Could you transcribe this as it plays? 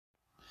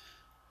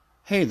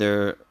Hey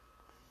there,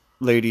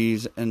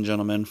 ladies and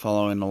gentlemen,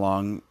 following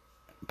along,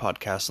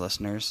 podcast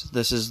listeners.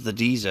 This is the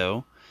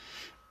Dizo,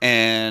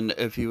 and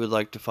if you would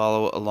like to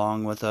follow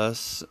along with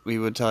us, we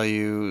would tell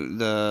you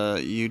the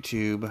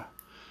YouTube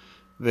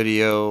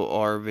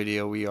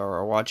video we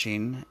are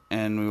watching,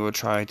 and we will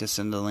try to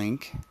send a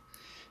link.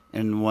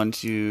 And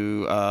once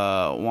you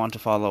want to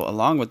follow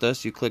along with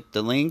us, you click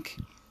the link,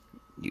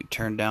 you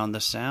turn down the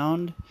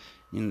sound,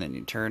 and then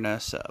you turn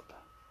us up.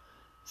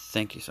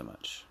 Thank you so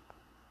much.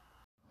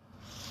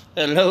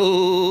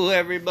 Hello,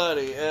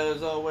 everybody.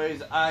 As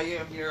always, I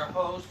am your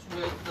host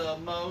with the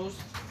most,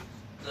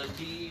 the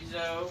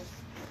Dizo,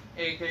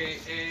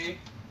 aka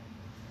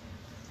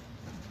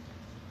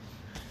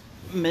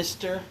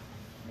Mr.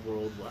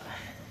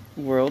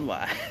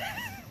 Worldwide.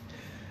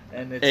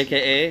 And it's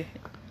aka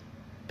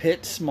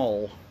Pit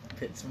Small.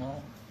 Pit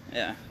Small.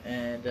 Yeah.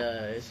 And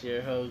it's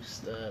your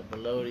host,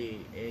 Belody,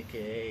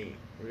 aka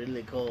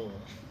Really Cool.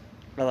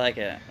 I like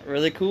it.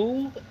 Really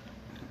cool.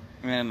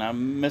 And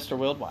I'm Mr.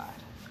 Worldwide.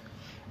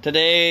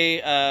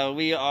 Today,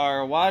 we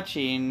are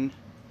watching,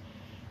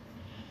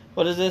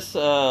 what is this,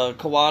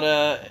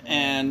 Kawada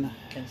and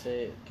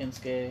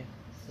Kensuke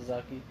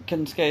Sasaki.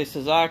 Kensuke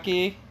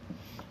Sasaki,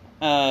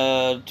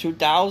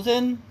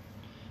 2000,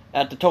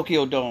 at the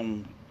Tokyo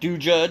Dome. Do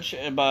judge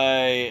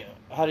by,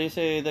 how do you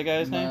say the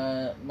guy's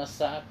name?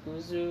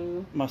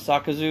 Masakazu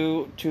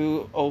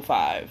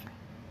 205.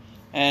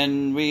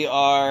 And we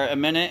are a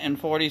minute and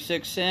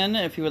 46 in,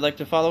 if you would like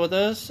to follow with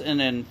us. And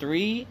then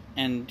 3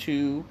 and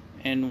 2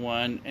 and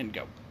 1 and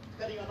go.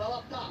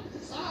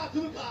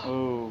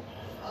 Oh.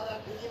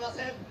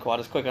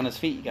 Kawada's quick on his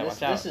feet. You gotta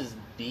watch out. This is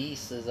B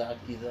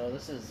Sasaki though.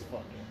 This is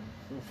fucking.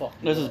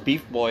 This is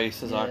Beef Boy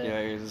Sasaki.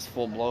 Yeah. This is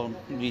full blown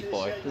Beef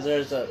Boy. Because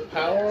there's a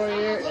Power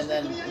Warrior, and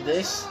then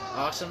this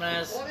awesome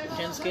ass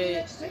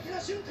Kensuke,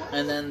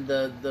 and then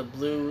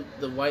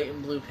the white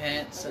and blue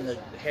pants, and the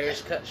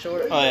hair's cut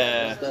short. Oh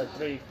yeah. The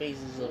three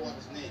faces of him.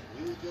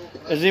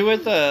 Is he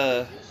with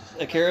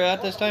Akira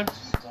at this time?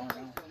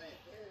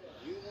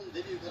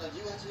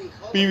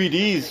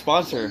 BBD's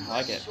sponsor. I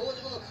like it.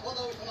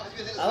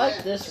 I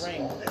like this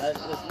ring.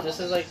 This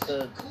is like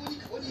the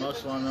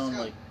most well-known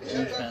like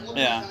New Japan.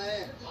 Yeah.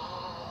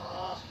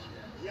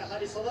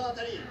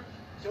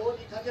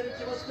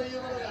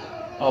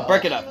 Oh,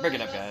 break it up,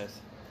 guys.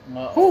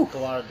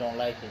 Kawada don't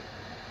like it.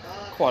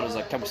 Kawada's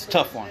like, that was a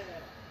tough one.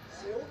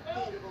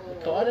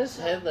 Kawada's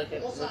head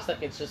looks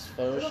like it's just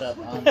photoshopped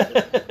onto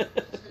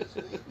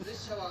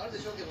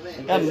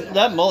it.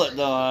 That mullet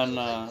though on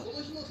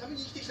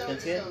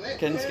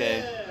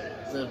Kensuke?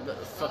 The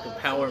fucking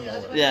power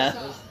mullet. Yeah.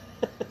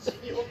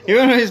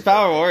 Even when he's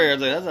Power Warrior,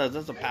 like,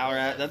 that's a power.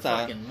 That's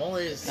fucking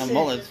mullet. That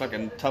mullet's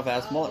fucking tough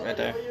ass mullet right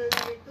there.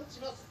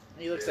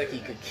 He looks like he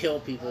could kill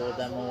people with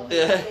that mullet.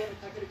 Yeah.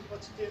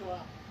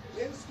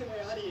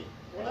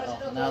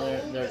 Oh, now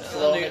they're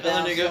slowing it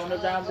down,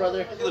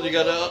 brother. Then you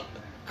got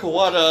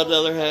Kawada on the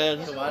other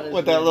hand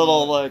with that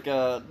little like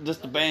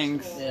just the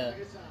bangs. Yeah.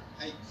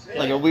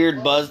 Like a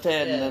weird buzzed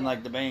head and then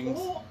like the bangs.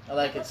 I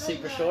like it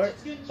super short,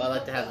 but I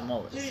like to have the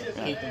mullet. So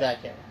keep the back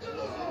hair.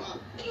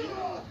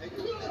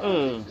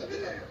 Ooh.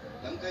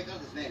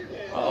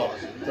 Oh,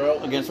 throw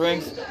against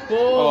rings.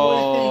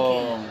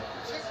 Oh.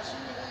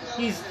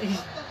 He's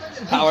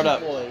powered up.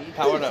 Boy.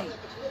 Powered up.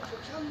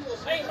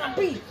 Hey, my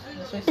beef.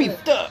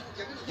 Beefed up.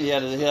 He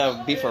had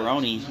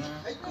beefaroni.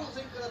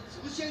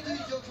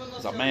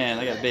 Oh man,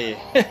 I got big.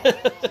 Yeah,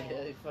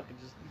 he fucking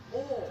just.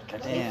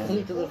 Goddamn.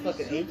 Flew to the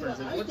fucking aprons.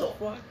 Like, what the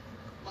fuck?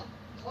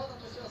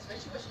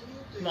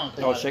 Come on,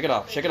 Kawada. Oh, shake it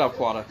off,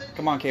 Kawada.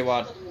 Come on,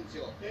 K-Wad.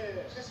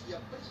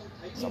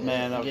 So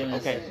man,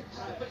 okay.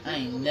 I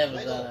ain't never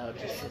got out of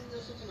shit.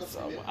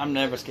 So I'm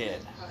never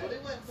scared.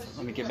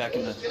 Let me get back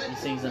in the. He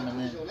sings them and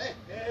then.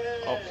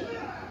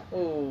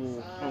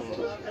 Oh.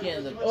 Yeah.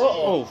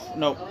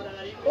 No.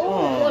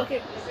 Oh, look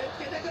it.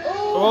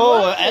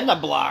 Oh, and the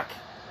block.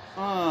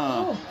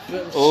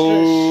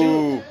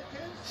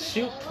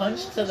 Shoot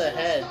punch to the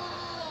head.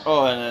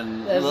 Oh,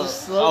 and then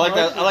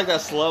I like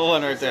that slow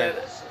one right there.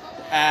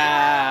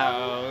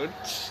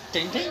 Ouch.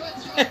 Ding ding.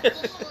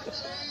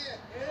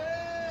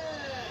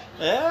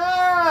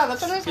 Yeah,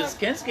 that's what it is. Because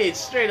Kensuke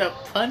straight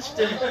up punched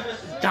him,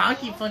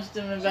 donkey punched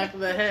him in the back of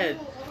the head.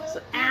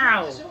 So,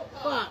 ow!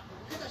 Fuck!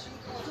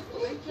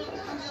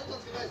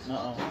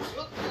 Uh-oh.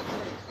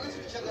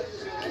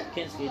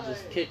 Kensuke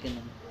just kicking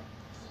him.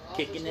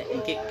 Kicking it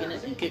and kicking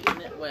it and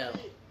kicking it well.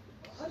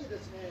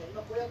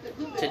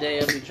 Today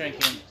I'll be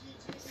drinking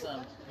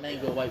some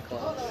mango White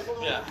Claws.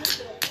 Yeah.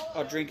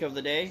 Our drink of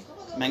the day,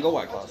 mango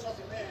White Claws.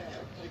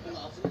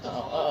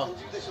 Uh-oh.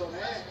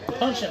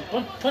 Punch him.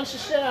 Punch the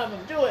shit out of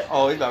him. Do it.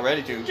 Oh, he's about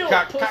ready to.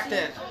 Cocked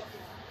it.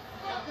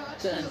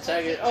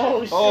 Tiger.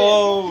 Oh, shit.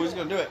 Oh, he's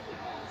going to do it.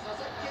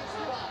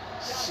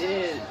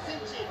 Shit.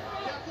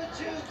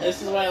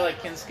 This is why I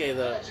like Kensuke,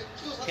 though.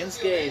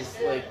 Kensuke is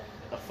like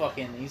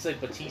he's like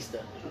Batista.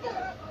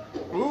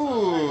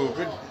 Ooh,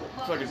 good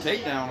fucking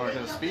takedown or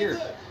a spear.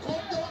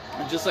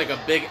 Just like a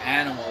big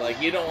animal.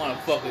 Like, you don't want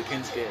to fuck with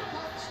Kensuke.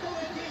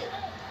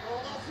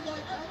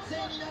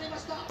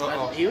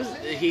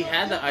 He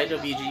had the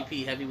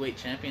IWGP Heavyweight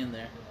Champion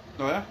there.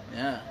 Oh yeah.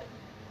 Yeah.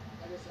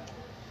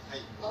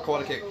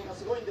 Kawada kick.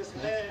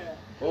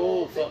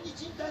 Oh fuck.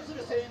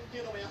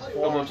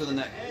 Elbow to the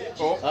neck.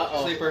 Oh,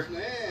 Uh-oh. sleeper.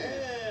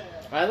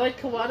 I like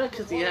Kawada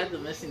because he had the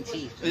missing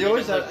teeth. You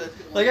always have.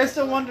 Like I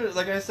still wonder.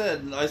 Like I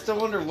said, I still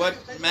wonder what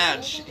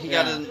match he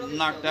got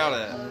knocked out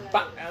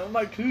at.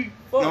 My teeth.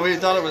 Nobody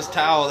thought it was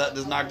Tao that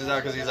just knocked us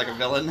out because he's like a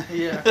villain.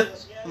 Yeah.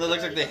 And it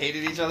looks like they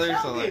hated each other.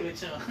 So like.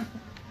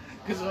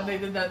 Because when they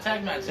did that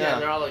tag match,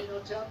 they're all like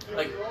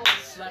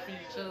slapping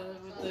each other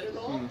with it.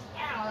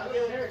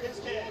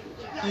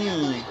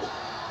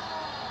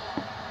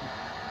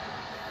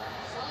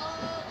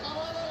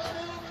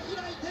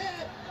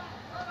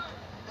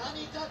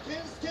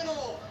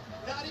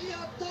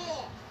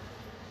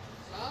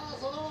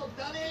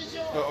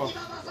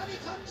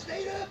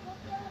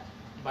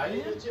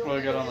 Biting him? Well,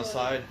 he got on the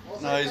side.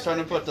 No, he's trying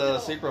to put the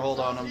sleeper hold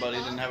on him, but he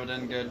didn't have it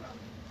in good.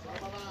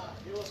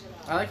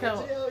 I like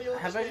how,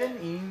 have I been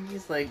eating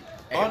these like?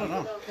 I don't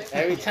know.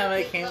 Every time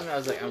I came, I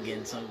was like, I'm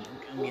getting some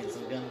guns.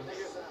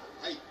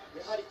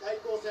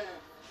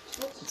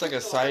 It's like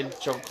a side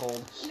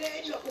chokehold.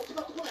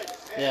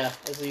 Yeah,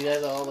 so you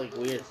guys are all like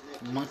weird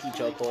monkey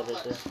chokehold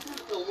right there.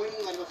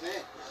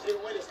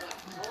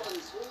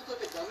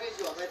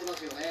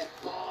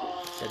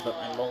 Said but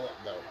my mullet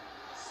though.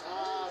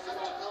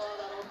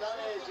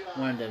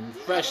 Wearing them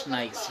fresh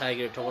nights,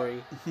 Tiger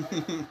Tory.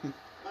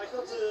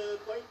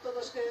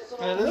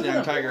 Yeah, it is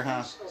Young Tiger,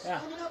 huh?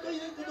 Yeah.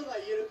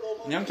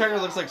 Young Tiger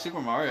looks like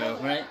Super Mario.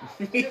 Right?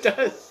 He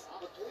does.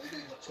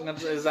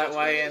 Is that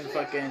why in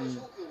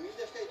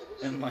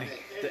like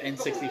the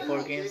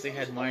N64 games they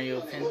had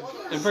Mario pins?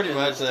 And pretty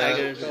much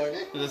Tiger Tory.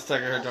 just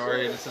Tiger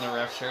Tori just in a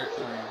ref shirt.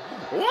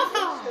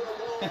 Wow!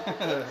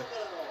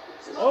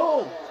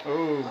 Oh!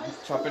 Oh,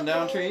 chopping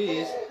down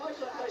trees.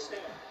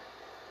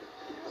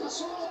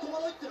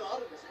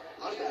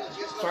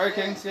 Sorry,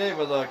 Kingsuke,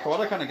 but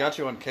Kawada kind of got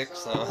you on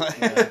kicks, though.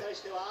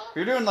 If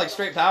you're doing like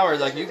straight power,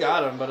 like you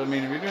got him, but I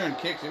mean, if you're doing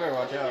kicks, you better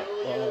watch out.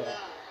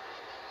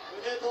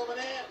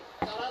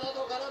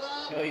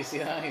 Oh, you see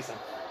that? He's like,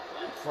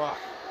 fuck.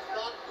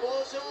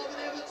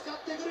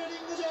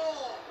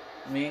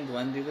 Me and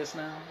Glenn do this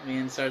now. Me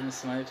and Sergeant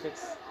Smiley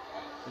Picks.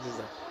 He's just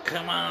like,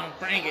 come on,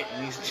 bring it.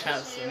 And he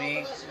chops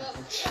me.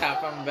 And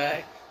chop him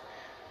back.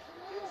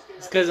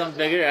 It's because I'm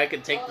bigger, I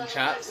can take the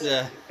chops.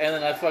 Yeah. And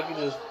then I fucking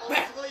just,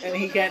 and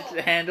he can't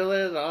handle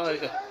it at all. I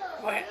go,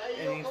 what?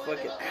 And he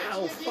fucking,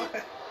 ow, fuck.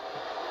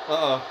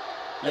 Uh-oh.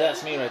 And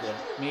that's me right there.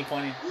 Me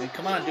pointing. Like,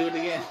 come on, do it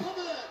again.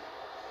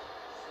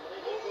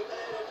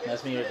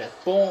 That's me right there.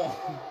 Boom.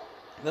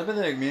 That'd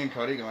be like me and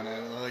Cody going at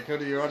it. Like,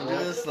 Cody, you want to do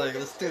this? Like,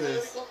 let's do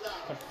this.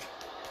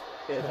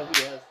 Yeah, that'd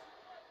be us.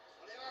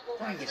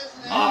 Bring it.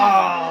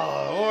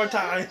 Oh, one more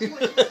time.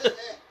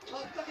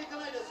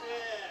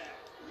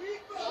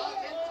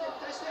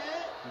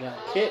 Got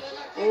kicked.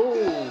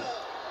 Ooh.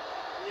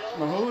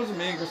 Well, who was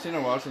me and Christina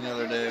watching the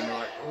other day, and we're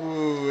like,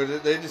 ooh,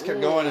 they just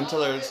kept going until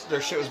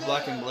their shit was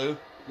black and blue.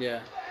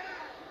 Yeah.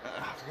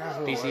 I forgot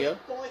who PCO? it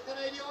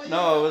was.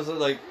 No, it was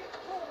like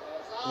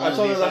I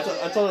told her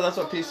that's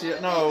what PCO.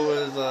 No,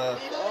 it was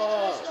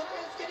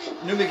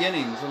New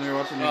Beginnings when we were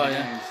watching New Beginnings.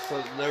 Yeah.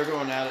 So they were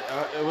going at it.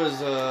 It was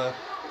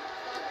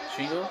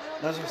Shingo?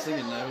 That's what I was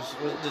thinking.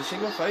 Did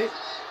Shingo fight?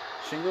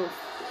 Shingo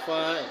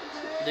fought.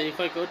 Did he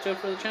fight Goto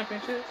for the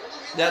championship?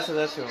 That's who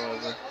it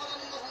was.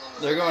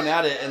 They're going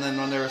at it, and then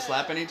when they were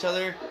slapping each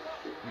other,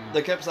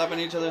 they kept slapping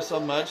each other so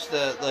much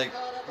that it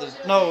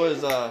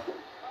was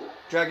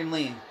Dragon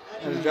Lee.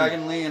 It was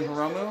Dragon Lee and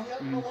Hiromu.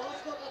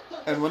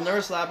 And when they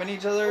were slapping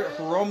each other,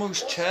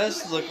 Hiromu's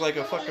chest looked like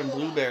a fucking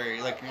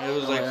blueberry. Like it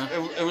was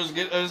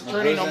it was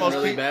turning almost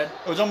really bad.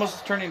 It was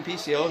almost turning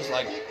PCO's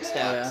like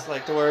stats,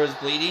 like to where it was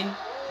bleeding.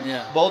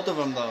 Yeah. Both of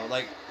them though,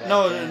 like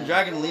and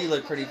Dragon Lee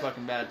looked pretty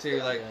fucking bad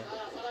too.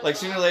 Like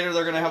sooner or later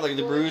they're gonna have like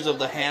the bruise of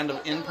the hand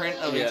of imprint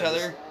of each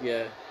other.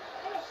 Yeah.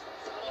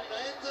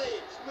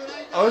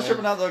 I was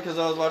tripping out though because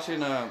I was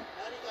watching. I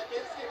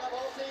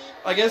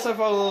guess I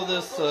follow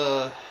this.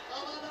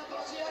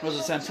 Was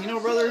it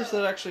Santino brothers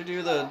that actually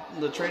do the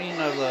training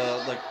of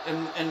the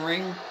in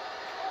ring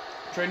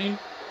training?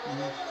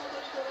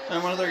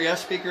 And one of their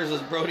guest speakers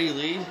is Brody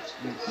Lee,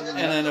 and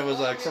then it was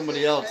like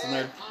somebody else, and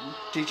they're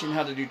teaching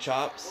how to do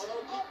chops.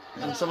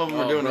 And some of them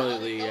are doing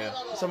it.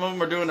 Some of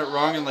them are doing it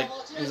wrong, and like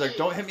he's like,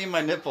 "Don't hit me in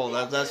my nipple.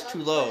 That's too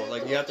low.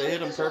 Like you have to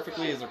hit him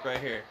perfectly. He's like right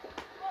here.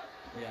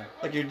 Yeah.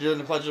 Like you're doing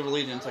the Pledge of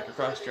Allegiance, like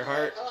across your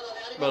heart,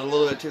 but a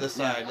little bit to the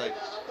side, like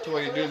to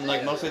where you're doing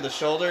like mostly the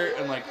shoulder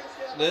and like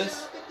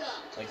this.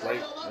 Like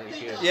right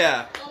here.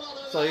 Yeah.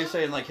 So he's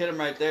saying like hit him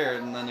right there,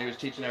 and then he was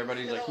teaching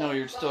everybody. He's like, no,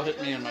 you're still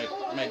hitting me in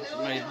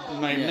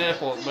my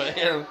nipple, but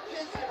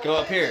go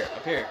up here.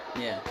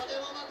 Yeah.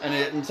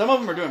 And some of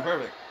them are doing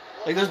perfect.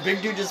 Like this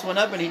big dude just went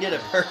up and he did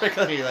it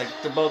perfectly. Like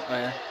to both. Oh,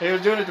 yeah. He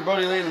was doing it to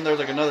Brody Lee, and there was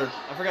like another.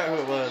 I forgot who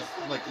it was.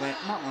 Like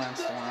not Lance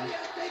Storm,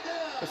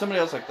 or somebody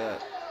else like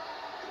that.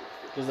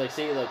 Cause like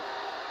see, look,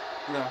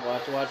 No.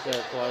 Watch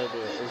Kawada do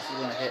it. It's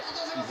gonna hit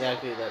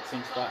exactly that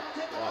same spot.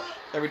 Watch.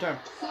 Every time.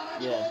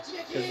 Yeah.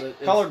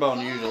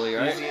 Collarbone usually,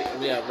 right?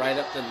 Yeah, right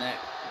up the neck.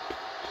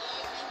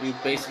 You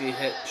basically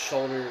hit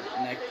shoulder,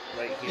 neck,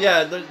 right here.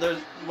 Yeah, there's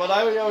what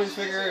I would always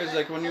figure is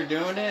like when you're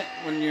doing it,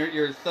 when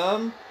your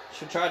thumb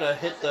should try to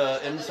hit the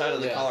inside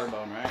of the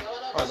collarbone, right?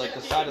 Or like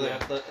the side of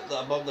the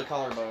above the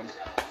collarbone.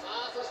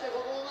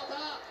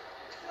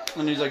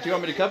 And he's like, "Do you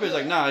want me to cup it?" He's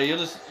like, "Nah,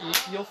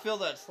 you'll feel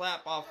that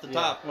slap off the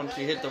top once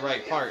you hit the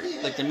right part,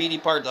 like the meaty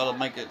part that'll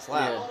make it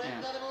slap."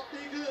 Yeah.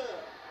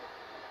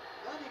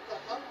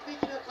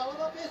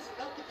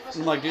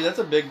 I'm like, dude, that's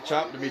a big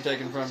chop to be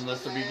taken from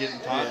this to be getting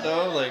taught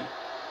though. Like,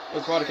 a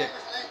quad kick.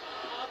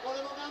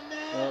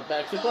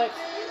 Back suplex.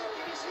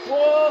 Whoa!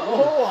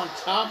 Oh, on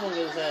top of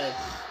his head.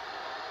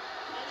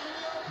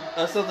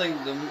 I still think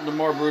the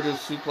more brutal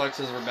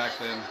suplexes were back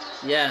then.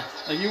 Yeah.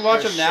 Like you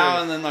watch them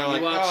now and then they're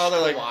like, oh,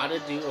 they're like. Kawada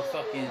do a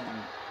fucking.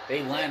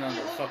 They land on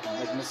their fucking.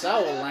 Like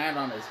Misawa will land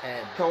on his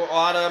head.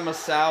 Kawada,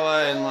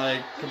 Misawa, and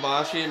like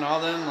Kobashi and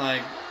all them,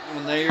 like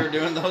when they were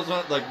doing those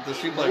ones, like the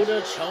suplex.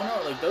 Oda,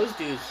 Chono, like those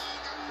dudes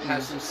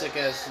have some sick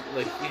ass,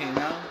 like, you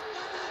know.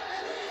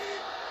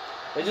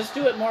 They just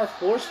do it more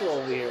forceful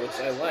over here, which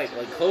I like.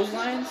 Like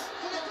clotheslines,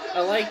 I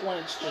like when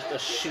it's just a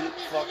shoot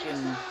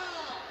fucking.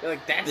 You're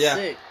like, that's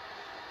sick.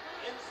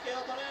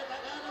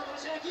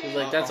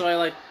 Like that's why I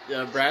like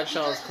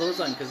Bradshaw's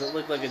clothesline, because it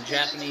looked like a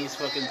Japanese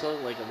fucking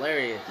clothes, like a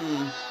lariat.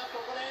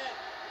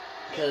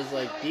 Because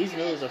like these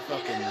moves are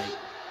fucking like,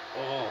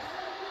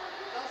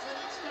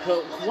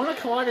 one of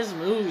Kawada's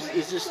moves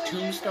is just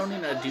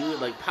tombstoning a dude,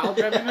 like power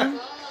driving him,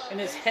 and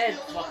his head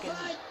fucking.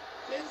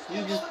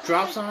 He just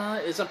drops him on.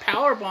 It's a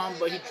power bomb,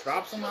 but he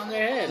drops him on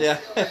their head. Yeah,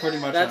 pretty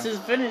much. That's his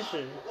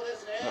finisher.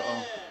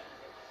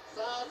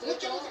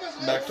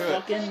 Back to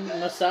fucking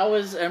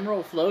Masawa's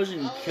Emerald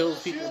Flosion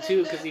kills people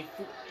too, because he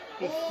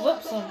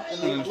flips them and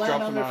they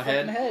land on their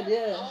fucking head.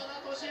 Yeah.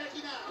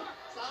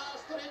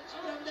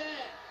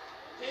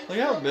 Look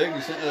how big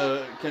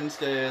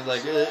Kensuke is.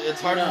 Like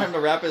it's hard for him to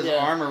wrap his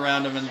arm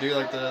around him and do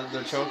like the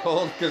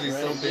chokehold because he's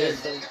so big.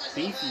 So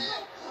beefy.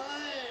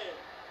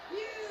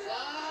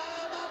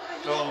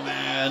 Oh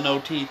man, no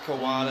teeth,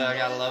 Kawada. I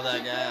gotta love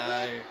that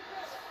guy.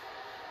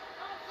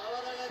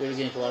 Do it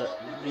again, Kawada.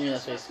 Give me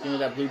that face. Give me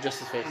that blue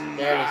justice face.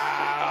 There it is.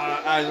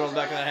 Eyes rolled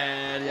back of the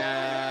head.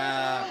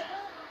 Yeah.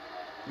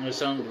 I'm gonna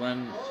show him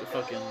Glenn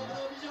fucking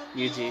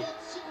Yuji.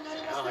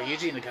 Oh,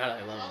 Yuji Nakata,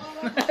 I love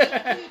him.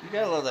 You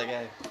gotta love that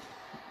guy.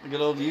 The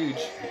good old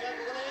huge.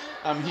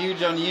 I'm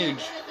huge on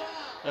huge.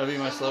 That'll be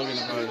my slogan.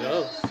 There we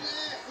go.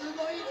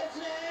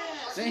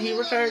 Isn't he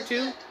retired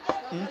too?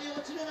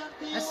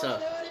 That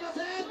sucks.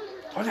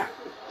 Oh, no.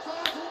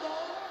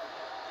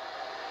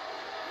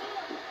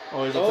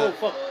 Oh, he's upset.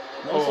 Fuck.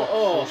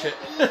 No shit.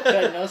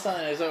 No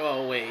sign. He's like,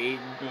 oh, wait.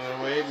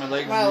 Wait, my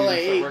legs start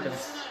working.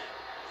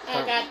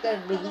 I got the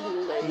noodle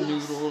legs.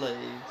 Noodle legs.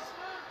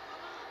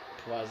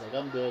 Kawada's like,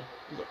 I'm good.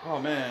 Oh,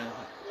 man.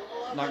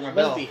 Knock my It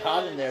bell. must be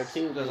hot in there,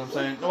 too. That's what I'm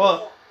saying.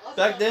 Well,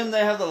 back then they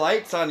have the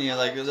lights on you.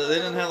 Like, they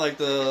didn't have, like,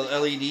 the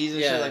LEDs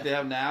and shit like they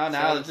have now.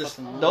 Now it's just,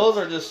 those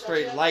are just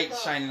straight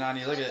lights shining on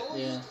you. Look at it.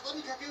 Yeah.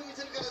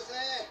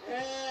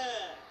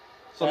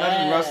 So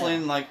imagine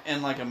wrestling like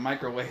in like a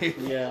microwave.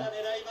 Yeah.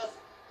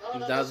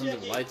 With thousands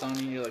of lights on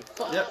you, you're like,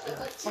 fuck. Yep.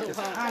 Fuck, it's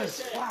hot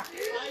as fuck.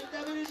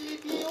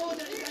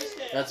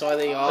 That's why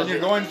they all. And you're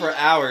going for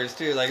hours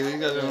too. Like these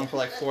guys are going for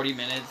like 40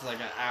 minutes, like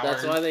an hour.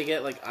 That's why they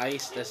get like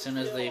iced as soon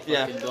as they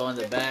fucking go in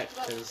the back,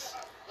 because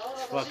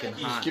it's fucking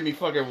hot. Just give me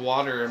fucking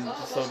water. I'm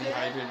just so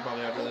dehydrated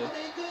probably after this.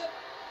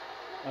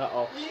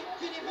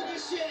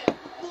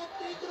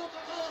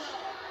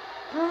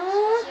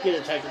 Get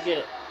it, Tiger, get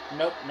it.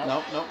 Nope.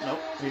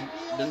 He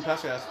didn't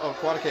pass gas. Oh,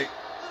 quad kick.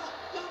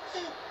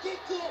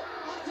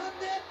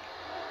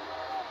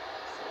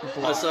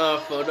 I saw a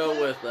photo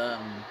with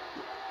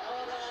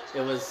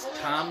it was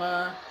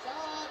Tama,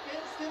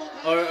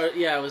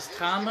 it was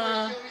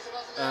Tama,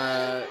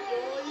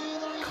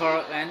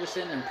 Carl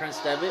Anderson, and Prince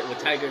Devitt with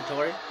Tiger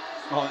Tori.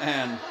 Oh,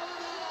 and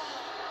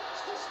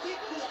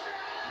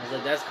I was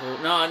like, that's cool.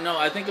 No,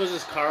 I think it was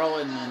just Carl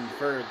and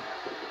Ferg.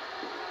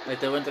 Like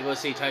they went to go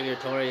see Tiger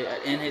Tori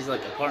in his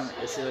like apartment.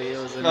 So it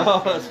was in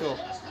that's cool.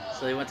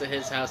 So they went to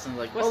his house and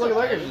like, what's look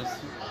up, at that.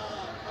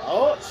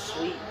 Oh,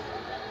 sweet.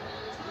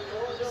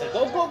 It's like,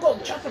 go,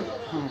 chop him.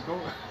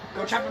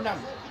 Go chop him down.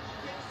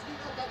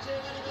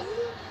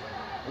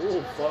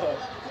 Ooh, fuck.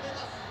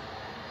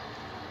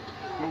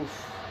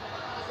 Oof.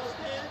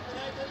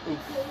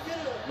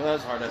 Well, that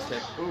was a hard ass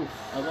kick. Oof.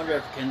 I wonder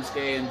if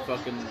Kensuke and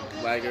fucking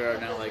Liger are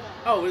now like,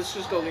 oh,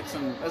 let's go get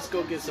some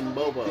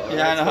boba.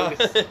 Yeah, I know.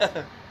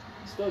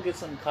 Let's go get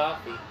some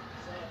coffee.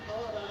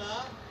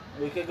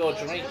 We could go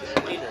drink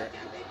later.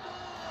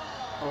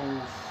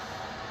 Oh.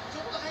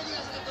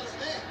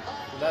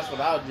 That's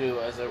what I'll do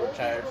as a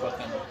retired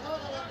fucking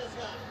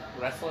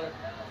wrestler.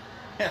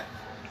 Yeah.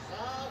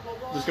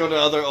 Just go to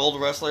other old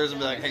wrestlers and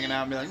be like hanging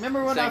out and be like,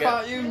 remember when I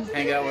fought you?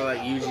 Hang out with like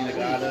Yuji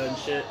Nagata and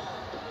shit.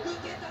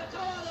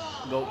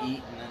 Go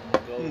eat and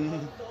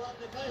then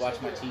go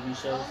watch my TV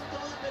shows.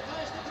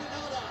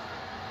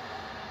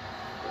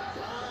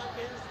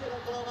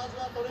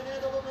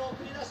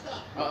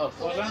 Uh-oh,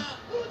 hold on.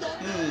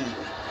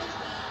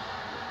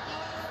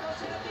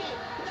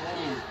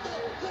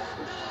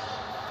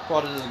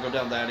 Kawada doesn't go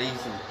down that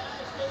easy.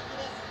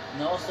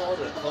 No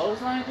soldier.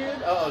 Clothesline,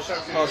 dude? Uh-oh,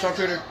 sharpshooter. Oh,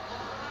 sharpshooter.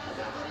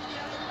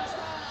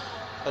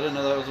 I didn't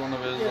know that was one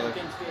of his, Yeah, like...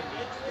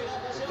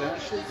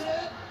 finishes.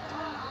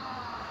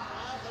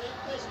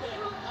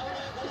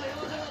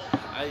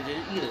 I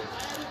didn't either.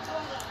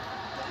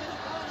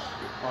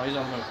 Oh, he's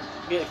on the move.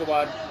 Get it,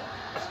 Kawada.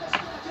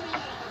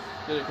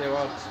 Get it,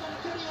 Kawada.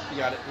 He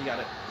got it, he got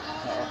it.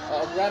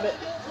 Uh-oh, grab it.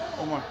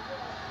 One more.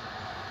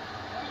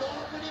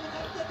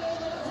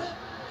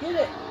 Get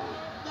it.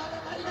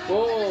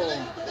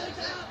 Whoa.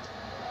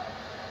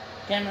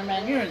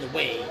 Cameraman, you're in the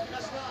way.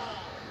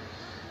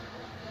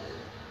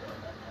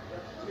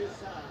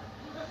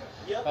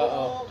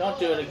 Uh-oh, don't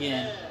do it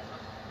again.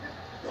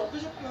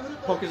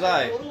 Poke his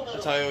eye.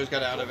 That's how he always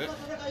got out of it.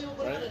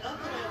 Right?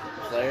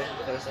 Flair?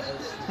 Flair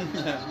says.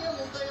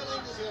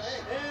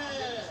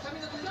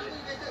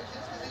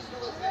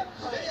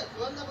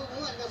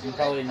 And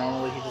probably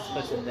normally he just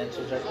puts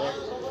indentures right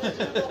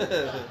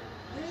there.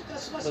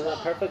 But that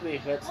perfectly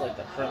fits like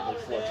the front like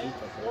 4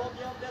 teeth of her.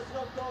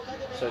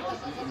 So he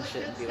can eat and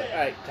shit and be like,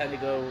 alright, time to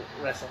go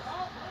wrestle.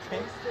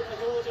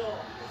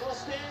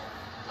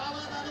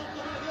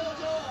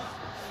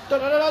 But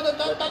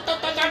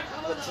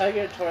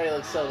Tiger Tori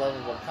looks so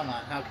lovable. Come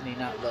on, how can he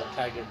not love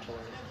Tiger Tori?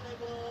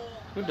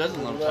 Who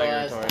doesn't love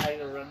Tiger Tori?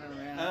 Tiger running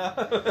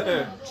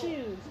around.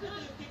 Chew.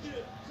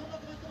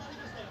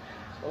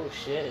 Oh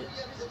shit.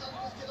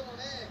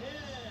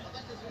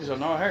 He's like,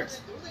 no, it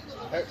hurts.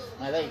 It hurts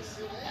my legs.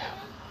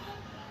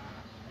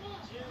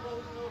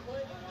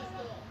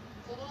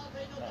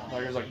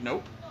 Tiger's like,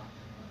 nope.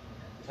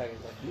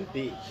 Tiger's like, you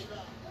bitch.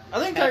 I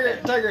think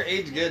Tiger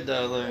aged good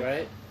though. Like,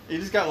 Right? He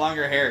just got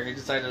longer hair. He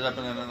just tied it up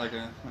and then like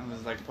a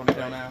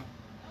ponytail now.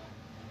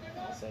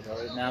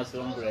 Now it's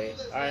going great.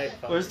 Alright.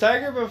 Was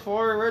Tiger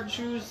before red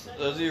shoes?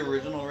 Those are the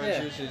original red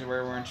Yeah. shoes. He's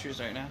wearing shoes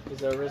right now.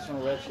 It's the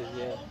original red shoes,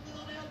 yeah.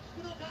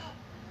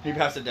 He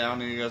passed it down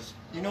and he goes,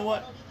 you know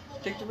what?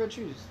 Take the red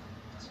shoes.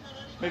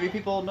 Maybe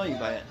people will know you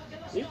by it.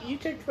 You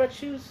take the red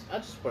shoes, I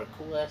just wear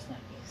cool ass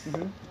Nikes.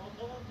 Mm-hmm.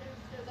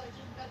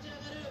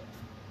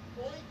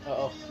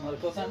 Uh-oh, another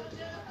close time?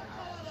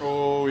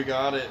 Oh, we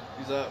got it.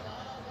 He's up.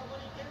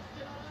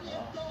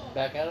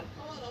 Back at him?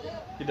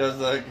 He does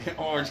the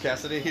Orange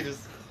Cassidy. He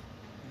just...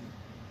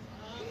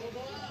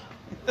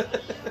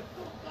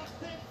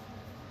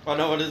 Oh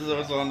no, what is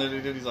this one that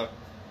he did? He's like...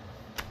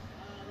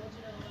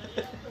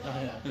 Oh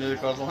yeah. He did a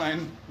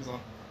clothesline. He's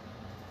like...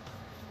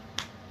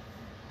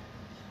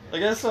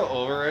 Like, it's so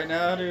over right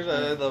now, dude.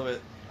 I love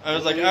it. I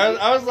was like,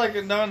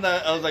 knowing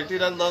that, I was like,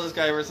 dude, I love this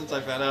guy ever since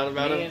I found out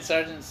about him. Me and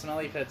Sergeant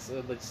Smelly Pets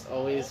would like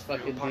always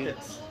fucking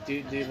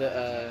do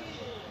the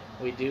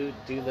we do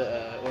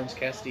the Orange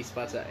Cassidy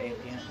spots at 8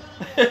 p.m.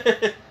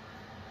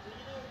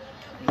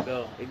 You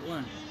go, big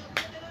one.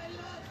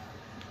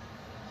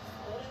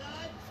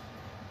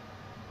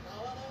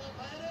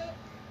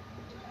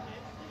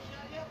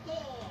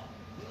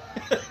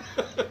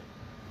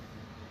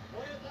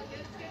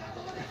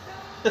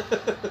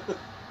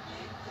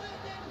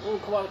 Ooh,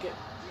 Kawada kick.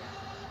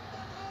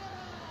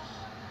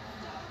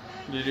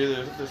 Do you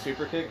do the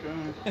super kick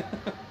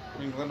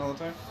in Glenn all the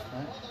time?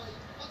 What?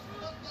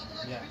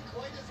 Yeah.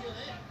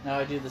 Now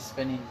I do the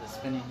spinning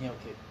heel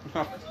kick.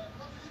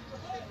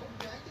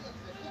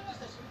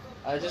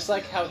 I just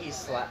like how he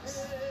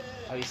slaps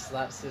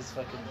his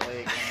fucking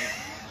leg.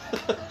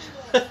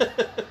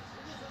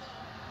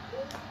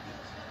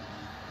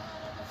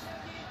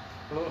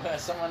 Ooh,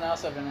 someone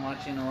else I've been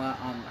watching a lot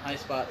on High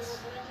Spots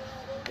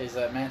is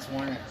Mance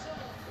Warner.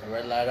 The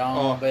red light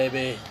on,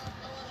 baby.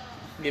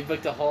 He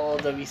booked a whole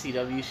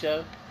WCW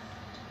show.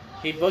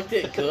 He booked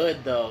it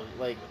good though.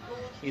 Like,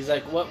 he's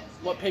like, what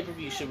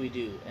pay-per-view should we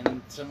do?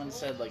 And someone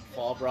said like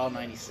Fall Brawl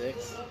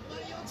 '96.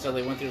 So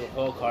they went through the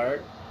whole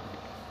card.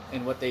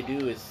 And what they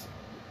do is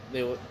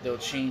they'll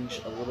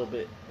change a little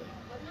bit.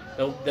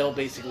 They'll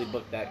basically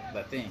book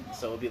that thing.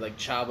 So it'll be like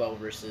Chavo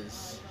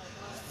versus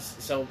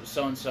so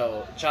and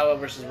so Chavo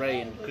versus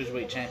Ray in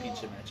Cruiserweight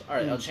Championship match. All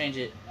right, I'll change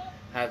it.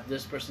 Have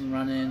this person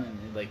run in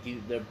and like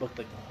they're booked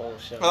like the whole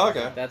show. Oh,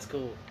 okay. That's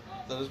cool.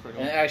 That is pretty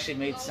cool. And it actually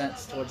made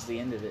sense towards the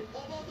end of it.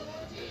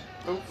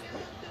 Oh.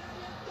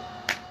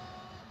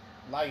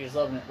 Liger's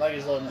loving it.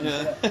 Liger's loving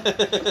it.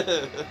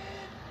 Yeah.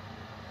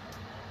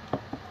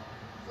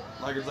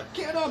 Liger's like,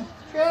 get him!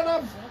 Get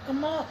him! Fuck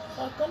him up!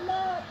 Fuck him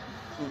up!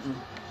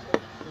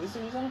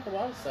 Who's on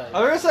Kawada's side?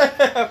 I was gonna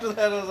say, after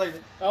that, I was like...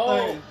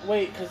 Oh,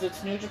 wait, because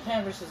it's New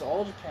Japan versus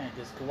All Japan,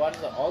 because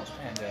Kawada's the All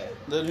Japan guy.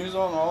 Then who's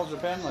on All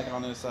Japan, like,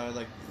 on his side?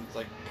 Like, it's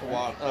like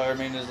Kawada, I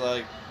mean, is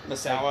like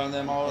Misawa and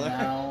them all over there?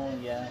 No,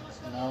 yeah,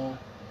 no.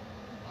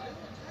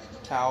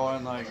 Tawa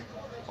and, like,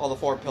 all the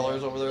 4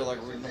 pillars over there, like,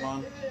 rooting them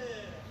on.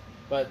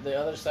 But the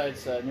other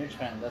side's New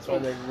Japan. That's why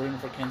they're rooting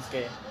for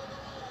Kensuke.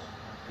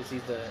 Because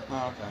he's the...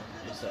 Oh, okay.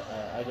 He's the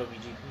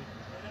IWGP.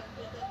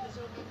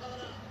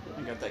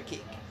 I got that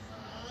kick.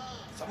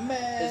 It's a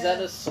man. Is that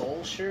a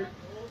Soul shirt?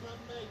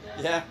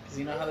 Yeah. Because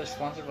you know how they're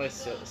sponsored by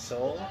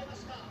Soul?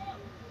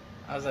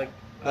 I was like,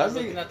 I That'd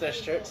was be- looking at their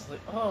shirts,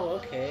 like, oh,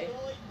 okay.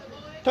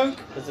 Tunk.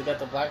 Because they got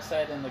the black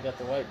side and they got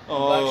the white,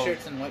 Oh. black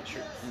shirts and white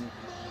shirts.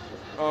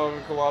 Oh,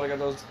 Kawada got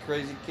those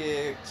crazy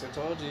kicks. I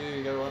told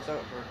you gotta watch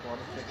out for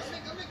Kawada kicks.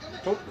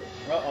 Oh.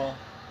 Uh-oh.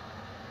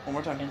 One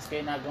more time.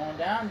 Kensuke not going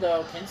down,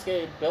 though.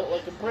 Kensuke built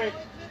like a brick.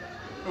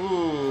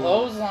 Ooh.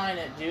 Clothesline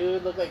it,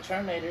 dude. Look like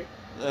Terminator.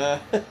 So,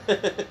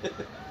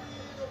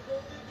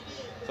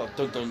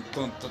 dun, dun, dun,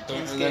 dun, dun,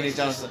 and then he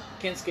jumps.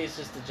 Kensuke's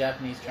just the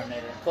Japanese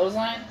Terminator.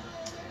 Clothesline,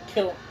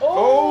 kill him.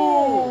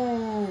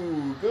 Oh,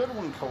 good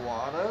one,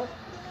 Kawada.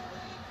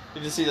 You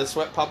just see the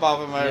sweat pop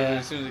off him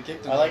as soon as he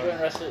kicked him. I like when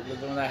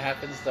that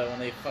happens though, when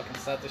they fucking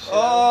slap the shit.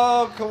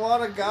 Oh,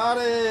 Kawada got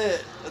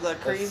it.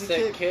 That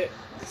crazy kick.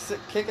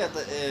 Sick kick at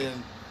the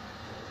end.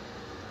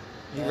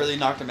 Yeah. He really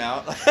knocked him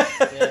out.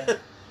 Yeah.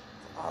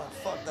 Oh,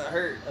 fuck, that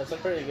hurt. That's a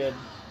pretty good.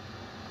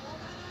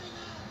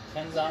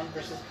 Tenzan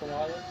versus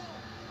Kawada.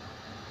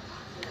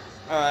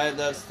 Alright,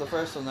 that's the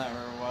first one that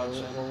we're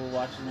watching. What we're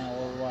watching now,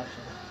 what we're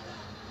watching.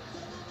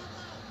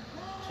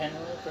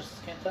 Tenru versus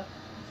Kenta?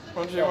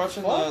 Weren't you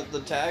watching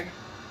the tag?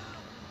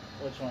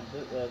 Which one?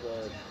 The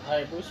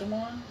Hayabusa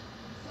one?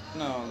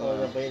 No, Or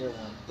the Vader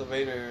one? The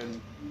Vader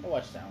and... I'll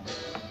watch that one.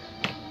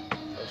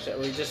 Oh shit,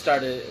 we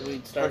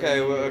started.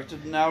 Okay, well,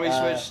 now we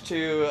switch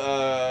to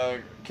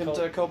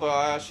Kenta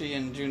Kobashi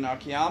and Jun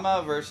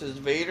Akiyama versus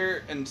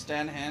Vader and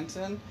Stan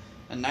Hansen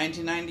in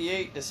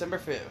 1998, December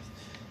 5th.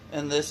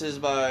 And this is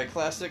by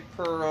Classic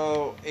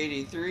Pro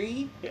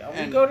 83.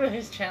 Yeah, we go to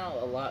his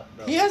channel a lot,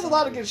 though. He has a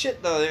lot of good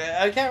shit, though.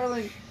 I can't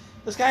really...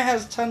 This guy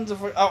has tons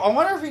of... I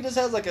wonder if he just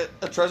has, like, a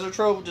treasure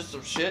trove just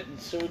of shit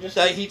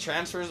that he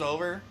transfers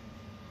over.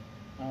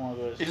 I want to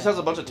go to his He just channel. has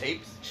a bunch of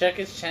tapes. Check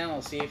his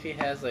channel, see if he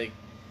has, like,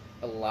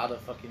 a lot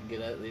of fucking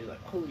good... He's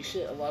like, holy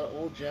shit, a lot of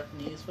old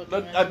Japanese fucking...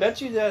 But I bet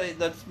you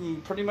that's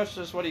pretty much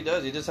just what he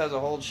does. He just has a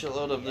whole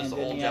shitload of this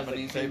old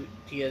Japanese tape.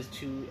 He has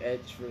 2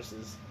 Edge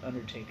versus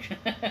Undertaker.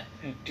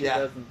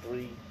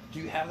 2003. Yeah.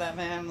 Do you have that,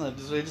 man? Like,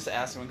 we just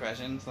ask him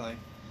questions, like...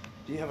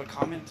 Do you have a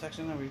comment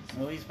section?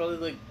 Well, he's probably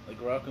like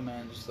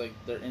Rockman, just like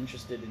they're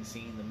interested in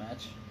seeing the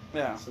match.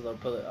 Yeah. So they'll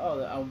put it.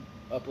 Oh,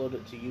 I'll upload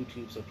it to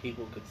YouTube so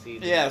people could see.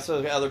 Yeah,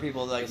 so other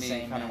people like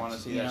me kind of want to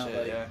see that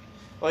shit. Yeah.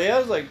 Well, he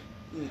has like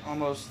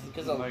almost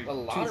because like a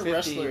lot of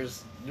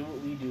wrestlers do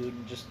what we do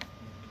and just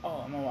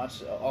I'm gonna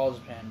watch All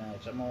Japan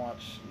match. I'm gonna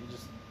watch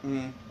just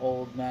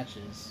old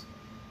matches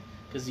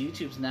because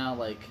YouTube's now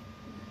like.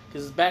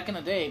 Because back in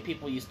the day,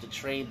 people used to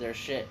trade their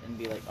shit and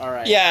be like, all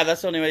right. Yeah,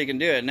 that's the only way you can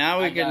do it.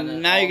 Now you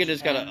can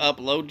just gotta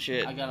upload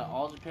shit. I got an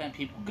All Japan.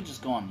 People could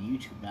just go on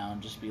YouTube now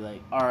and just be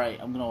like, all right,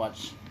 I'm gonna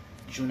watch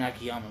Jun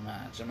Akiyama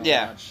match. I'm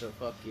gonna watch a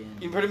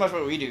fucking. Pretty much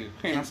what we do.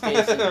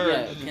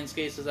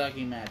 Kensuke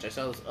Sasaki match. I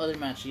saw this other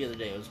match the other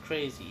day. It was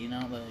crazy, you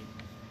know, like.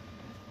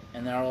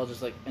 And they're all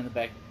just like in the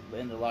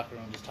locker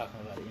room, just talking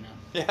about it, you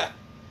know. Yeah.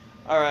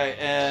 All right,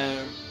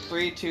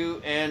 3,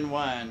 2, and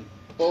 1.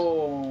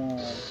 Boom.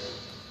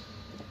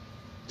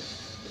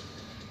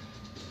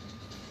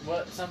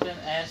 What something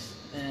asked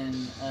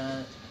in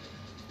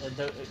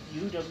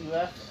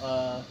UWF?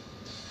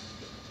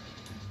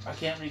 I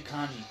can't read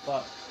kanji.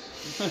 Fuck.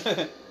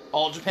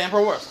 All Japan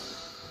Pro Wrestling.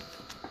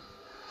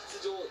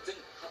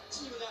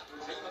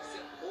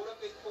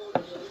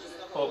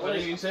 Oh, what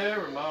did you say,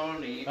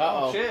 Ramon?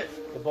 Oh shit!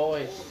 The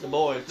boys. The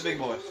big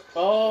boys.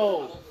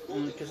 Oh,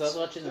 because I was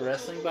watching the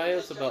wrestling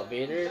bios about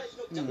Vader.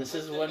 This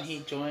is when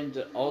he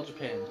joined All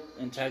Japan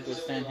and tagged with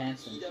Stan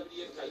Hansen.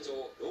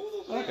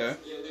 Okay.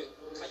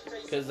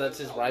 Because that's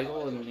his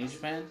rival in New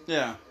Japan.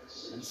 Yeah.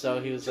 And so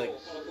he was like,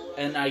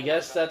 and I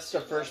guess that's the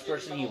first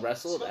person he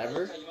wrestled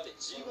ever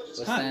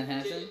was Stan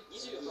Hansen.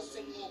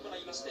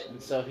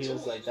 And so he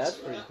was like, that's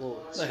pretty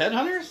cool. The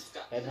Headhunters?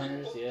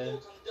 Headhunters, yeah.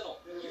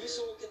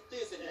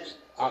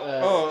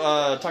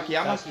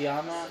 Takayama?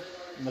 Takayama,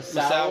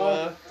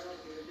 Misawa,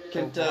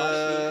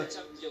 Kenta,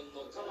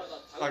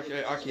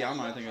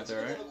 Akiyama, I think that's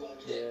there, right?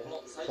 Yeah.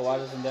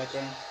 Kawada's in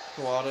background.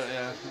 Kawada,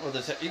 yeah. Well,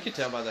 you can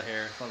tell by the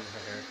hair. It's not his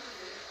hair.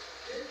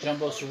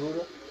 Jumbo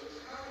Tsuruta.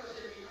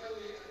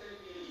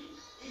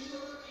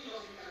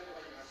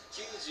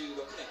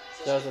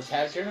 That was a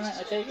tag tournament,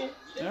 I take it?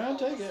 Yeah, I'll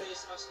take it.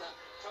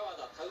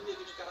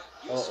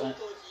 Oh,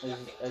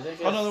 I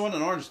think oh no, they want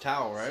an orange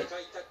towel, right?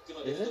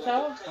 Is it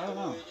towel? I don't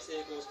know.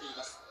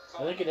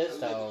 I think it is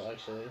towel,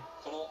 actually.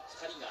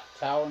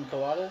 Towel and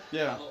Kawada?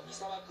 Yeah.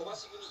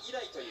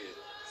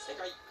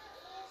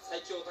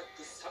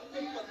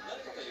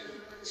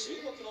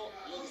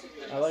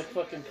 I like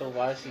fucking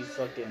Kobashi's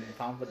fucking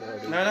pompadour.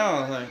 Dude. I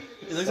know, like,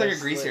 he looks like a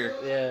greaser.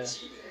 Yeah.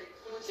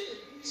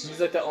 He's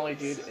like the only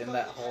dude in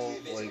that whole,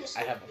 like,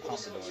 I have a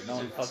pompadour. No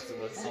one fucks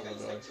with a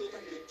pompadour.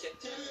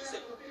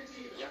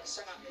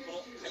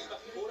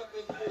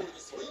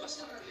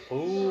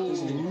 Ooh.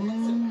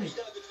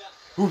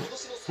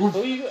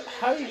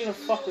 How are you gonna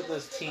fuck with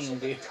this team,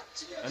 dude?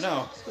 I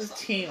know. This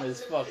team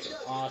is fucking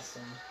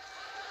awesome.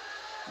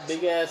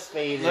 Big ass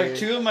Vader. Like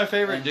two of my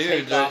favorite and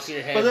dudes. Take off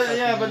your head but then,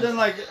 yeah, fucking but then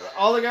like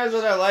all the guys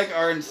that I like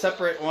are in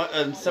separate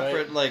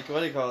Right. like what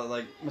do you call it?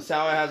 Like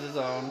Masawa has his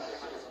own,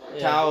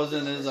 Yeah. Tao's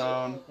in his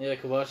own, Yeah,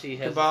 Kobashi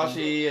has.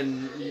 Kobashi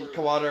and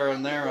Kawada are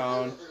on their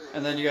own,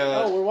 and then you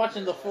got Oh, we're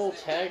watching the full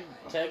tag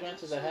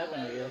matches that happen,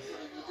 I guess.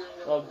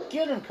 Oh,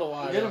 get him,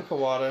 Kawada. get him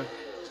Kawada.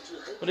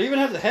 But they even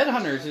have the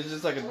Headhunters. It's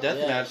just like a death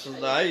Yeah. match.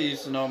 I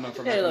used to know them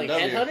from Yeah, like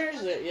FMW.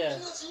 headhunters. Yeah.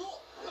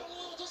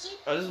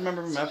 I just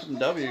remember from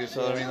FMW.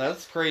 So I mean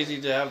that's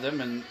crazy to have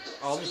them in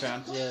All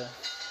Japan. Yeah.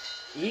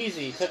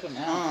 Easy, took him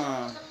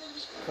out.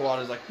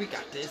 Kawada's like, we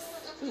got this.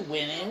 We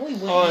winning.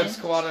 Oh, it's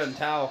Kawada and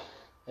Tao.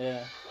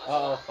 Yeah.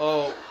 Uh-oh.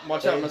 Oh,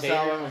 watch out,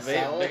 Masawa.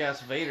 Masawa? Big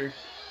ass Vader.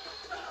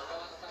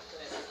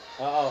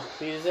 Uh-oh.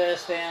 Beat his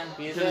ass, Stan.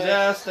 Beat his To his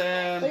ass. ass,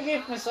 Stan. They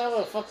gave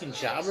Masawa a fucking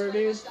jobber,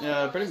 dude.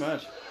 Yeah, pretty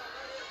much.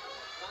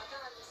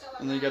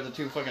 And then you got the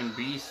two fucking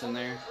beasts in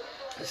there.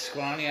 A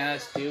scrawny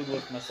ass dude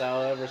with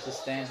Masawa versus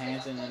Stan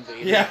Hansen and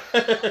Vader. Yeah.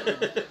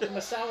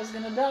 Masawa's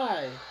gonna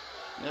die.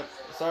 Yep.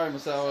 Sorry,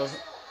 Masawa.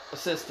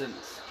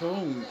 Assistance.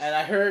 Boom. And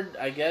I heard,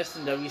 I guess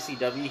in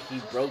WCW,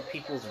 he broke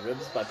people's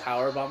ribs by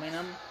powerbombing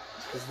them.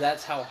 Because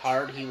that's how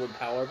hard he would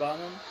powerbomb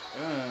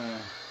them.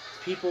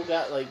 People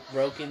got, like,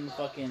 broken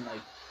fucking,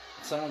 like,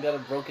 someone got a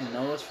broken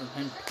nose from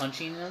him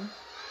punching them.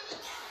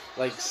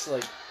 Let's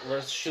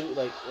shoot,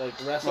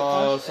 wrestle punch.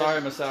 Oh,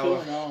 sorry,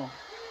 Masawa. 2-0.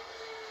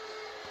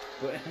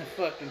 But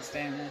fucking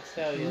Stan,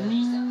 hell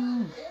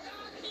yeah.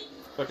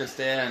 Fucking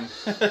Stan.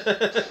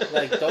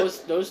 Like,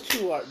 those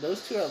two are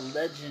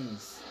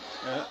legends.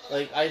 Yeah.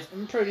 Like,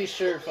 I'm pretty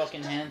sure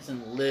fucking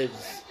Hansen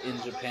lives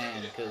in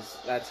Japan, because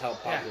that's how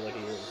popular he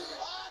is.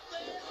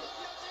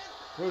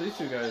 Who are these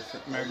two guys?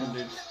 American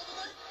dudes.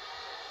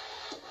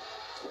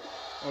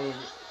 Oh,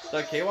 is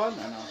that K-Wad?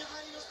 I know.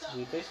 Do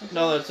you face him?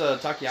 No, that's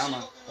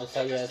Takayama. That's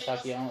how, yeah,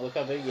 Takayama. Look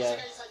how big, yeah.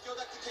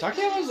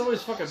 Takayama's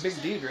always fucking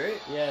big dude,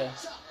 right? Yeah.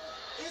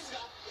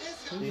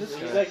 Who's this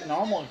He's guy? like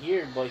normal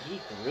here, but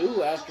he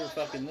grew after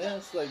fucking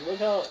this. Like, look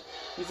how,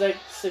 he's like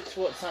 6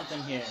 foot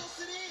something here.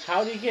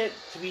 How did he get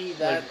to be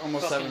that like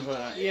almost fucking, 7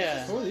 foot.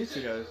 Yeah. Who are these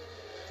two guys?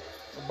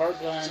 Bart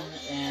Gunn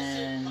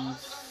and...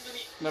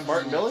 No,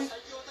 Bart and Billy?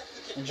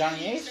 And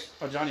Johnny Ace?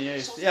 Oh, Johnny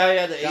Ace. Yeah,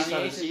 yeah, the Johnny Ace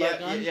on Ace his and yeah, Bart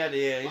Gunn? yeah,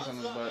 the Ace on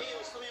his butt.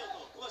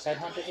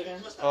 Headhunters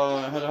again?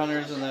 Oh,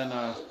 Headhunters, and then,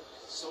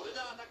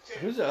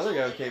 who's the other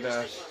guy with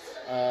K-Bash?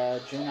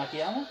 Jun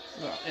Akiyama?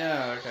 Oh,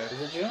 yeah, okay.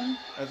 Is it Jun?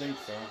 I think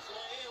so.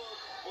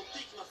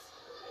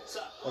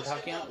 Or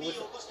Takayama?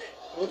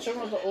 Which one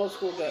was the old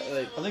school guy?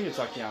 Like, I think it's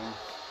Akiyama.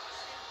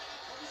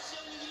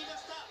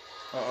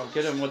 Uh-oh,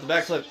 get him with the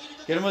backflip.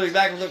 Get him with the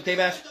backflip,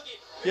 K-Bash.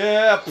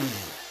 Yeah!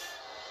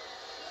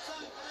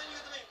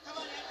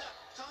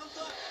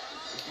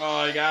 Oh,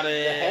 I got the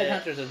it.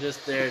 headhunters are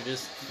just there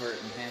just for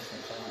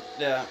enhancement talent.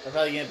 Yeah. They're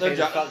probably getting They're paid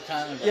a fuck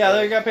ton. Yeah,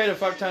 they got paid a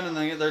fuck ton,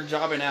 and they're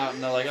jobbing out,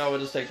 and they're like, "Oh, we'll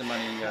just take the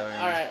money and go."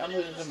 Alright, I'm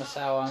losing to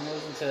Masawa.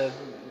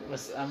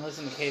 I'm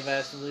losing to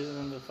K-Bash. I'm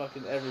losing to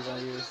fucking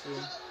everybody.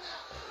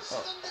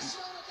 Oh.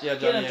 Yeah,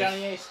 Get Johnny him,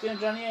 Johnny Ace. Get him,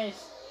 Johnny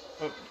Ace.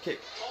 Oh, kick.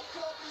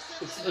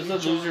 It's Is the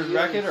loser's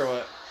bracket or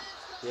what?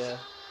 Yeah.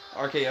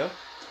 RKO?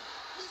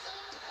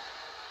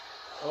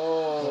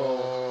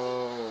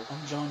 Oh.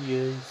 I'm Johnny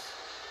Ace.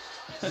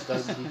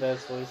 That's the deep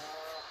ass voice.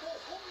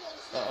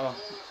 Uh-oh.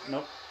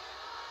 Nope.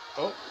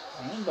 Oh.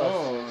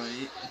 Oh.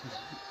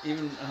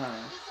 Even,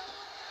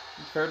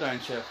 paradigm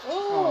shift.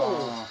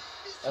 Oh.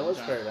 That was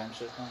Paradigm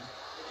Shift, huh?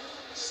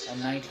 A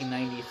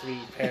 1993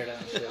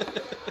 Paradigm Shift.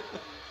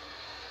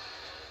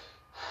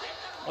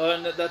 Oh,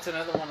 and that's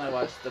another one I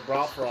watched. The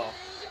Brawl for All.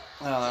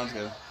 Oh, that was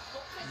good.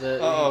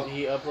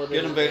 He uploaded.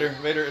 Get him, Vader.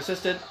 Vader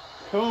assisted.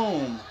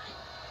 Boom.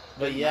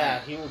 But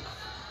yeah, he would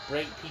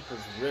break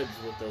people's ribs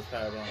with those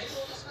power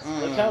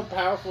bombs. Look how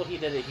powerful he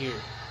did it here.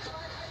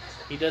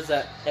 He does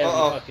that every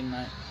fucking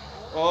night.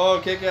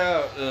 Oh, kick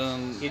out.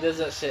 He does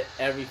that shit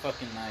every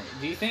fucking night.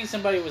 Do you think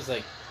somebody was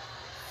like,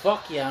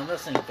 fuck yeah, I'm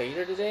wrestling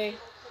Vader today?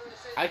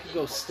 I could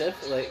go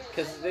stiff, like,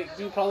 because they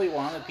do probably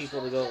wanted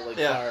people to go, like,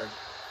 hard.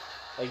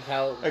 Like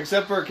how...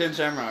 Except for Kim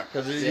Shamrock,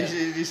 because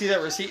you see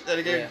that receipt that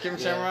he gave Kim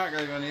Shamrock?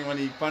 Like when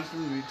he punched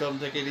him, he told him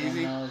to take it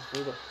easy? No, it's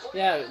brutal.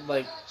 Yeah,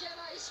 like,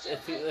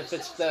 if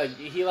it's the...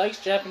 He likes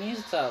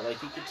Japanese style,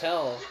 like, you could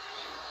tell.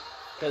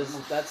 Because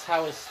that's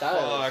how his style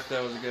is. Fuck,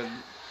 that was good.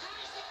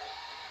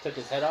 Took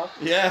his head off?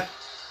 Yeah.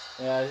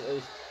 Yeah.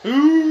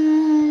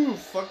 Ooh,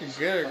 fucking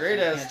good. Great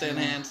ass Stan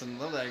Hansen.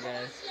 Love that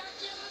guy.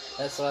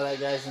 That's why that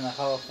guy's in the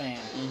Hall of Fame.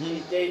 Mm-hmm. He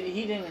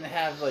didn't even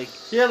have, like...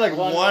 He had, like,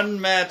 one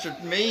match, or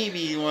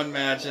maybe one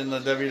match in the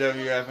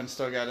WWF and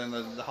still got in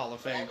the Hall of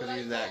Fame because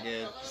he's that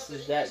good.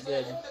 He's that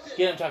good.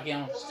 Get him,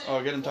 Takayama.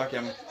 Oh, get him,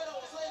 Takayama.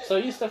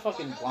 So he's the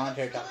fucking blonde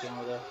hair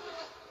Takayama, though.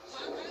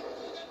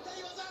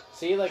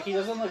 See, like, he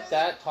doesn't look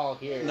that tall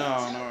here.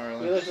 No, not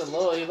really. He looks a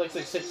little... He looks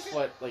like 6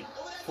 foot, like,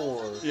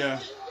 4. Yeah.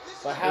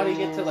 But how did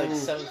he get to, like,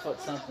 7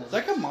 foot something? Is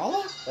that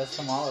Kamala? That's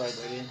Kamala right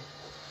there, dude.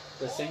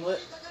 The singlet?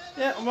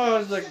 Yeah, well,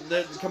 it's like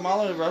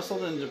Kamala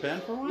wrestled in Japan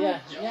for a while?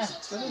 Yeah.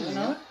 You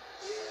know?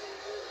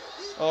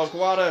 Oh,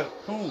 Kawada.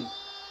 Boom.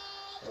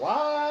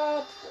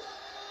 What?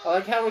 I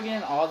like how we're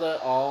getting all the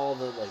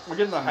like. We're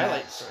getting the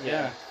highlights.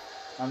 Yeah.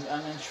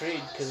 I'm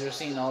intrigued because we're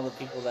seeing all the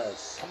people that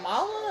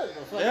Kamala.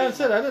 Yeah, that's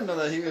it. I didn't know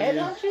that he was.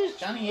 Headhunters,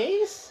 Johnny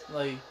Ace,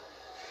 like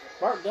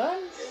Bart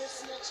Gunn.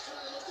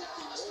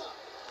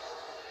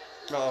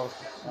 Oh,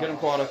 get him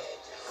Kawada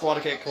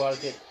kick. Kawada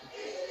kick.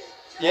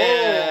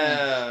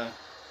 Yeah.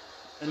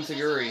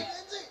 Enziguri.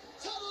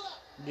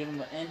 Give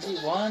him an NG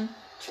 1,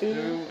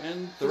 2,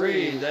 and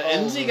 3. The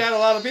NZ got a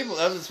lot of people.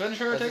 That was his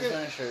finisher, I take it?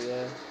 His finisher,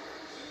 yeah.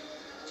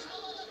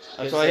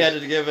 That's why he had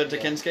to give it to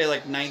Kensuke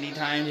like 90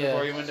 times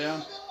before he went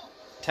down.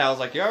 Tal's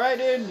like, you alright,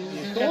 dude?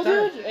 You cool,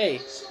 dude? Hey.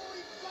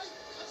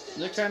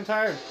 You look kind of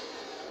tired.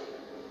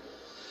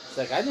 It's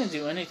like, I didn't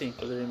do anything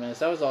for 30 minutes.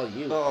 That was all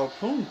you. Oh,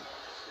 boom.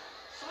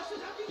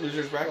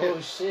 Loser's bracket.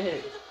 Oh,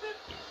 shit.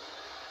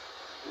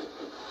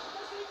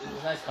 It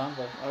was a nice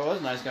combo. Oh, it was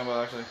a nice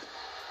combo, actually.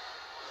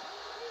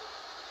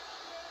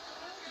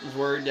 Is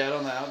Worried Dad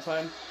on the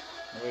outside?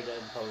 Worried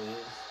Dad probably is.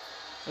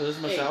 Oh, this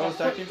is Masawa's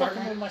tag team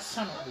partner? With my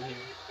son over here.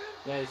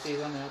 Yeah, you see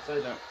he's on the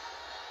outside? No.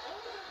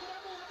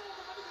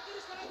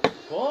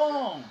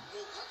 Boom!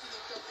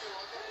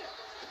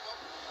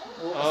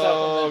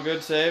 Oh,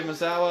 good save,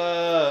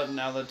 Masawa.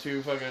 Now the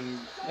two fucking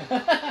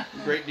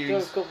great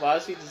dudes.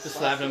 Kobashi just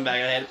slapped him back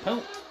in the head.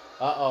 Boom.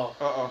 Uh-oh.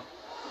 Uh-oh.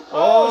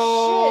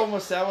 Oh, shit.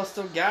 Masawa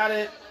still got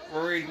it.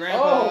 Worried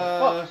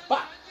Grandpa. Oh,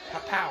 fuck.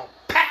 Pow.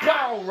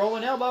 Pow.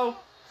 Rolling elbow.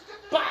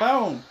 Bah.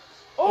 Boom.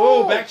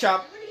 Oh, back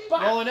chop.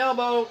 Bah. Rolling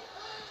elbow.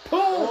 Boom.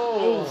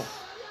 Oh.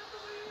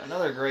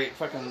 Another great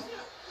fucking...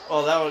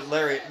 Oh, that was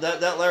Lariat.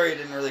 That Lariat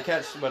didn't really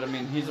catch, but I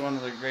mean, he's one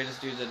of the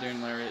greatest dudes at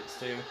doing Lariats,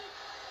 too.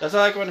 That's why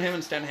I like when him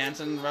and Stan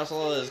Hansen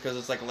wrestle, is because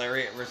it's like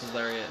Lariat versus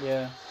Lariat.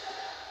 Yeah.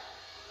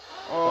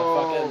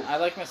 Oh. I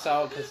like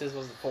Masawa because his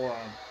was the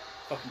forearm.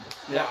 Fucking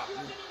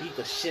beat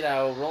the shit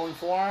out of rolling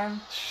forearm.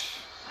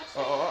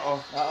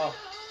 Uh-oh.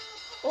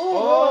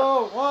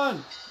 Oh,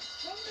 one.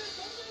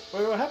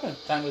 Wait, what happened?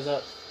 Time was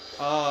up.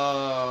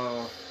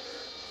 Oh.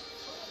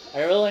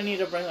 I really need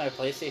to bring my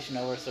PlayStation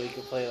over so we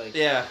could play like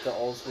the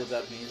old school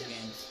Japanese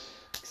games.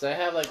 Because I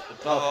have like a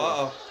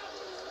couple.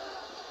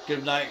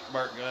 Good night,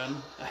 Bart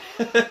Gunn.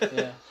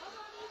 Yeah.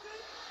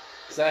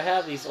 Because I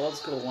have these old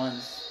school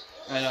ones.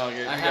 I know.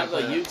 I have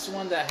the Yuke's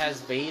one that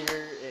has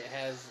Vader, it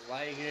has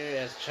Liger, it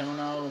has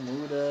Chono,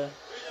 Muda.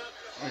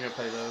 I'm gonna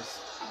play those.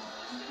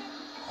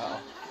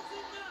 Uh-oh.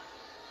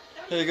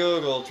 Hey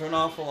Google, turn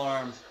off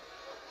alarm.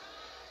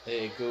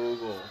 Hey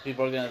Google.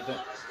 People are gonna think,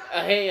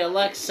 hey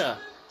Alexa,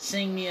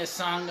 sing me a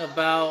song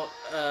about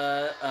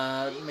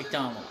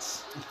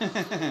McDonald's.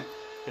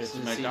 It's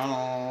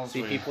McDonald's.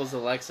 See, people's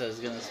Alexa is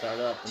gonna start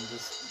up and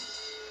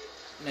just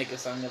make a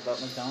song about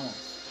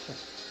McDonald's.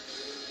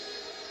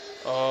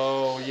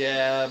 Oh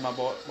yeah, my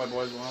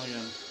boys won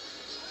again.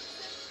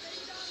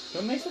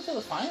 Who makes it to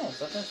the finals?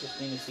 That's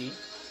interesting to see.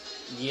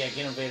 Yeah,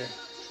 get him, Vader.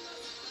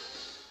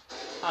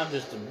 I'm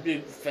just a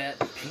big fat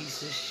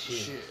piece of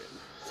shit.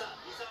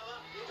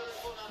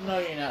 No,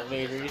 you're not,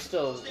 Vader. You're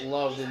still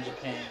loved in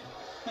Japan.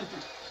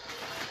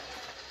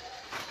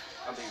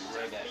 I'll be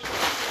right back.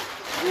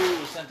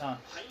 Ooh, senton.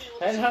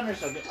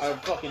 Headhunters are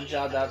fucking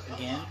jobbed out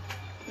again.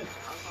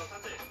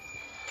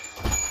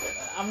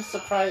 I'm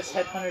surprised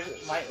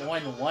Headhunters might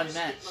win one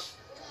match.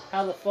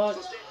 How the fuck?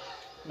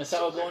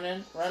 Masawa going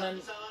in,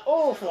 running.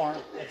 Oh, for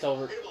him. It's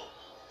over.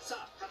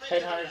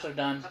 Headhunters are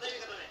done.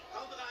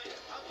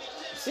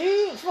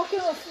 See?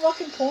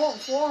 Fucking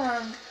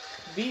forearm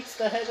beats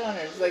the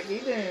Headhunters. Like, he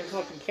didn't even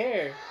fucking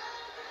care.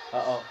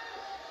 Uh-oh.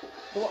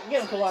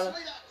 Get him, Kawada.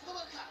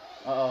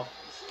 Uh-oh.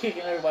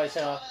 Kicking everybody's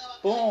head off.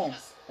 Boom.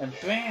 And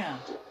bam.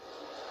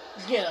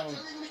 Get him,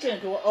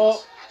 Kawada.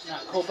 Oh,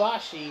 not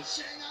Kobashi.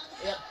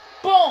 Yep.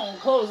 Boom!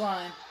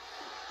 Clothesline.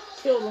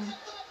 Killed him.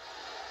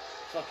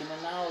 Fucking,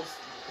 and now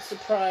it's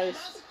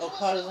surprise.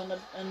 Okada's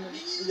and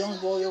the young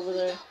boy over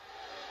there.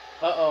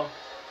 Uh-oh.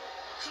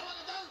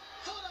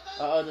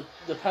 Uh-oh,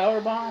 the power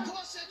bomb.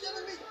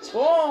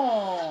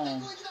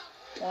 Boom!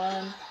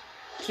 1,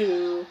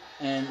 2,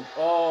 and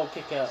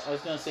kick out. I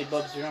was gonna say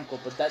Bub's your uncle,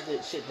 but that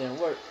shit didn't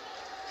work.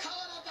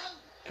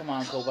 Come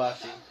on,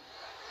 Kobashi.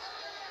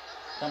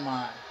 Come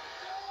on.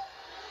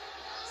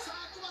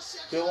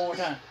 Do it one more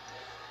time.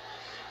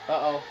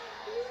 Uh-oh.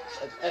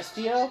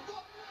 SDO?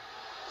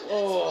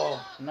 Oh,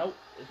 nope.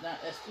 It's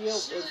not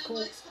SDO. It's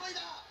cool.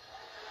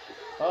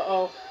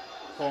 Uh-oh.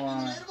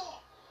 Forearm.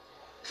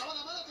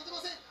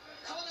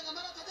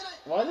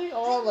 Why are they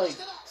all, like,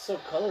 so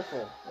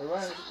colorful? They're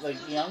wearing, like,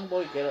 young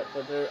boy get up,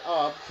 but they're...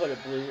 Oh, I'll put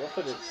it blue. I'll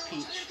put it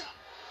peach.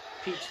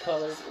 Peach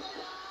colored.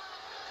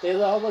 They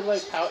all look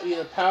like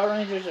either Power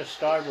Rangers or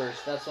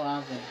Starburst. That's what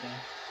I'm thinking.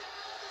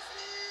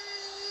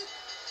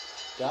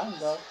 Got him,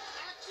 though.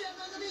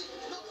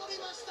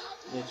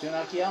 Yeah, Jun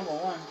Akiyama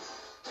won.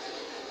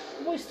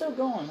 The boy's still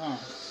going, huh?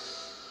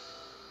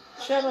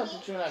 Shout out to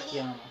Jun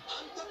Akiyama.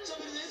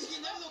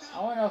 I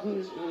want to know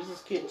who's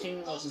this kid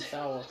teaming with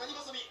Misawa.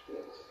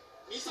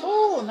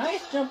 Oh,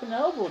 nice jumping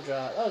elbow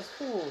drop. That was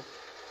cool.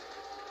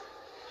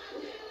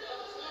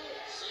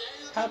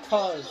 How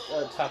tall is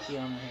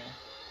Takayama here?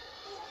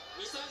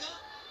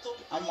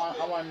 I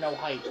want to know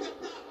height.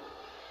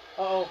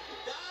 Uh-oh.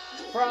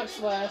 Frog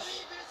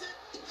Splash.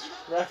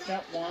 Ref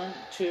jump. 1,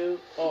 2.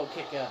 Oh,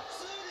 kick out.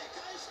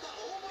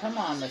 Come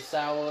on,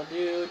 Misawa,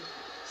 dude.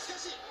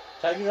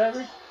 Tiger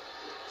Driver?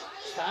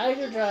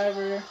 Tiger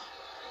Driver.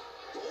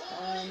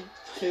 1,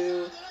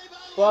 2.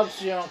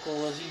 Bob's your uncle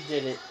was. He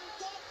did it.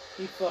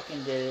 He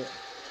fucking did it.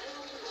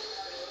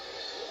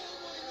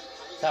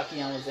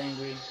 Takiyan was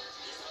angry.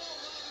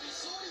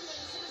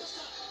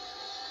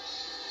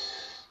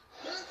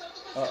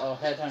 Uh-oh,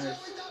 Headhunters.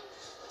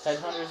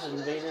 Headhunters and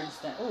Vader and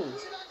Stan. Ooh.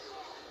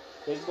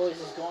 Big boys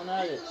is going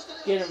at it.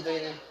 Get him,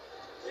 Vader.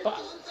 Bop.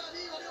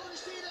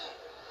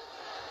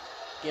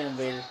 Get him,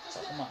 Vader.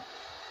 Oh, come on.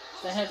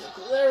 Stan Hansen,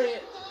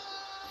 lariat.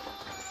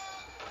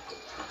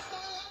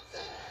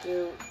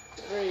 2,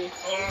 3.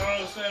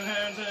 Oh, Stan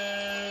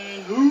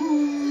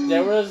Hansen.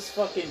 There was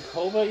fucking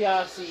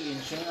Kobayashi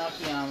and Jun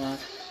Akiyama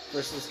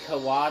versus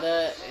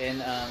Kawada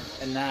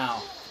and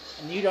now.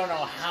 And you don't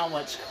know how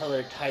much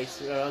color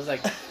tights. I was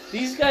like,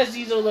 these guys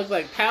either look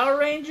like Power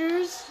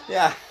Rangers,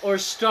 yeah, or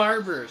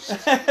Starburst,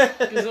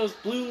 because those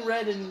blue,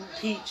 red, and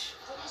peach.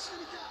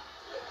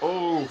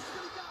 Oh.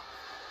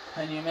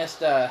 And you missed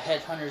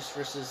Headhunters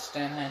versus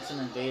Stan Hansen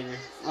and Vader.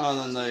 Oh,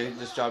 and then they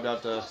just jobbed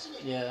out to.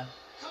 Yeah.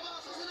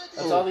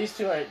 That's all these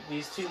two are.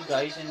 These two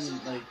guys in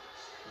like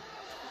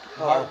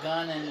Heart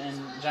Gun and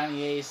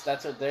Johnny Ace.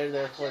 That's what they're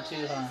there for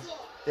too, huh?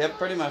 Yep,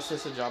 pretty much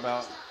just a job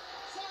out.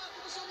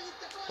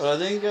 But I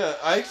think,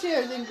 I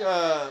think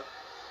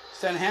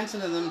Stan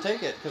Hansen and them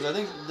take it, because I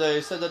think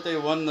they said that they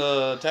won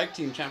the tag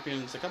team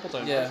champions a couple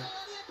times. Yeah. Right?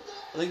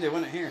 I think they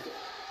won it here.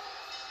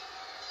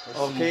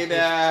 Okay,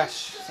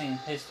 Bash.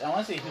 I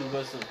want to see who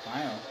goes to the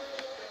final.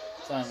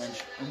 So I'm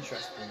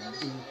interested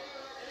in.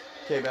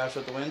 Okay, Bash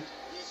with the win.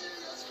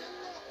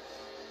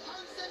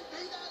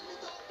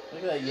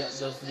 Look at that,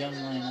 those young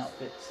lion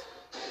outfits.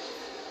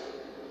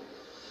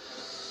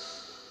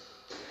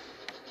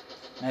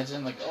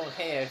 Imagine like, oh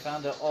hey, I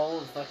found an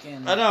old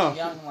fucking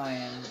young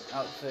lion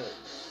outfit.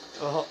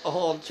 A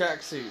whole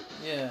tracksuit.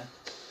 Yeah.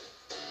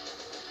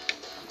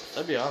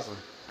 That'd be awesome.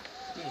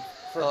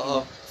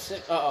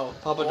 Uh-oh.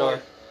 Papa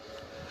Dar.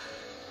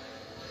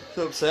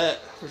 So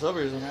upset for some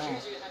reason. No.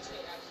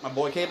 My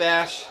boy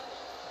K-Bash.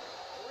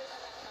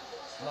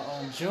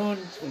 Uh-oh, June.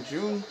 In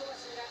June.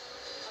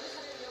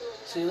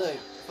 See, look.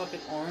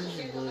 Fucking orange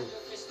and blue.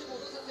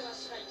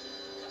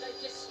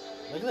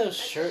 Look at those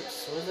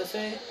shirts. What does that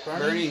say?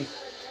 Burning.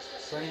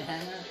 Burning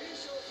Hammer?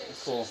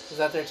 That's cool. Is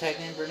that their tag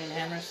name, Burning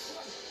Hammers?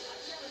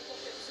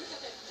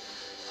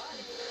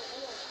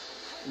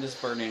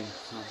 Just burning.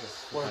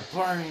 We're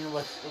burning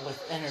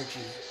with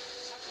energy.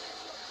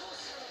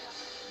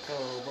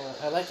 Oh,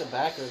 but I like the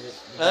back of it.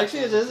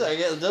 Actually, it is.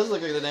 It does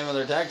look like the name of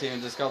their tag team.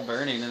 It's just called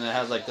Burning, and it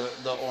has like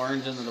the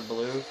orange and the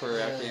blue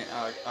for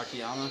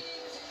Akiama.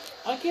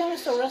 Akiama's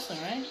still wrestling,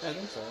 right? I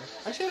think so.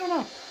 Actually, I don't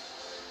know.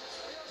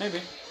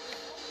 Maybe.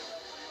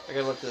 I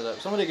gotta look it up.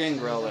 Somebody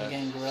gangrel that.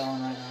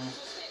 Gangreling right now.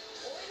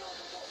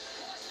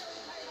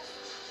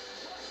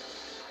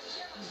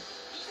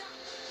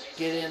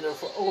 Get in there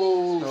for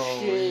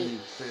shit.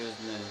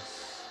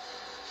 Business.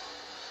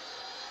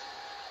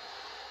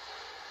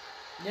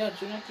 Yeah,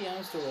 Jun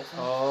Akiyama's still wrestling.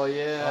 Oh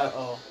yeah.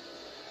 Uh-oh.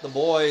 The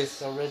boys.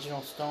 The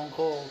original Stone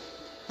Cold.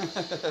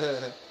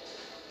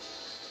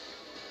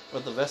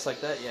 With the vest like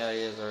that, yeah, he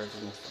is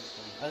original.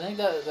 I think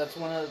that's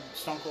one of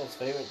Stone Cold's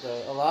favorite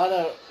though. A lot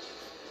of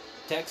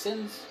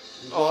Texans.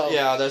 Oh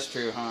yeah, that's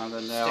true, huh?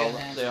 Then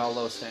they all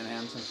love Stan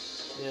Hansen.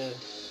 Yeah.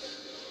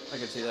 I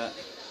can see that.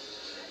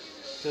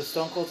 Because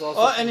Stone Cold's also.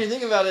 Oh, and you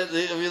think about it,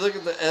 if you look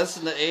at the S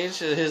and the H,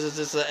 his is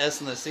just the S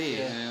and the C.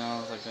 Yeah. You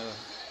know, it's like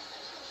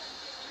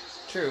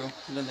true.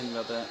 I didn't think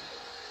about that.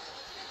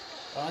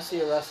 I want to see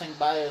a wrestling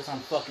bios on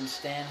fucking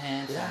Stan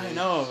Hansen. Yeah, I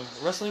know.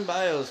 Wrestling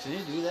bios. Can you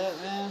do that,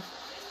 man?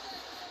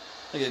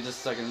 Look at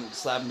just fucking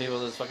slapping people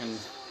with this fucking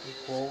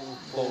bull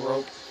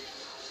rope.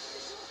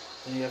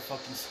 And you have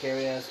fucking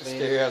scary ass Vader.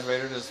 Scary ass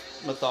Vader just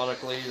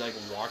methodically like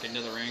walk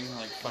into the ring,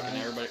 like fucking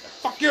everybody.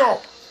 Fuck you!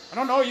 I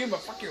don't know you,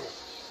 but fuck you.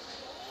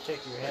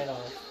 Take your head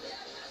off.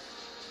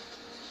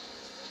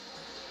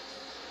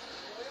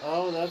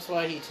 Oh, that's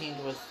why he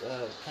teamed with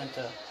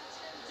Penta.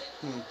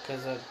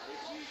 Because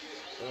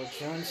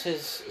Jun's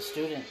his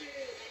student.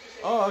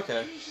 Oh,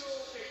 okay.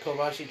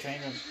 Kobashi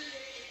trained him.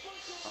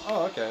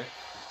 Oh, okay.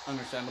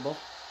 Understandable.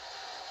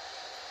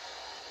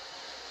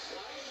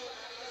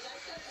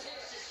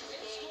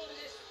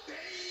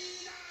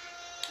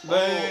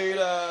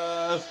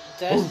 Vader!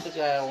 That's the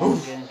guy I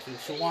want to get into.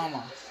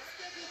 Shawama.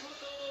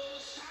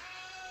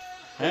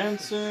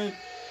 Hansen.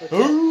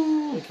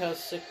 Look how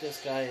sick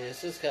this guy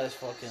is. This guy's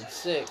fucking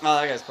sick.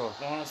 Oh, that guy's cool.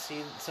 I want to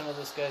see some of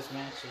this guy's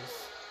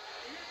matches.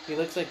 He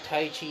looks like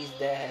Tai Chi's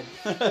dad.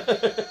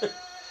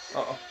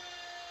 Uh-oh.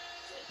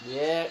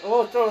 Yeah.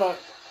 Oh, throw it.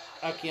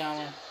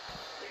 Akiama.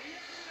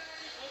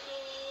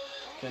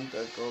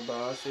 Kenta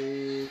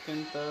Kobashi.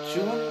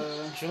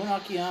 Kenta. Jun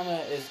Akiyama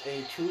is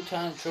a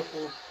 2-time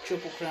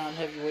triple crown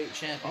heavyweight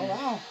champion. Oh,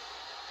 wow.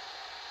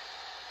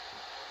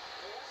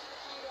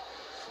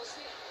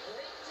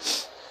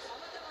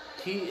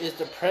 He is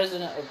the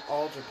president of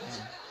All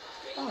Japan.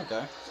 Oh,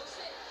 okay.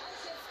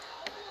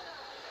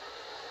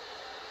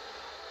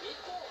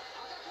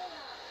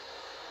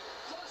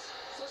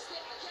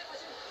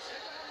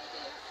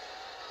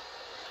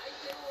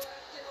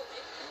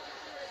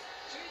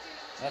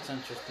 That's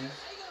interesting.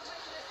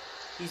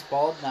 He's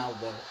bald now,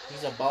 though.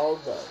 He's a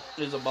bald, though.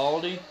 He's a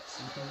baldy?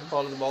 Mm-hmm.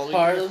 Part of the baldy?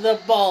 Part of the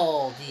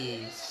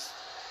Baldies.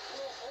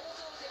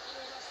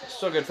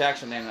 Still a good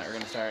faction name that we're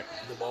going to start.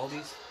 The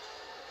Baldies?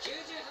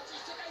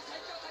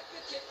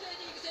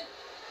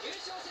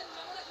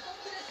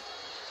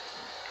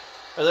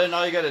 But then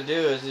all you got to do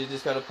is you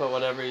just got to put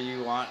whatever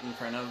you want in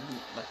front of him.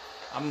 Like,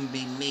 I'm going to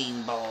be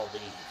mean baldy.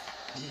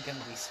 I'm going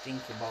to be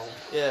stinky baldy.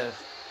 Yeah.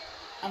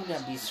 I'm going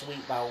to be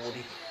sweet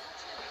baldy.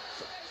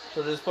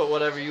 So just put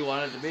whatever you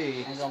want it to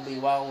be. I'm going to be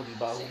wildy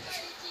baldy.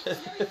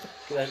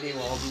 Could I be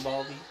wildy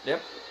baldy?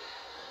 Yep.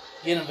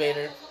 Get him,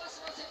 Vader.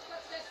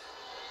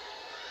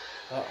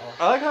 Uh-oh.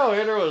 I like how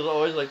Vader was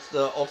always like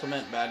the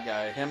ultimate bad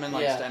guy. Him and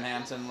like Yeah. Stan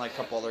Hansen, like a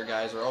couple other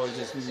guys were always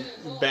just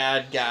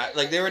bad guys.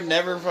 Like they were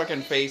never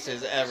fucking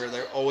faces ever.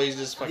 They're always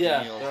just fucking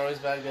Yeah, heels. they're always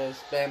bad guys.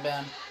 Bam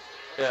Bam.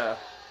 Yeah.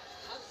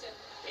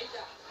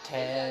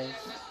 Taz.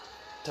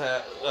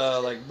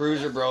 Like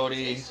Bruiser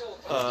Brody.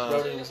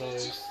 Brody was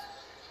always...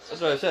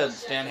 That's what I said.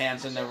 Stan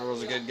Hansen never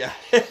was a good guy.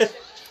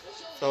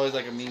 It's always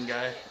like a mean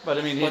guy. But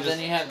I mean, he But just then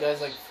you had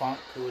guys like Funk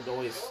who would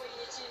always...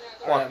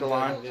 walk the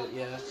line.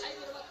 Yeah.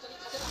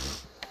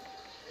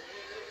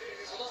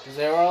 Because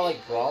they were all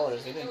like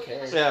brawlers. They didn't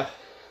care. Yeah.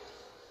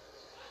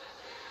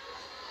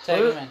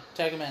 Tag him in.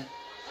 Tag him in.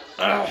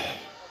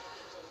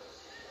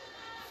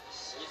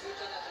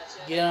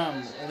 Get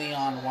him,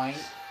 Leon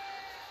White.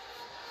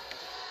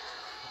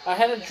 I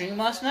had a dream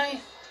last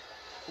night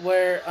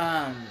where,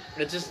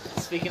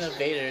 speaking of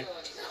Vader,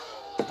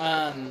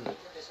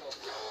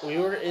 we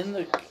were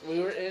in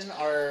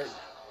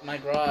my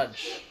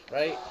garage,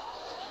 right?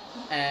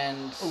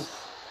 And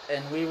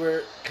we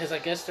were, because I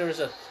guess there was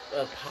a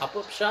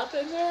pop-up shop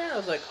in there. I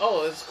was like,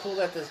 oh, it's cool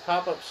that this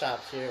pop-up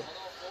shop's here.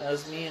 That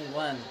was me and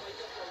Glenn.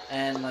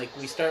 And, like,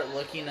 we start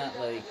looking at,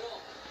 like,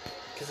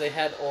 because they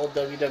had old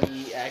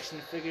WWE action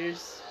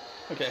figures.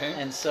 Okay.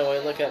 And so I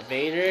look at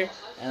Vader,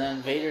 and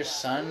then Vader's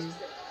son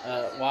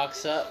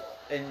walks up,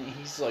 and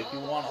he's like, you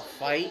want to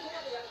fight?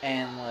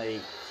 And,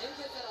 like,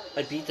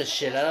 I beat the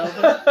shit out of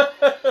him.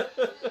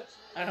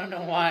 I don't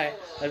know why.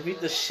 I beat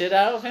the shit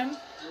out of him,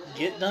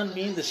 get done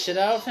beating the shit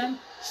out of him,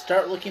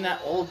 start looking at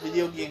old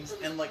video games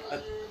in, like,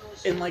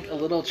 a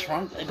little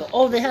trunk, and go,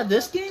 oh, they have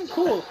this game?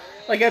 Cool.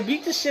 Like, I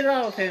beat the shit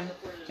out of him,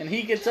 and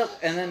he gets up,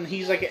 and then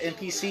he's like an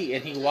NPC,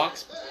 and he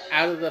walks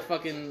out of the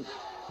fucking...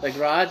 the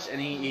garage, and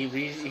he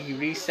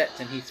resets,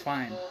 and he's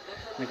fine.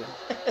 And I go,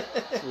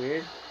 it's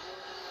weird.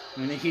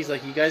 And he's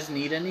like, you guys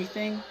need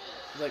anything?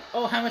 He's like,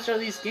 oh, how much are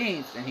these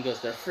games? And he goes,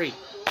 they're free.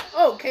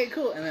 Oh, okay,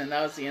 cool. And then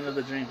that was the end of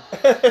the dream.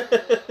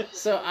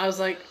 So I was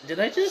like, did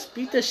I just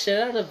beat the shit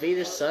out of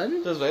Vader's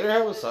son? Does Vader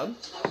have a son?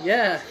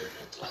 Yeah.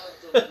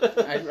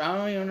 I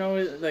don't even know,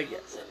 like,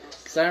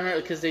 because I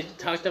remember, because they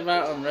talked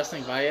about on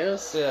Wrestling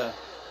Bios. Yeah.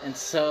 And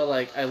so,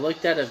 like, I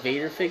looked at a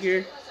Vader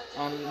figure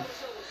on...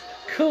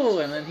 Cool,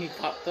 and then he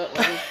popped up.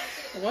 Like,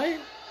 what?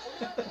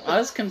 I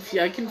was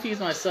confused. I confused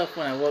myself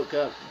when I woke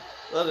up.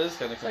 That is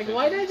kind of confusing. Like,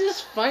 why did I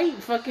just fight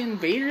fucking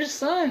Vader's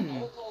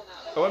son?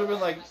 I would have been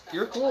like,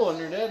 you're cool and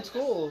your dad's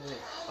cool.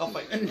 I'll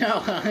fight you.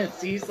 No,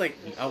 he's like,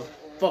 I'll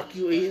fuck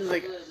you. He's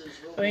like,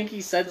 I think he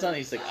said something.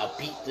 He's like, I'll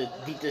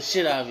beat the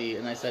shit out of you.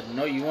 And I said,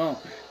 no, you won't.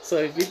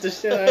 So I beat the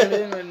shit out of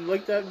him and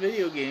looked at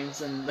video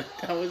games, and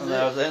that was it.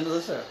 That was the end of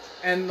the show.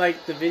 And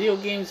like the video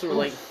games were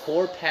like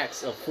 4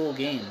 packs of full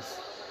games.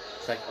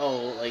 It's like,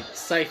 oh, like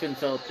Siphon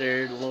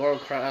Filter,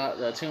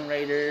 the Tomb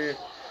Raider,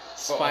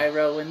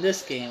 Spyro in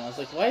this game. I was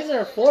like, why is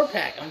there a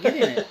 4-pack? I'm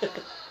getting it.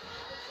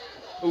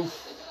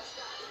 Oof.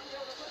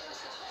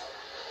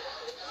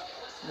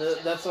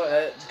 That's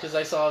what, because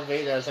I saw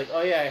Vader. I was like,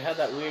 oh yeah, I had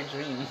that weird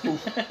dream.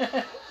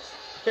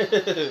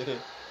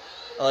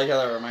 I like how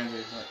that reminds me.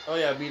 Like, oh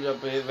yeah, I beat up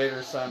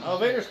Vader's son. Oh,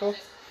 Vader's cool.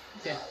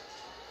 Yeah,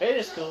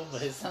 Vader's cool,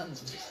 but his son's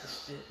a piece of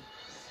shit.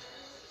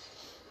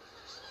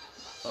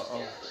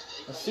 Uh-oh.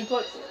 A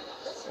suplex.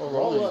 Oh,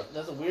 Roll up.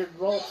 That's a weird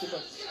roll up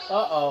suplex.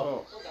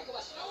 Uh-oh.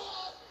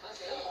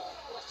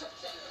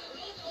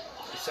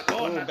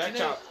 Oh, back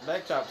chop.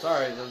 Back chop.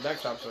 Sorry, those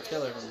back chops are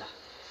killer from...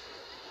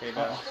 Okay,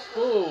 now.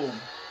 Boom.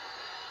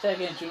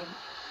 Tag in, June.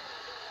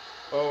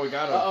 Oh, we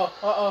got him.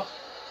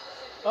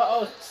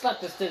 Uh-oh. Slap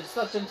this titty.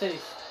 Slap them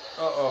titties.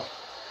 Uh-oh.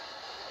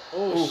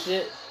 Oh, Oof.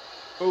 shit.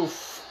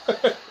 Oof.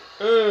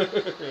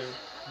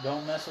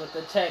 Don't mess with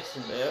the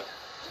Texans. Yep.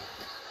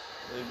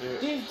 They do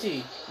it.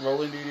 DDT.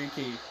 Rolling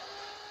DDT.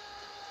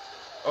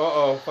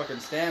 Uh-oh. Fucking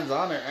stands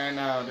on it right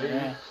now, dude.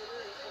 Yeah.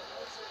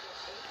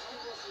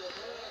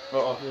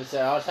 Uh-oh. You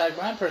said, I'll tag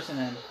my person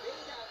in.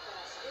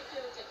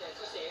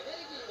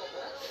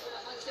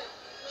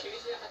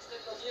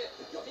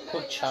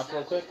 Quick chop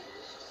real quick.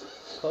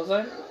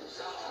 Clothesline.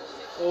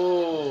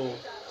 Oh.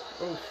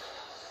 Oof.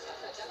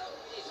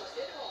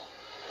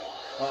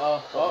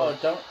 Uh-oh. Uh-oh.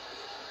 Don't.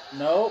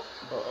 Nope.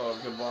 Uh-oh.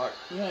 Good block.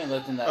 You ain't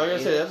lifting that. I was going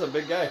to say, that's a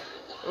big guy.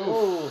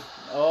 Ooh.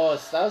 Oh,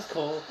 that was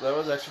cool. That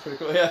was actually pretty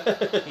cool, yeah.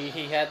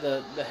 he had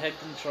the head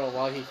control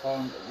while he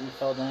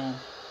fell down.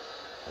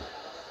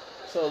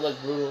 So it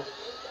looked brutal.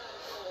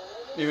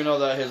 Even though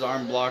that his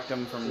arm blocked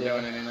him from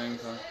doing anything,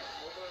 so.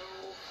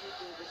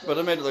 But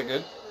it made it look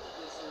good.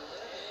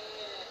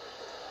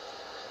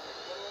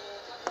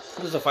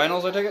 This is the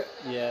finals, I take it?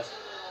 Yeah.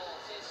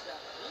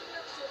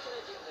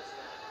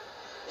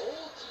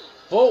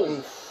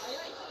 Oh!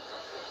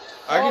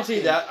 I can see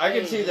that. I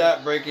can see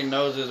that breaking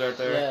noses right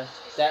there. Yeah,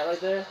 that right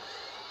there.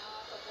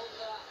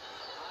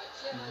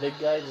 Big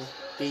guy just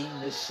beating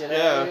the shit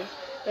out of you.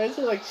 It's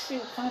like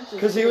shoot punches.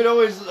 Because he would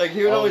always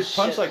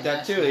punch shit, like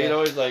that too. yeah. He'd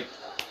always like.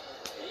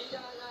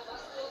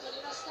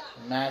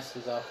 Mask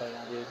is off right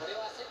now, dude.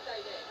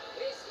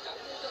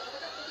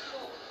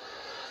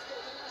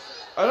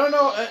 I don't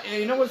know.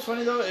 You know what's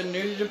funny though? In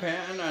New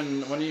Japan,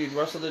 and when he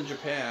wrestled in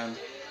Japan,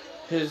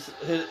 I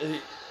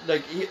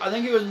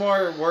think he was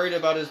more worried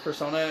about his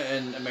persona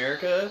in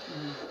America.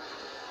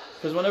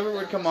 Because whenever it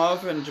would come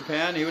off in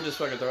Japan, he would just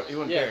fucking throw. He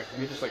wouldn't care.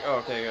 He'd just like, oh,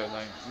 okay, good.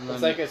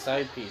 It's like a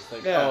side piece.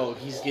 Like, oh,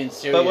 he's getting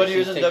serious. But when he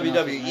was in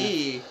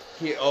WWE,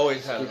 he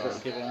always had it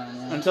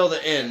on. Until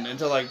the end.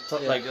 Until like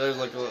there's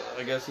like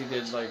I guess he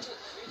did like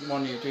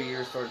 1 or 2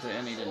 years towards the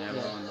end. He didn't have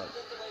it on. But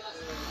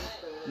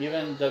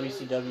even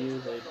WCW,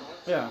 like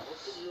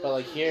But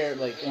like here,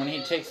 like when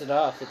he takes it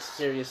off, it's a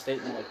serious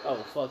statement. Like, oh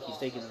fuck, he's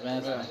taking his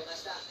mask off.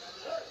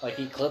 Like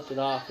he clipped it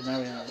off and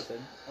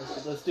everything. I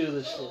said, let's do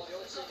this shit.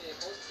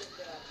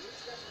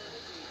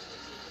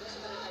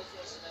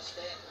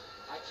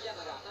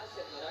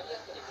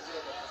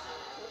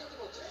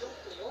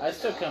 I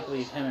still can't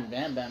believe him and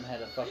Bam Bam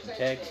had a fucking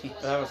tag team.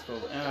 That was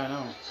cool. Yeah, I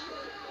know.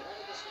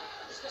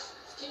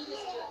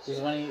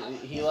 Because when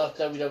he left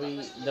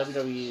WCW,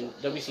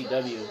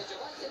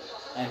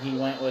 and he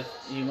went with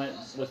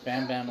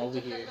Bam Bam over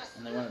here,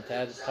 and they won the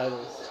tag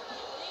titles.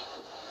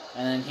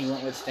 And then he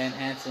went with Stan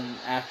Hansen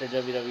after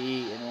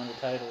WWE and won the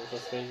titles.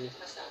 That's crazy.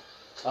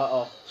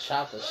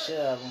 Shot the shit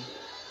out of him.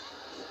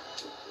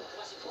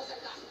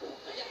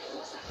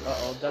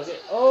 Dug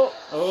it.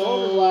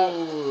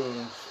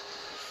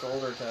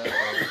 Shoulder tag.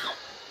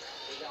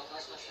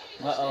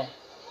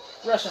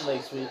 Russian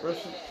leg sweep.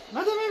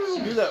 Not that many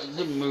people do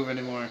that move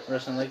anymore.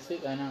 Russian leg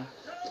sweep? I know.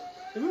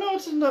 Even though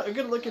it's a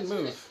good looking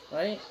move.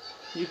 Right?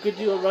 You could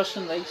do a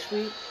Russian leg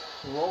sweep,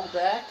 roll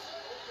back,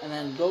 and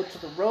then go to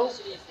the rope,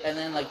 and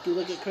then like do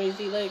like a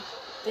crazy like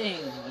thing.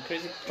 A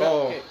crazy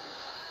drop kick.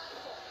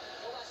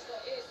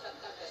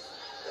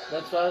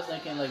 That's what I was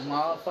thinking, like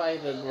modify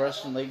the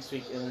Russian leg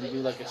sweep and then do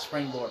like a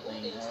springboard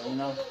thing, or you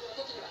know?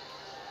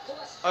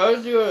 I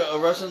would do a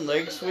Russian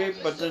leg sweep,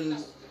 but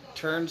then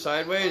turn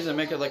sideways and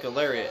make it like a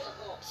lariat.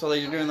 So that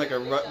you're doing like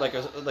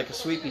a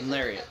sweeping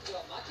lariat.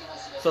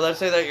 So let's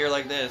say that you're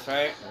like this,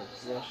 right?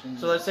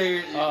 So let's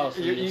say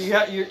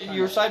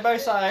you're side by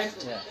side,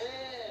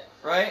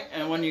 right?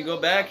 And when you go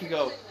back, you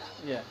go,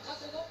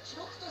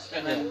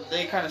 and then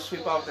they kind of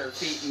sweep off their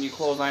feet and you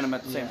clothesline them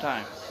at the same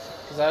time.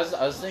 Because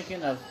I was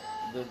thinking of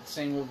the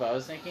same move I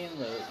was thinking,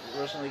 the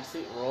Russian leg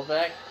sweep, roll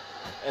back.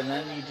 And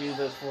then you do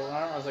the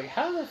forearm. I was like,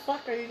 how the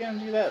fuck are you going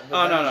to do that?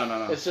 But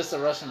no. It's just a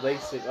Russian leg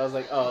sweep. I was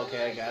like, oh,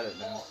 okay, I got it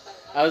now.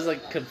 I was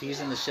like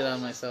confusing the shit out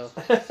of myself.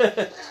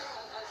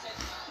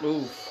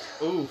 Oof.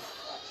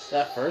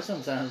 That first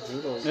one sounds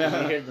brutal. You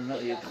hear the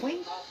note, you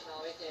clink.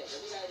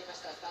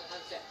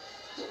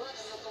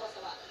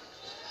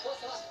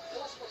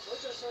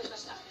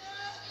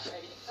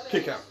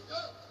 Kick out.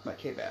 My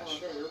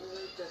K-Bash.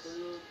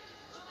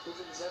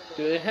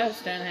 Do they have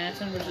Stan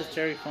Hansen versus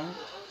Terry Funk?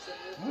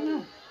 I don't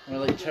know. Or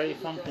like Terry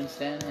Funk and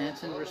Stan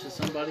Hansen versus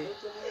somebody?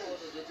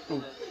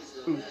 Ooh.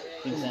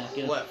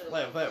 Exactly. Left,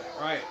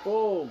 right.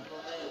 Boom.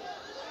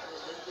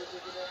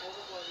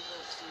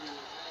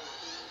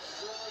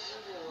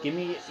 Give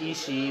me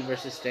Ishii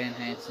versus Stan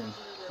Hansen.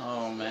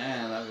 Oh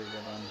man, that'd be a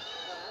good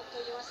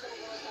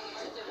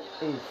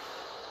one. Ooh.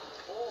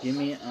 Give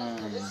me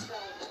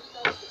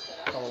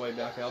all the way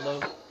back elbow.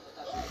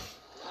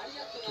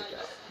 Kick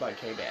out by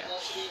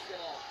K-Bash.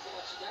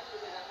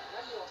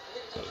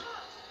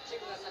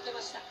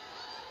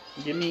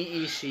 Give me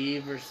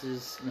Ishii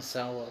versus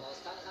Misawa.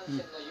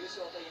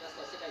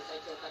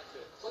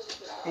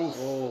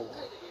 Oh.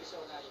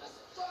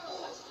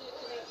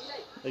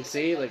 Like,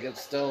 see, like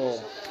it's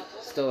still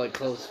like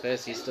close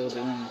fist. He's still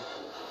doing.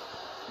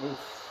 Oof.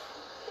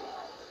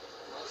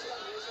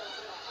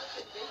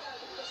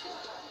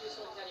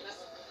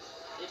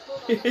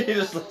 He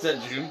just looked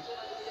at June.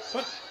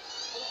 What?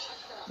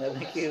 I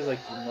think he was like,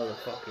 you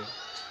motherfucker.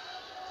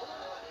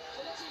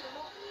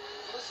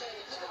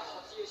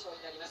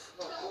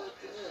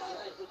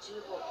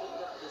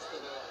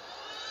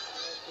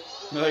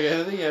 Like,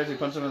 I think he actually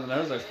punched him in the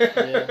nose. Like,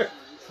 yeah.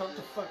 What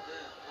the fuck?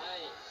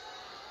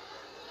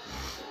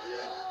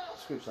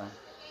 Scoop sign.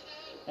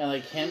 And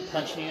like him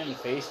punching you in the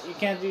face, you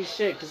can't do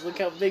shit because look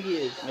how big he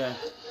is. Yeah.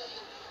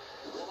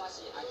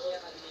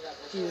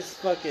 He's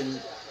fucking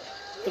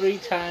 3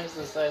 times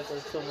the size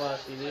of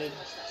Kobashi, dude.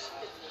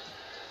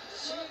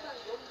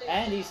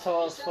 And he's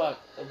tall as fuck.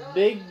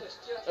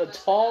 A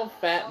tall,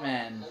 fat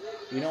man.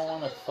 You don't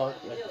want to fuck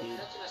with,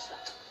 dude.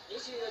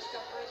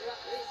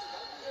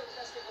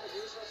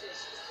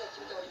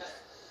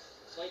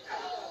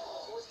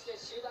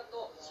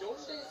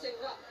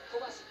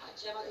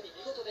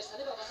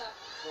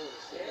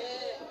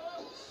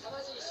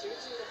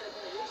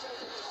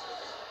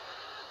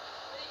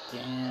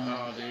 Damn.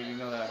 Oh, dude, you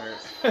know that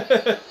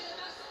hurt.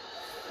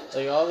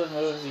 Like, all the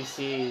moves you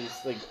see is,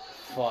 like,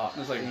 flop.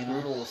 It's like you know?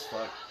 brutal as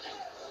fuck.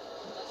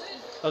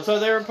 That's why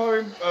they were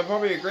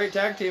probably a great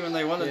tag team and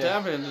they won the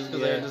championship just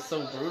because they were just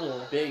so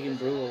brutal. Big and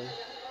brutal.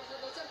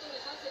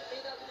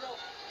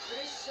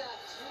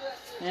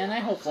 Man, I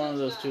hope one of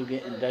those two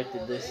get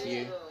inducted this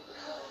year.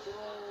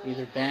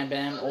 Either Bam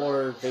Bam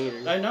or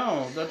Vader. I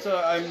know. That's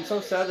I'm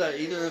so sad that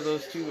either of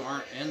those two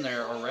aren't in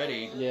there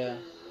already. Yeah.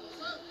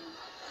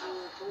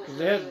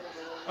 They had,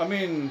 I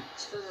mean,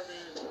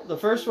 the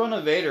first one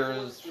of Vader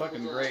was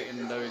fucking great in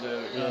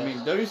WWE. Yeah. I mean,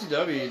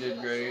 WCW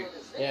did great.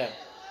 Yeah.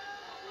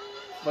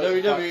 But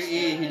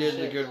WWE, he did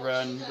a good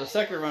run. The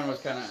second run was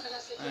kind of,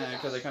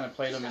 because they kind of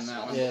played him in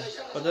that one. Yeah.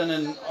 But then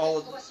in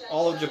all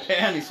of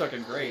Japan, he's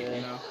fucking great,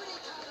 you know.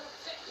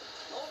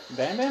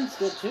 Bam Bam's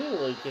good too,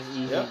 like his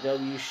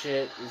ECW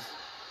shit is,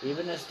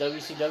 even his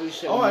WCW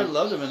shit. Oh, I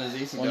loved him in his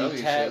ECW when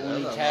he tagged, shit.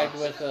 when he tagged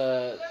with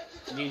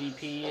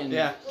DDP and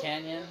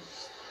Canyon,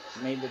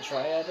 made the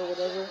triad or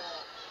whatever.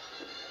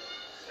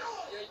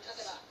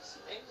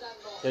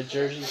 The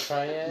Jersey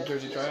Triad.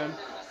 Jersey Triad.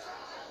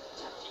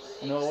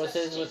 You know what was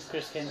his with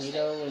Chris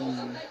Candido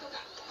and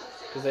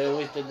because they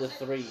always did the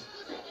three.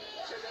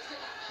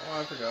 Oh,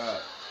 I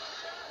forgot.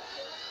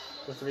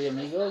 The Three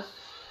Amigos.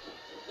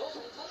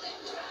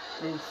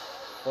 Oof.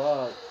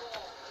 Fuck.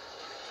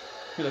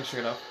 He looks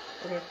straight up.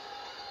 Okay.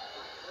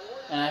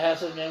 And I have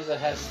some games that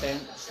have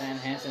Stan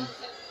Hansen.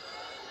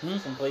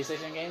 Some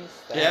PlayStation games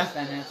that have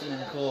Stan Hansen in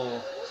it.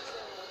 Cool.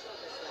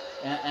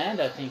 And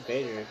I think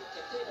Vader.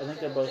 I think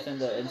they're both in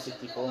the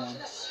N64 one.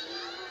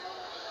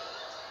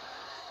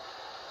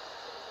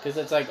 Because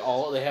it's like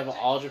they have an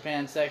All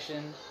Japan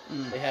section.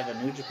 They have a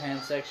New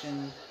Japan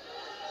section.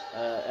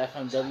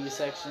 FMW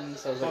section.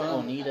 So it's like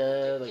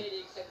Onita. Like.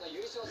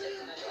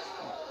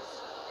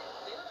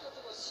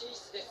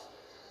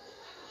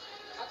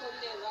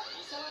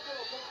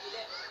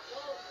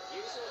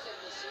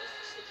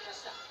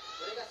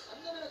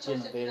 Get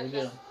him, Vader,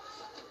 get him.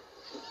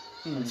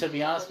 And to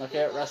be honest, my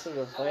favorite wrestler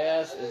to play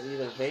as is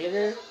either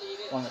Vader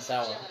or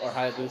Misawa or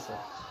Hayabusa.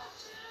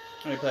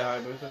 Can you play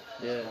Hayabusa?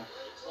 Yeah.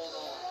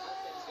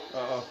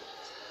 Uh-oh.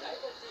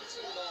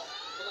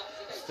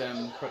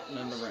 Stem putting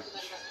in the wrench.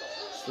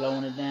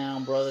 Slowing it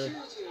down, brother.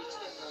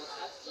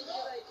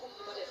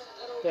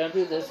 They don't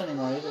do this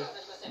anymore either.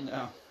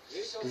 No.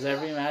 Because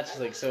every match is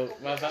like so.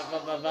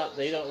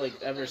 They don't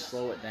like ever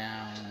slow it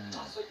down.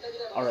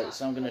 Alright,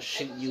 so I'm gonna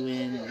shoot you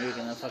in, and you're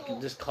gonna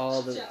fucking just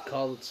call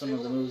some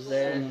of the moves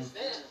there.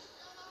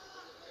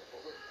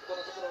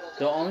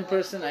 The only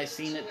person I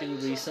seen it do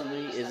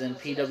recently is in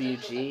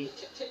PWG,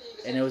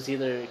 and it was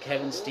either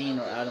Kevin Steen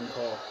or Adam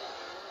Cole.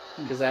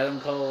 Because Adam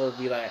Cole would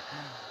be like,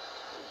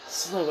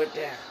 slow it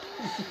down.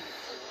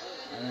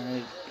 And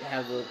then they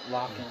have the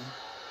lock in.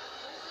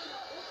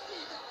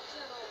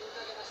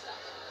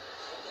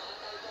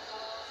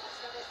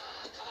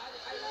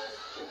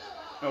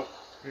 Oh,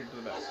 here to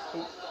the back.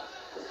 Oh.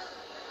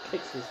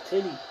 Kicks his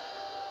titty.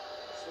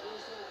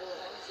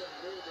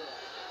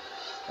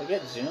 I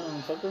got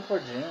June. Fuck him for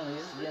June.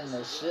 He's getting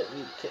the shit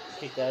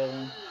kicked out of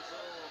him.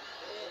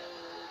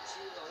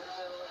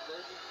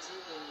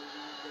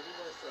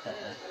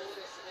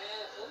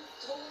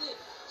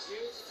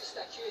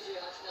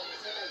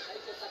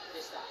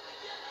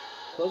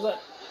 Close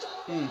up.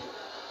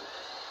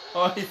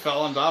 Oh, he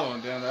fell on top of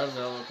him. Damn, that was a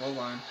hell of a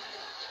clothesline.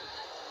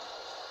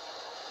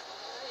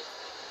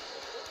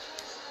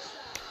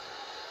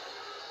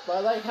 But I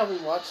like how we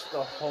watched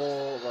the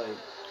whole, like...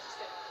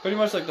 Pretty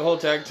much like the whole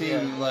tag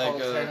team, like,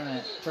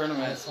 tournament.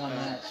 This one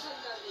match.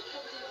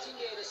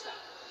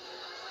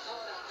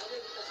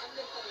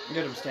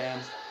 Get him, Stan.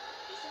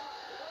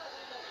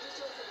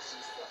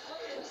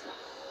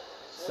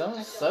 Some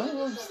of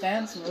them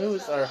Stan's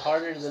moves are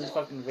harder than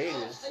fucking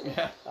Vader's.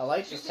 Yeah. I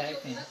like this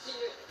tag team.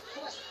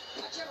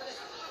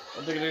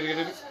 A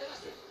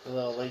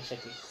little leg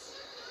shaky.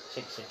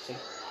 Shake, shake, shake.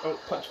 Oh,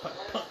 punch, punch,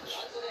 punch.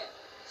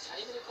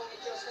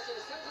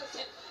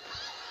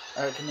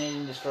 Alright,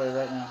 Canadian Destroyer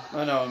right now.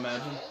 I know,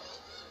 imagine.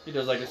 He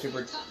does like a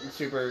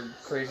super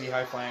crazy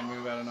high flying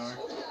move out of nowhere.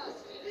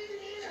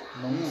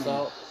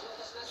 Moonsault.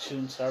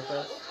 Shooting star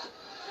press.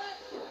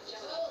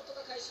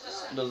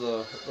 Does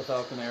the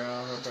Falcon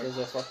Arrow. Does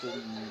a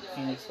fucking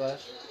Phoenix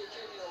Splash.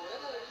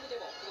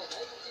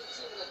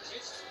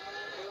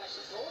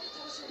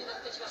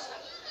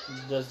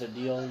 Does the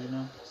deal, you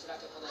know?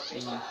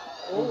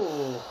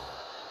 Oh.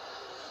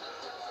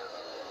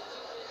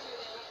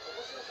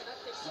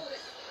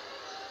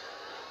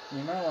 You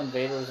remember when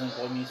Vader was in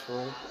Boy Meets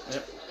World?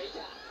 Yep.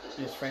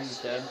 His friend is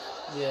dead.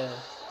 Yeah.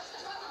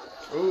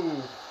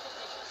 Ooh.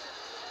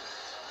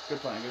 Good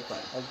plan, good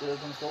plan. How good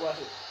against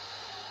Kobashi?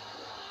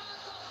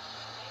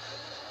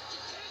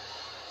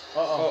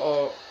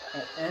 Uh-oh.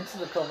 Into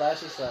the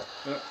Kobashi slap.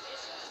 Yep.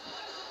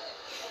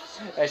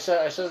 I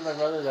showed my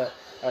brother that.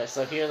 Alright,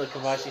 so here are the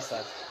Kobashi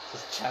slaps.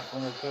 Just chop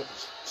on the coach.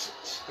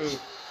 Ooh.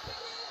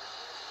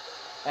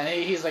 And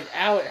he's like,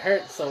 ow, it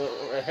hurts, so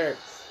it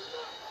hurts.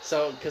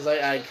 So, because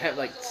I kept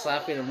like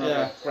slapping him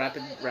at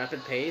like,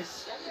 rapid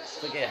pace,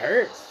 it's like it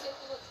hurts.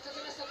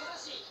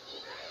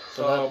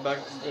 So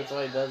that's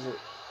why he does it.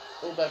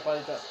 Oh, back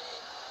body drop.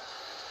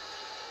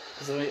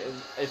 Because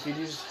if you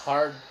do just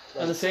hard...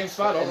 Like, in the same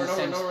spot over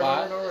and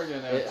over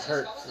again. It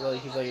hurts.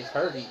 Like, he's like, it's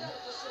hurting.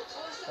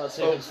 Let's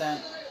take him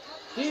stand.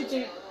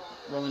 DDT.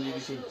 Rolling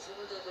DDT.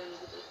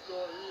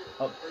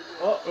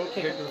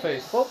 Kick to the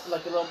face. Boop,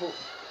 like a little boop.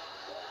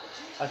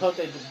 I hope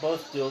they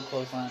both do a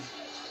close line.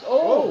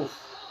 Oh!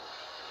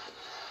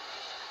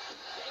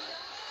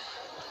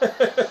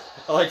 I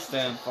like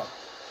stand. Fuck.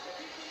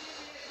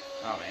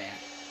 Oh, man.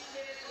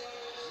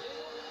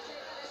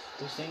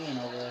 Who's singing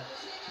over there?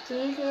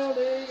 There you go.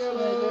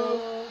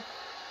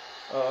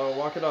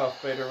 Walk it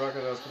off, Vader. Walk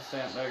it off. Just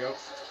stand. There you go.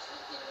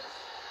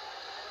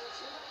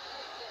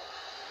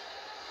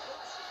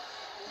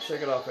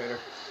 Shake it off, Vader.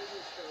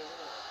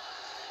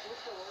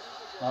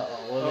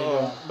 What are they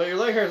doing? But your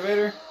leg hurts,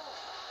 Vader.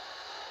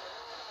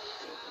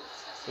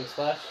 Big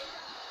splash?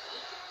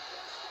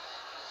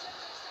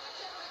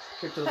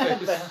 Kick to the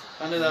face.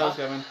 I knew that was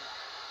coming.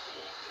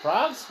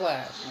 Frog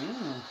splash.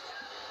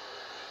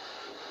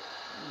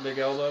 Big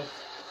elbow.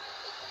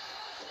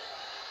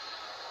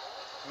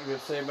 A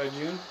good save by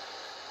June.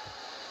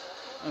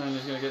 And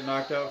he's going to get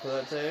knocked out for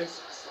that save.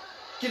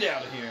 Get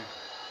out of here.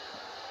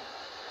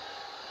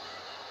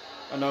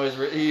 I know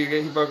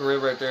he broke a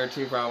rib right there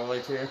too,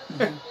 probably too.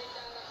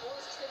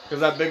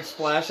 Because that big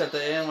splash at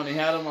the end when he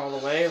had him all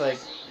the way, like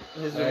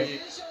his.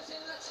 Right.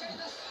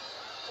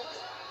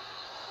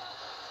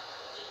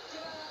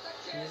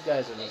 These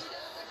guys are just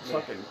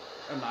fucking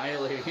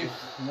annihilating,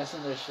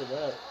 messing their shit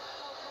up.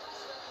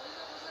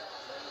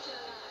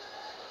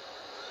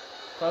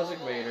 Classic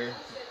Vader.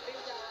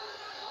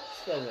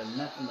 These guys are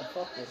nothing to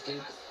fuck with,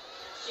 dude.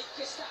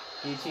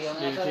 DT on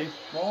that side?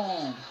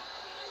 Boom.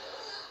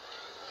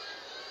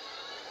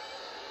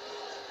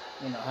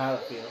 You know how to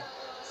feel.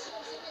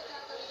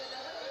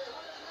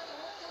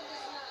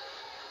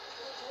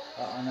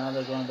 Now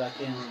they're going back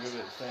in. Good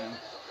at Sam.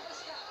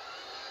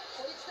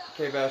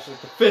 Kobashi is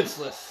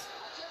defenseless.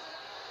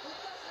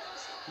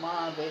 Come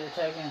on, Vader,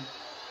 tag in.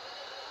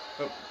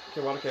 Oh,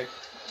 Kawada kick.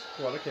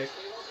 Kawada kick.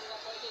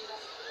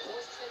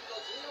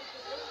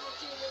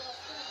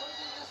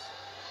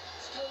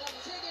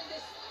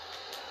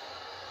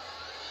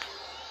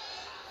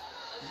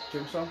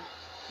 Tombstone?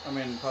 I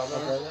mean,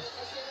 Pablo.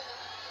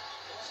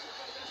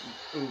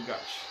 Ooh,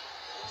 gosh.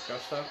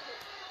 Gosh stuff.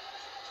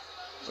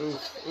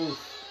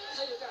 Oof.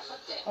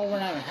 Oh, we're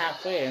not even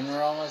halfway and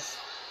we're almost...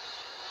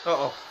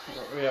 Uh-oh.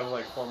 We have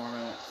like 4 more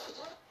minutes.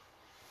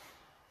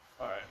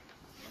 Alright.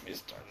 Let me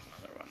start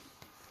another one.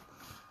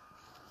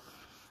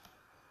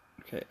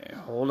 Okay,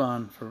 hold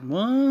on for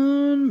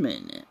 1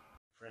 minute.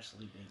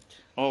 Freshly baked.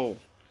 Oh,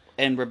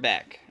 and we're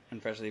back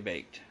and freshly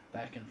baked.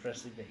 Back and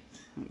freshly baked.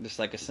 Just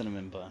like a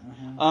cinnamon bun.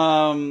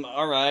 Uh-huh.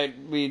 Alright,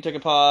 we took a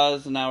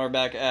pause and now we're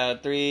back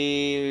at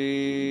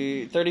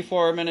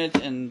 34 minutes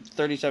and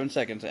 37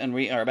 seconds. And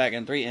we are back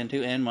in 3 and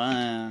 2 and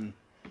 1.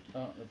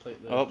 Oh,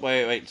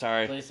 wait,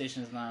 sorry.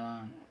 PlayStation is not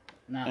on.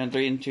 No. And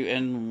 3 and 2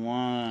 and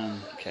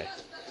 1. Okay.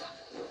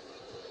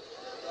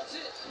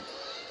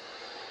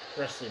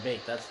 Freshly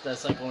baked.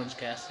 That's like Orange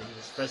Cassidy.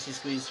 It's freshly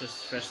squeezed,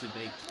 just freshly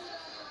baked.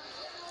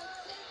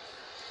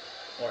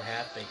 Or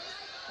half baked.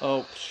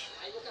 Oh,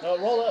 no,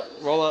 roll up.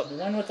 Roll up.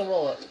 One with the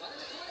roll up.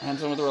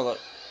 Hanson with the roll up.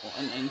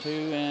 1 and 2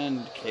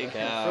 and kick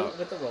out. Fruit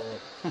with the roll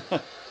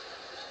up.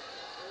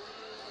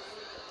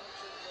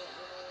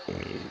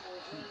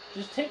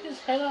 Just take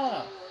his head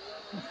off.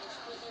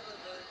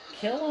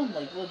 Kill him,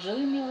 like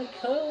legitimately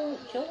kill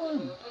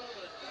him.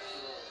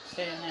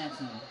 Stay on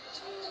Hanson.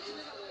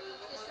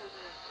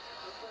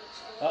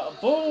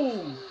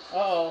 Boom!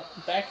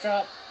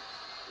 Backdrop.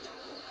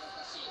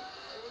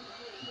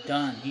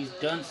 Done. He's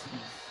done.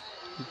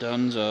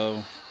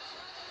 Dunzo.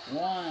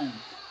 1,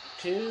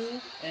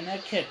 2, and a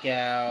kick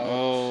out.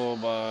 Oh,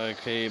 by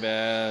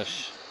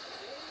K-Bash.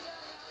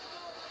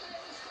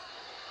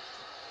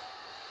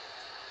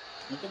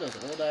 Look at those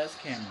old ass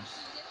cameras.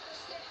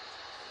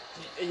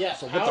 Yeah,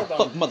 so what the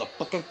fuck,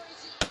 motherfucker?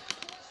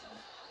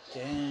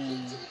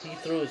 Damn, he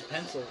threw his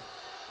pencil.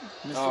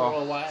 Mr. Oh.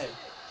 Worldwide.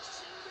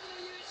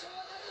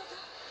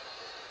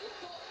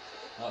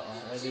 What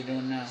are they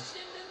doing now?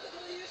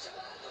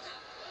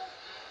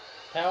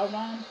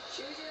 Powerbomb?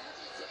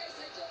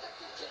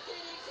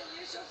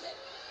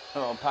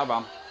 Oh,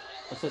 powerbomb.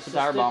 Assisted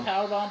powerbomb.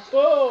 Powerbomb.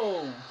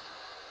 Boom!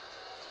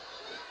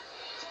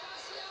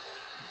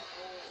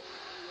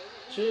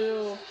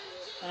 2,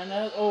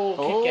 another.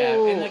 Kick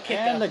out. And the kick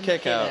out. And the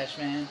kick out. Brash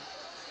man.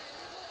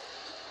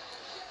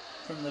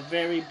 From the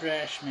very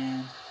brash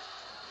man.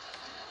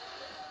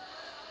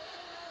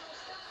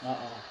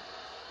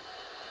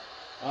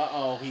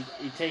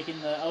 He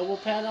taking the elbow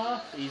pad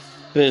off. He's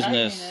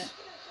business.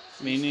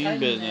 Meaning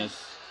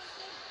business.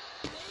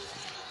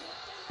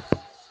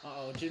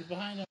 Jude's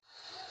behind him.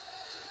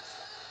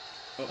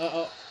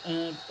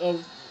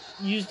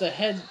 Use the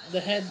head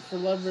for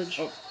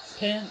leverage.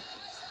 Pin.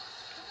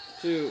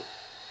 2.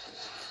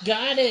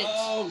 Got it!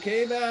 Oh,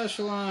 K-Bash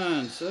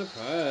won.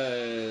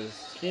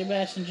 Surprise.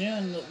 K-Bash in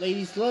June. The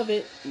ladies love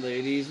it.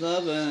 Ladies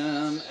love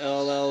him.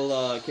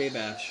 LL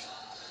K-Bash.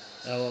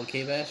 LL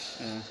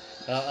K-Bash? Yeah.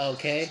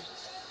 LLK?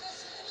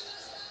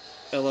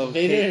 LL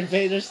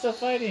Vader's still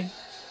fighting.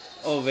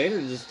 Oh,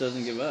 Vader just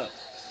doesn't give up.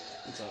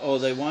 Oh,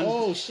 they won?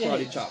 Oh, shit.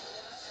 Karate chop.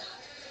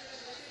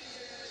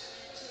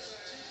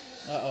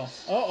 Uh-oh.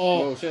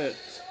 Oh, shit.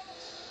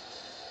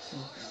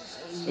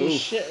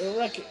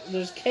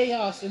 There's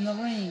chaos in the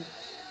ring.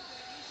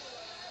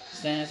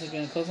 Stance is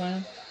gonna clothesline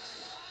him.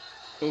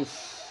 Oof.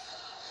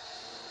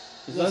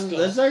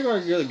 Let's like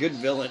our good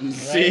villain. Right?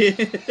 See?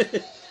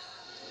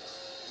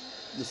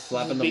 Just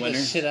slapping the Beat winner.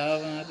 the shit out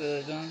of him after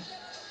they're done.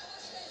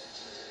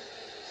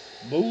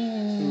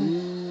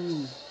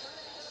 Boom.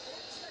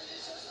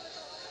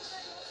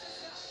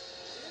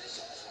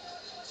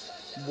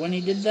 When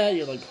he did that,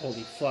 you're like,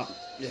 holy fuck.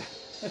 Yeah.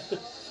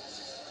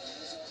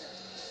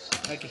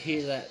 I could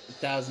hear that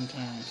 1,000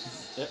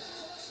 times. Yep.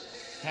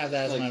 Have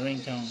that as Like- my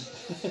ringtone.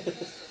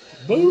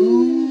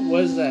 Boom!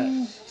 What is that?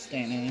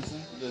 Stan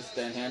Hansen? The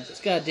Stan Hansen.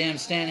 It's goddamn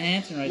Stan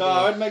Hansen right No, there.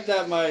 I would make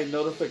that my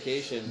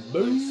notification.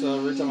 Boom. Like, so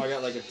every time I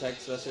got like a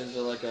text message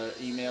or like a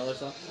email or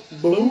something.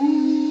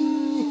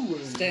 Boom!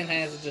 Stan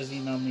Hansen just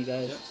emailed me,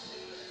 guys. Yep.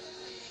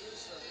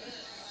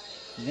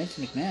 Vince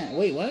McMahon.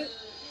 Wait, what?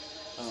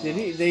 Did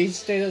he? They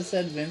straight up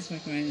said Vince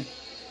McMahon.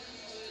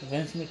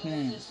 Vince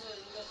McMahon.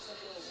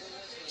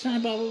 Johnny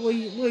Bob, what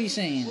are you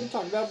saying? What are you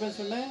talking about, Vince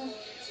McMahon?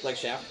 Like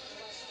Shaft.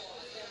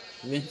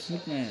 Vince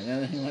McMahon.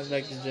 Now he went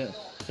back to jail.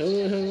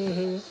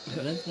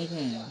 Vince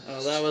McMahon.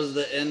 Oh, that was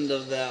the end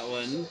of that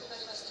one.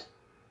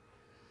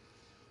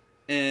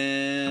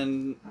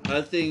 And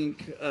I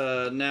think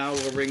now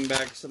we'll bring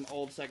back some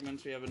old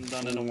segments we haven't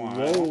done in a while.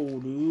 Whoa,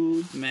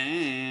 dude.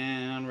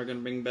 Man, we're going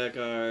to bring back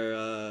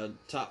our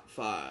top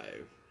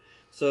 5.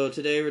 So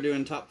today we're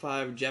doing top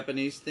 5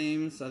 Japanese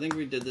themes. I think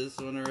we did this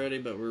one already,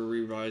 but we're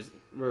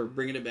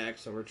bringing it back,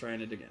 so we're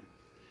trying it again.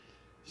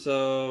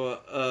 So,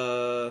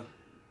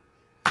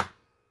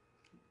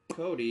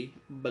 Cody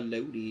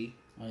Belodi.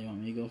 Oh, you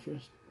want me to go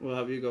first? We'll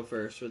have you go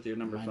first with your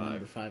number 5.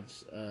 Number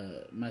 5's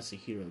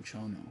Masahiro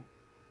Chono.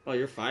 Oh,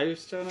 your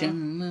 5's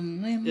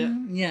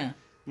Chono? Yeah.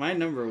 My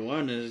number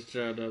 1 is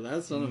Chono.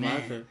 That's one of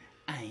my favorites.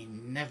 I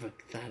never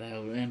thought I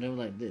would end up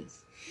like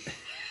this.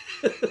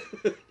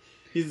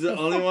 He's the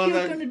only one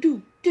that gonna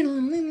do?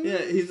 Yeah,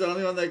 he's the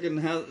only one that can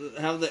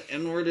have the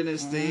N-word in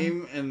his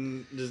theme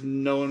and just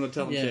no one will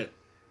tell him shit.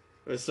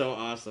 It's so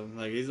awesome.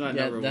 Like, he's my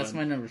number 1. That's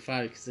my number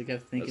 5 because I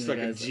kept thinking that's like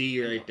a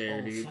G right there,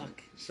 oh, dude.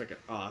 Fuck. It's fucking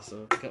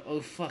awesome. Oh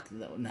fuck!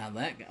 Now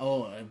that guy.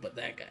 Oh, but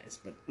that guy's.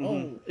 But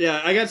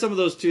yeah, I got some of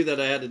those too that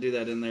I had to do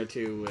that in there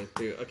too with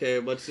too. Okay,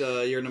 what's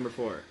your number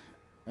 4?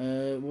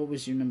 What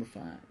was your number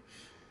 5?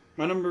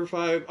 My number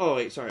 5. Oh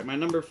wait, sorry. My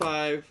number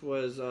 5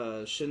 was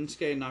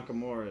Shinsuke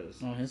Nakamura's.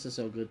 Oh, his is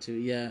so good too.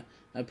 Yeah,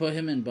 I put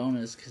him in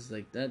bonus because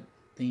like that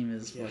theme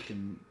is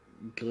fucking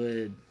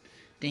good.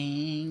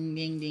 Ding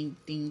ding ding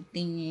ding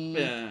ding.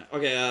 Yeah.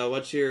 Okay.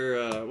 What's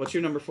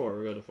your number 4?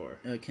 We'll go to 4.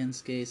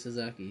 Kensuke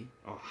Sasaki.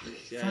 Oh,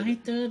 yeah.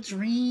 Fight the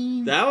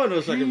dream. That one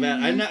was fucking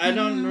bad. I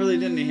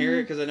didn't hear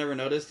it because I never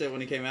noticed it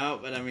when he came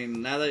out. But I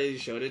mean, now that you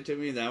showed it to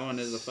me, that one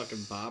is a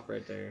fucking bop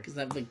right there. Because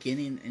that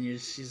beginning and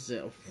she's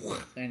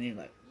and you're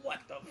like, what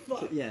the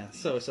fuck? Yeah,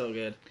 so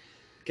good.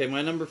 Okay,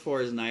 my number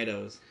 4 is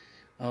Naito's.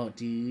 Oh,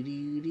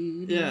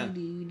 yeah.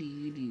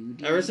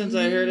 Ever since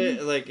I heard it,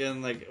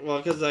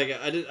 because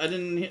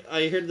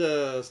I heard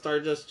the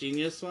Stardust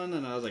Genius one,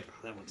 and I was like, oh,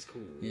 that one's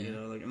cool, yeah. You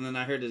know, like, and then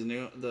I heard his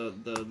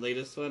the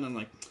latest one, and I'm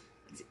like,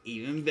 it's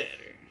even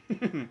better.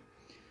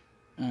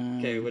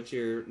 Okay, what's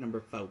your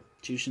number 4?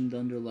 Jushin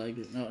Thunder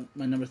Liger. No,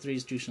 my number 3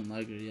 is Jushin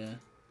Liger. Yeah,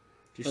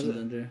 Jushin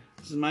Thunder.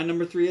 This is my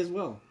number 3 as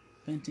well.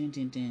 Because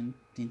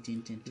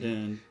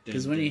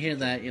when you hear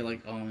that, you're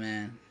like, oh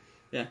man.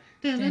 Yeah.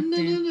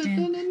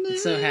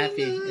 It's so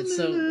happy. It's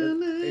so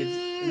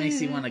it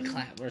makes you want to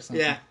clap or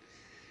something. Yeah.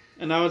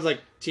 And I was like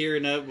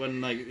tearing up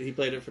when like he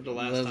played it for the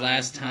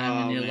last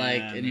time.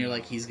 And you're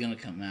like he's gonna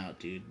come out,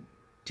 dude.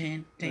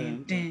 And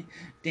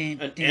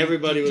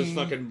everybody was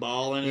fucking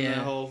bawling in that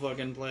Yeah. whole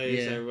fucking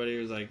place. Yeah. Everybody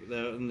was like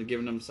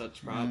giving him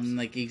such props. And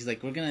like he's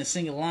like, we're gonna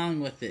sing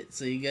along with it,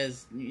 so you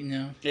guys,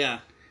 Yeah.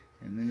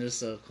 And then they're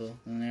so cool.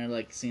 And they're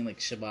like seeing like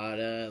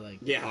Shibata, like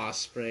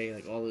Osprey,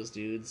 like all those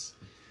dudes.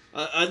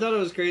 I thought it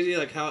was crazy,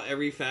 like how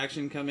every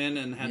faction come in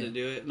and had to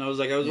do it, and I was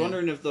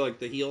wondering if the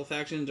heel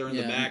factions are in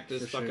the back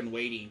just fucking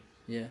waiting.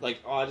 Yeah. Like,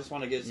 oh, I just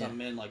want to get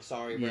something in. Like,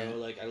 sorry, bro.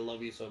 Like, I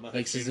love you so much.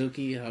 Like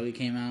Suzuki, how he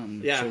came out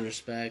and showed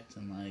respect,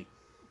 and like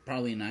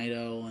probably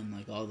Naito and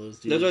like all those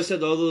dudes. That's what I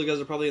said. All those guys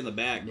are probably in the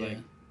back, like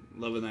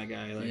loving that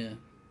guy. Like,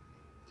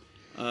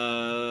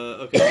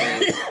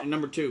 okay,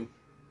 number 2.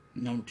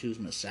 Number 2 is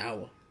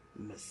Misawa.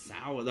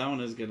 Misawa, that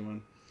one is a good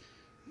one.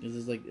 It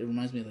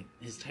reminds me of like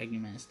his Tiger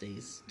Mask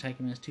days.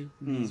 Tiger Mask 2.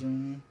 He's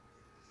in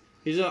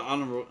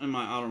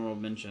my honorable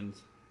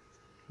mentions.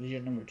 Who's your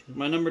number 2?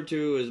 My number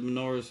 2 is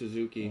Minoru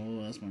Suzuki.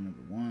 Oh, that's my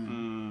number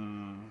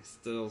 1.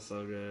 Still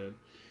so good.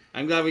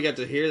 I'm glad we got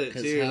to hear that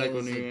too. Like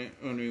when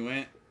we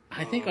went.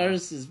 I think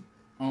ours is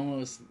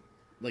almost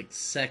like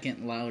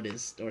second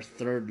loudest or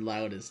third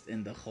loudest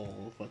in the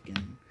whole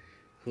fucking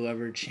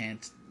whoever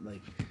chants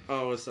like.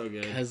 Oh, it was so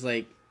good. Because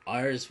like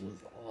ours was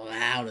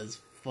loud as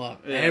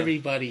fuck. Yeah.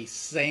 Everybody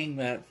sang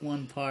that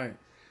one part.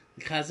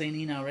 The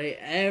Kazenina, right?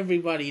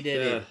 Everybody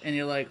did it, and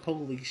you're like,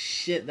 holy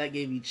shit, that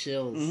gave me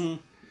chills. Mm-hmm.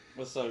 It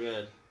was so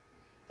good.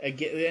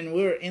 And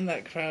we were in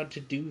that crowd to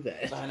do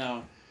that. I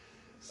know.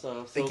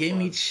 So it gave fun.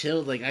 me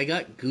chills. Like I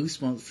got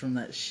goosebumps from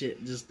that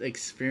shit, just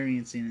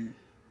experiencing it.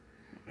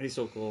 He's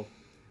so cool.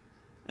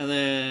 And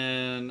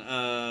then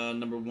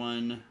number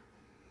one.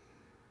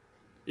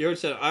 I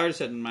already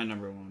said my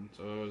number one.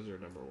 So what was your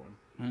number one?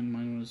 And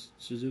mine was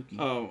Suzuki.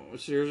 Oh,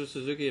 so yours was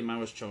Suzuki and mine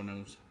was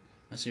Chono's.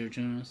 I see your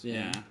Chono's.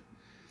 Yeah.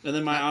 And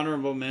then my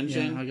honorable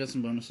mention. Yeah, I got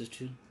some bonuses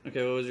too.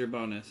 Okay, what was your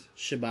bonus?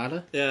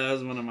 Shibata. Yeah, that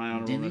was one of my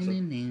honorable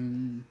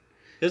mentions.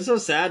 It's so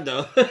sad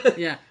though.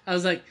 Yeah, I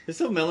was like, it's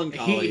so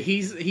melancholy.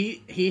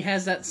 He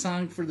has that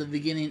song for the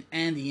beginning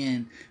and the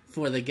end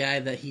for the guy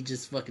that he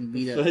just fucking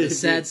beat up. The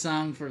sad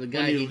song for the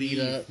guy he beat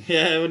up.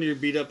 Yeah, when you're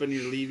beat up and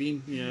you're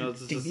leaving, you know,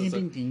 it's just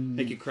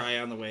make you cry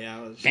on the way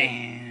out.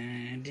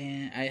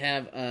 I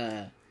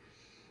have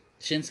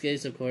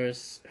Shinsuke's, of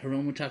course,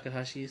 Hiromu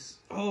Takahashi's.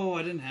 Oh,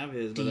 I didn't have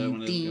his, but that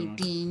one is good.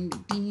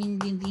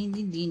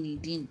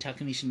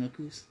 Takumi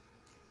Shinoku's.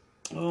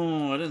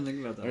 Oh, I didn't think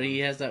about that. Or he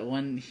has that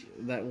one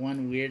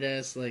weird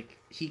ass like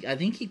I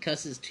think he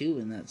cusses too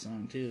in that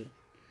song too.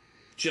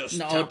 Just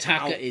no,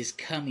 Otaka is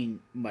coming,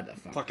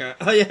 motherfucker.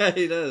 Oh yeah,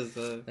 he does.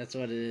 That's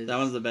what it is. That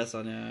one's the best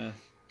one, yeah.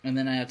 And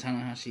then I have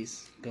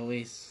Tanahashi's Go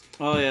Ace.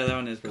 Oh yeah, that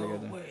one is pretty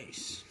good. Go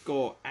Ace.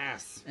 Go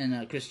ass.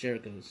 And Chris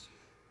Jericho's.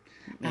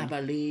 Yeah. I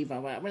believe.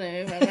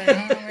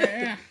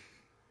 That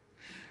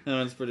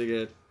one's pretty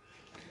good.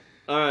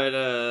 All right,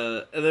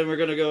 and then we're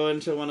gonna go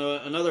into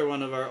another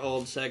one of our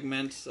old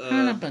segments.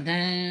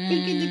 Belodi's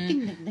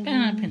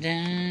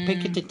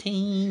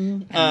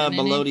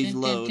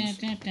loads.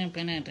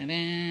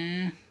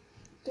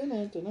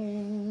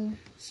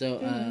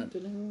 So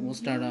we'll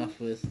start off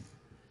with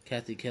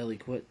Kathy Kelly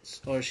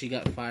quits, or she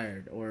got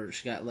fired, or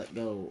she got let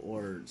go,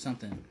 or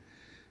something.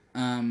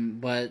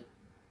 But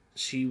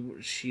she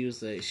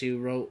was like, she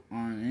wrote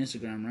on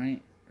Instagram,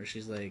 right? Or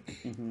she's like.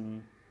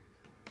 Mm-hmm.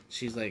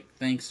 She's like,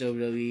 thanks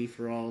WWE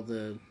for all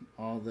the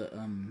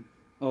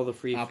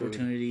free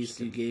opportunities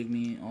you gave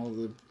me.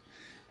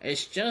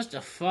 It's just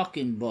a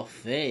fucking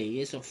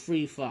buffet. It's a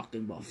free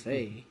fucking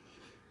buffet.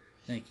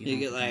 Thank you. You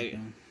get like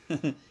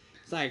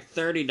it's like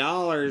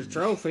 $30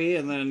 trophy,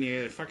 and then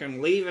you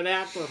fucking leave it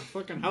at the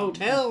fucking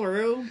hotel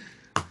room.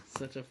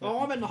 Such a.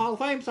 I'm in the Hall of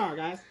Fame, sorry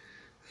guys.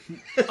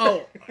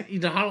 Oh,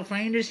 the Hall of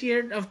Fame this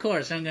year? Of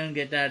course, I'm gonna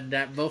get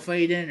that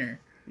buffet dinner.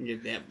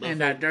 Get that buffet.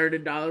 And that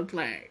 $30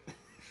 flag.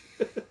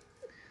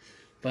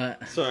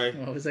 But sorry,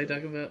 what was I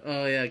talking about?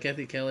 Oh yeah,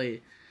 Kathy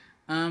Kelly.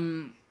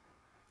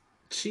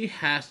 She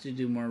has to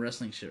do more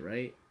wrestling shit,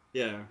 right?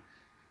 Yeah.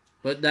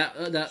 But that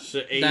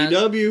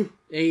AEW,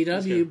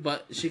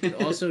 but she could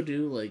also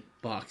do like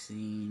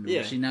boxing.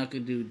 Or she now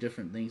could do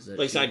different things that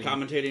like side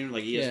commentating,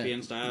 like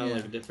ESPN style, yeah.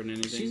 like different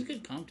anything. She's a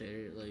good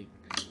commentator. Like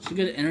she's a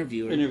good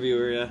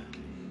interviewer. Yeah.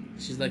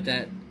 She's like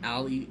that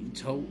Ali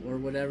Toe or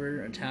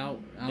whatever, a Tao,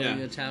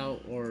 Ali Tao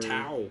or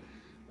Tao.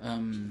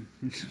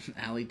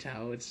 Ali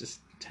Tao. It's just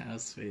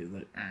Tao's face.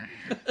 Like,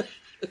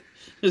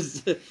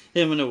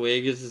 him in a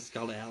wig is just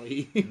called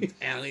Ali.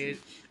 Ali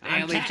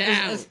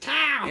Tao. It's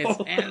Tao. It's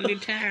Ali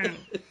Tao.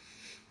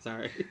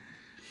 Sorry.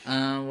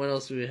 What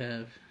else do we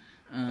have?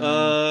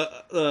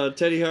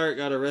 Teddy Hart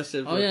got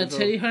arrested. Oh yeah,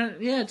 Teddy Hart.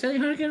 Yeah, Teddy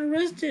Hart got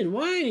arrested.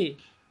 Why?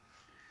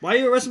 Why are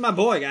you arresting my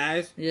boy,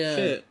 guys? Yeah.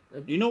 Shit.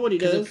 You know what he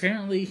does?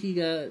 Apparently he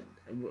got.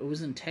 It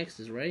was in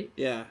Texas, right?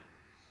 Yeah.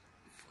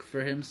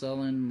 For him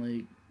selling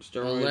like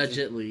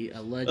steroids.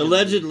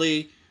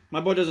 Allegedly. My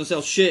boy doesn't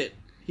sell shit.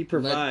 He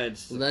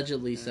provides.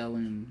 Allegedly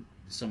selling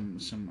some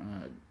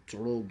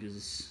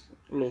drugs.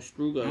 Little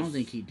strugas. I don't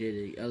think he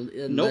did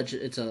it. Nope.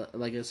 It's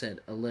like I said,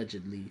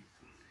 allegedly.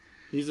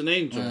 He's an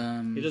angel.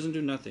 He doesn't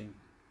do nothing.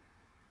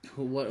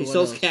 What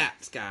sells else?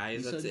 Cats,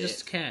 guys. That's it.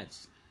 Just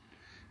cats.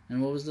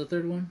 And what was the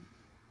third one?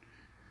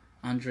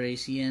 Andre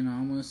Cien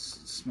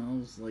almost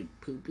smells like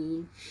poo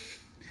poo.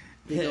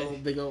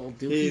 Big old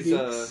dookie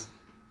dukes.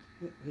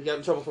 He got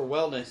in trouble for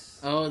wellness.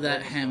 Oh,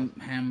 that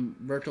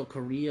Humberto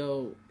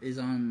Carrillo is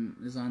on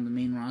the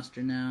main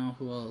roster now.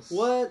 Who else?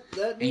 What?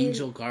 That dude?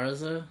 Angel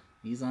Garza.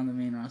 He's on the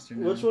main roster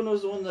now. Which one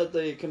was the one that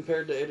they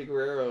compared to Eddie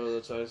Guerrero?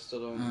 That's why I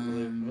still don't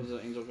believe. Was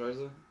it Angel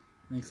Garza?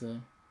 I think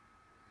so.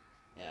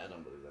 Yeah, I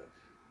don't believe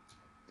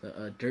that.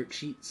 The Dirt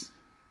Sheets.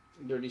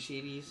 Dirty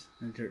Sheeties.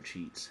 The Dirt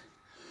Sheets.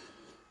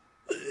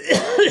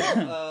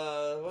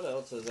 What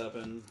else has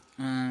happened?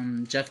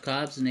 Jeff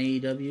Cobb's in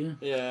AEW.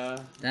 Yeah.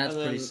 That's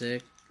pretty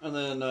sick. And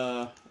then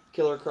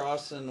Killer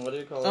Cross and what do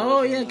you call it?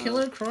 Oh yeah,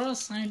 Killer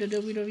Cross signed to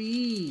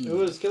WWE. It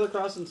was Killer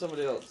Cross and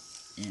somebody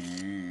else.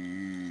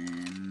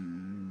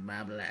 And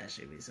Bob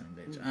Lashley, be some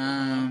bitch.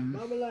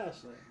 Bob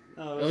Lashley.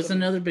 No, it was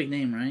another big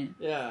name, right?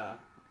 Yeah,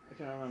 I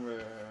can't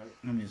remember.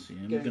 Let me see.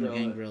 I'm gonna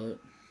gangrel it.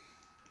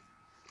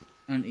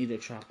 And eat a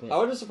chocolate. I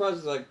was just surprised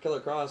with like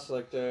Killer Cross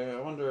like there. I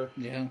wonder.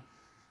 Yeah.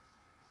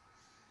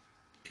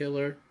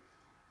 Killer.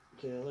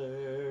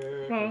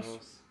 Cross.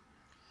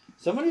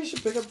 Somebody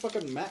should pick up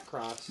fucking Matt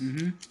Cross.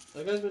 Mm-hmm.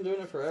 That guy's been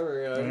doing it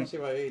forever. I don't see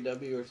why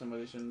AEW or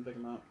somebody shouldn't pick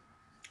him up.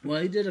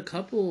 Well, he did a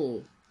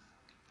couple.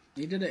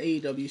 He did an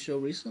AEW show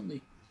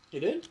recently. He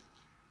did?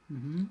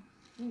 Mm-hmm.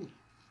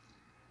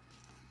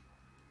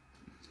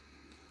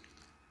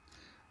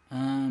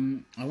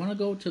 I want to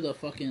go to the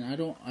fucking.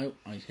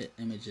 I hit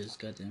images.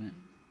 God damn it.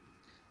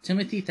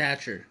 Timothy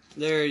Thatcher.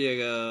 There you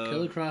go.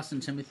 Killer Cross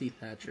and Timothy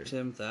Thatcher.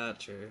 Tim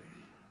Thatcher.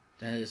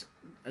 That is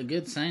a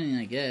good signing,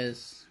 I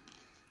guess.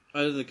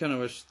 I kind of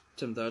wish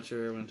Tim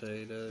Thatcher went to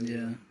AEW.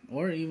 Yeah,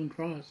 or even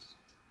Cross.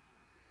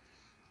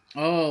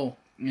 Oh,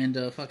 and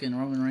fucking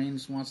Roman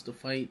Reigns wants to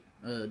fight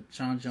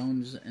John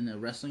Jones in a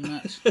wrestling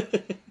match.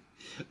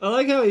 I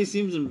like how he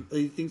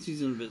thinks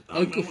he's invisible.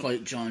 I could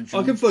fight John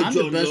Jones. I'm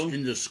the best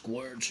in the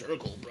squared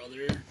circle,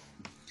 brother.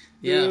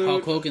 Yeah, Dude.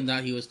 Hulk Hogan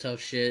thought he was tough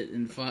shit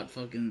and fought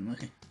fucking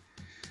like.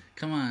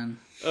 Come on.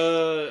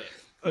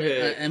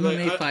 Okay.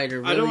 MMA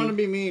fighter. Really? I don't want to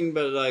be mean,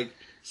 but like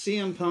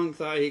CM Punk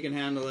thought he can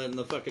handle it in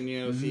the fucking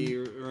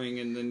UFC ring,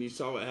 and then you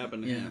saw what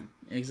happened to him.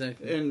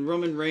 Exactly. And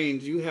Roman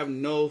Reigns, you have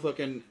no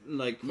fucking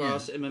like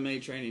cross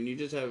MMA training. You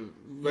just have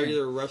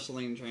regular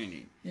wrestling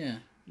training. Yeah.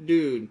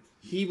 Dude,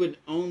 he would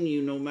own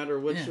you no matter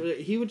what. Yeah.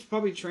 He would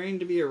probably train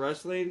to be a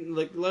wrestler.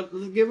 Like,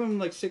 give him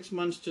like 6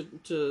 months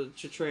to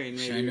train.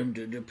 Maybe. Send him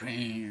to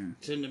Japan.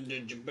 Send him to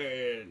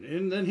Japan,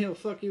 and then he'll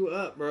fuck you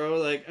up, bro.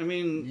 Like, I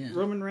mean,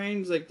 Roman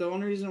Reigns. Like, the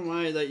only reason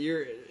why that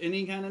you're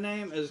any kind of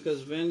name is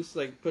because Vince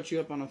like put you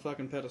up on a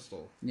fucking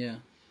pedestal. Yeah.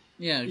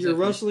 Yeah. Exactly. Your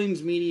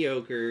wrestling's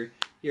mediocre.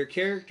 Your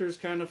character's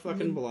kind of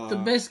fucking blah. The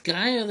best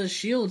guy of the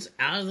Shield's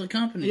out of the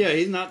company. Yeah,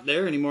 he's not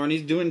there anymore, and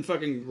he's doing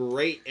fucking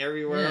great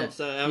everywhere else.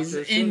 He's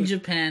in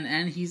Japan,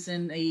 and he's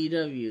in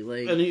AEW.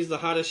 Like, and he's the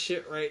hottest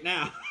shit right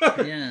now.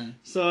 Yeah.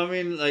 So, I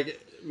mean, like,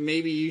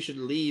 maybe you should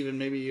leave, and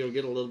maybe you'll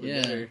get a little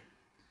bit better.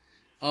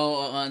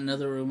 Oh,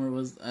 another rumor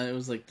was, it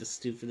was like the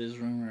stupidest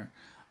rumor.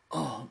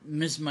 Oh,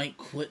 Miz might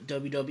quit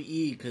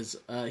WWE, because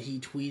on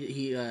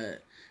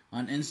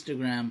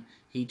Instagram,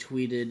 he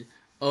tweeted,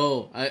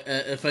 oh,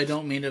 if I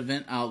don't main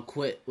event, I'll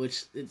quit.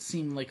 Which it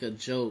seemed like a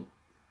joke.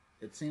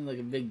 It seemed like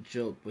a big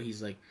joke, but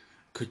he's like,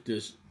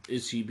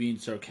 is he being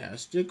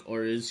sarcastic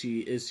or is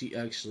he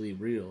actually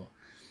real?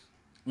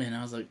 And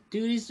I was like,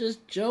 dude, he's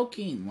just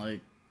joking.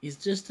 Like, he's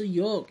just a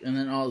yoke. And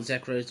then all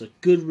Zack Ryder's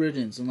like, good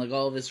riddance, and like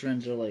all of his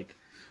friends are like,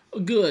 oh,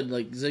 good,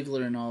 like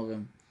Ziggler and all of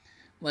them.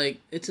 Like,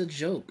 it's a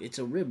joke. It's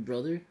a rib,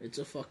 brother. It's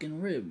a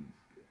fucking rib.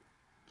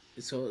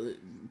 So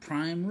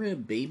prime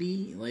rib,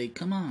 baby. Like,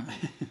 come on.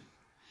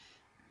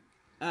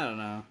 I don't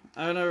know.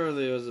 I never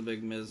really was a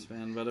big Miz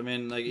fan, but I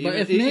mean, like,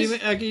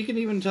 you can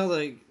even tell,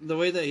 like, the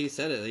way that he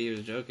said it, that he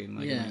was joking.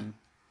 Like, I mean,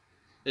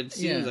 it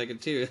seems like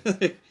it too.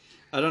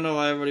 I don't know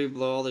why everybody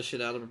blow all this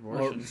shit out of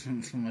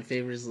proportion. My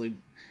favorite is like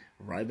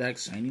Ryback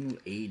signing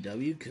with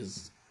AEW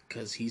because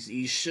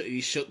he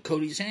shook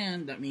Cody's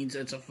hand. That means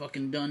it's a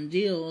fucking done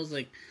deal. I was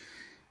like,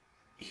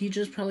 he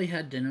just probably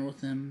had dinner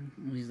with him.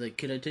 And he's like,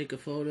 could I take a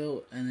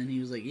photo? And then he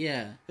was like,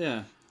 yeah.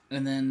 Yeah.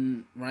 And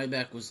then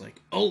Ryback was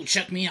like, oh,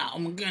 check me out.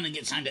 I'm going to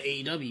get signed to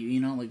AEW. You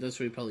know, like, that's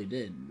what he probably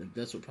did. Like,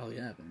 that's what probably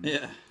happened.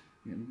 Yeah.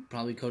 And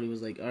probably Cody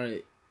was like, all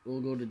right,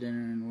 we'll go to dinner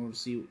and we'll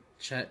see,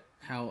 chat,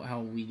 how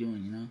we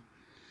doing, you know?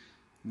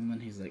 And then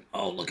he's like,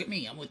 oh, look at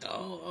me. I'm with the,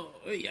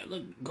 yeah,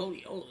 look,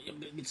 Cody, I'm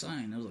going to get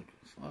signed. I was like,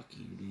 fuck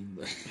you, dude.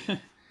 Like,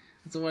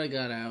 that's what I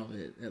got out of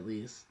it, at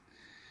least.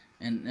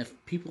 And if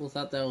people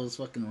thought that was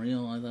fucking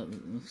real, I thought,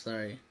 I'm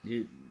sorry.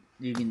 You're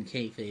being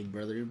kayfabe,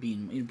 brother. You're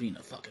being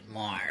a fucking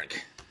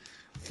mark.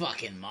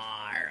 Fucking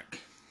mark.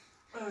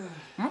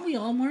 Aren't we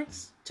all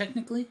marks,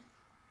 technically?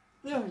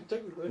 Yeah,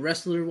 technically.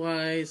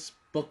 Wrestler-wise,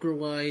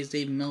 Booker-wise,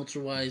 Dave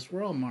Meltzer-wise,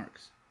 we're all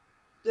marks.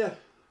 Yeah.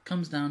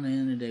 Comes down to the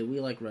end of the day,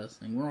 we like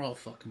wrestling. We're all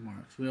fucking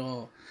marks. We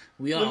all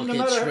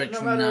get tricked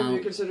from now. No matter if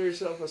you consider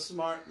yourself a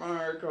smart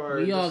mark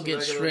or we all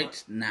get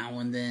tricked now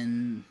and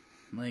then.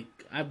 Like,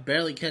 I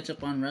barely catch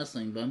up on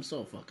wrestling, but I'm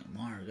still a fucking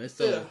mark. I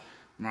still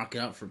mark it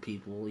out for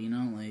people, you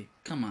know? Like,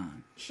 come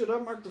on. Shit, I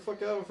mark the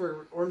fuck out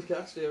for Orange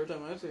Cassidy every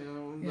time I see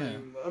him. Yeah.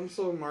 Like, I'm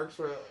still marks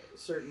for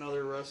certain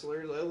other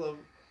wrestlers.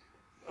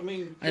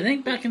 I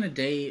think back in the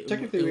day...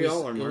 Technically, we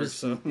all are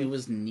marks, It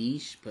was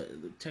niche, but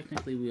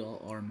technically we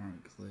all are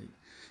marks. Like,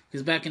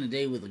 because back in the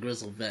day with the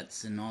Grizzle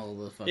Vets and all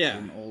the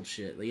fucking old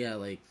shit,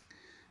 like,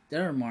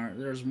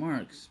 there's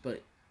marks,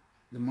 but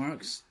the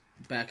marks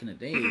back in the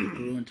day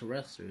grew into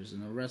wrestlers,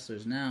 and the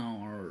wrestlers now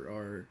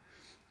are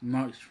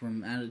marks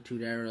from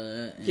Attitude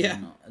Era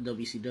and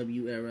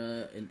WCW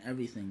era and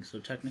everything. So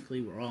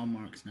technically, we're all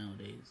marks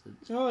nowadays.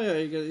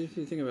 If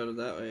you think about it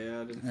that way,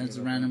 yeah. That's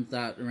a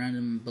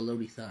random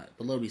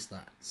Belodi's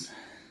thoughts.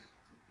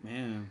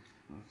 Man,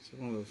 it's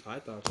one of those high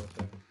thoughts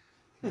right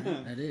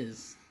there. That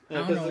is.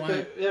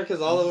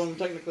 Because all of them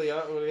technically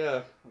are,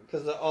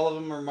 because all of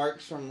them are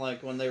marks from,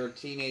 like, when they were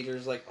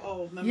teenagers, like,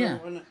 remember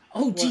when...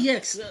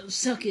 DX,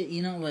 suck it,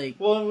 you know, like...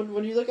 Well,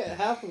 when you look at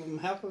half of them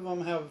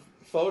have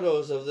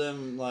photos of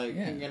them, like,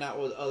 hanging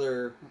out with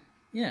other...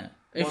 Yeah.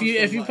 If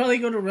you probably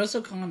go to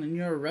WrestleCon and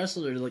you're a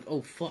wrestler, like,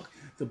 oh, fuck,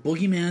 the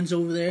Boogeyman's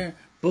over there,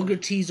 Booker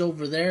T's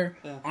over there.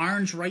 Yeah.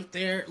 Orange right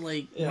there.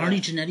 Like, Yeah. Marty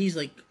Jannetty's,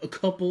 like, a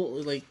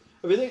couple, like...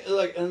 If you think,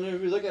 like, and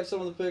if you look at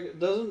some of the pictures,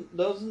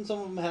 doesn't some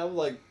of them have,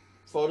 like,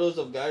 photos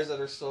of guys that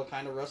are still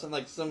kind of wrestling?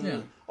 Like, some...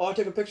 Yeah. Oh, I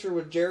took a picture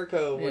with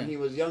Jericho when he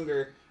was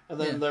younger, and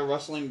then they're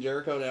wrestling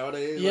Jericho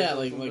nowadays. Yeah,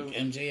 like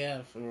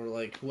MJF, or,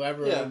 like,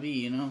 whoever it would be,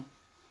 you know?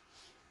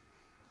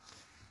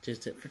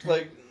 Just it for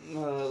time.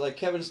 Like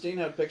Kevin Steen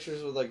had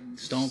pictures with, like,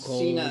 Stone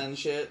Cold. Cena and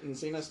shit, and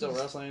Cena's still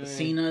wrestling.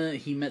 Cena,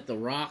 he met The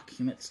Rock,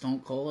 he met Stone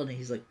Cold, and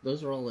he's like,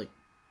 those are all, like,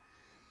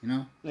 you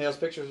know? He has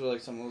pictures with,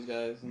 like, some of those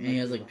guys. And he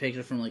has, like, a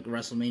picture from, like,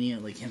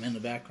 WrestleMania, like, him in the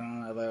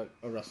background of a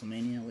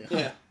WrestleMania. Like,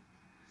 yeah.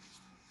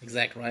 Like,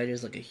 Zack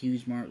Ryder's, like, a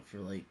huge mark for,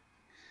 like,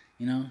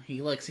 you know? He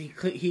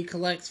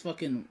collects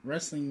fucking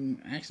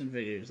wrestling action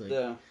figures.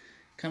 Like,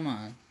 come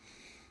on.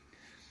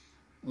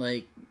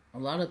 Like, a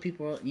lot of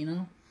people, you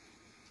know?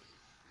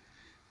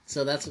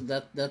 So that's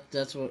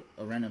what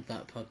a random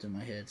thought popped in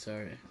my head.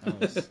 Sorry. I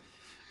think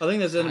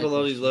that's in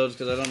below these loads,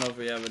 because I don't know if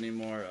we have any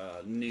more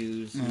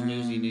newsy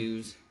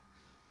news.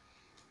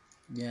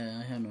 Yeah,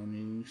 I have no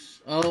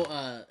news. Oh,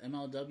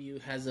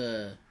 MLW has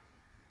a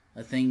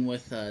thing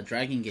with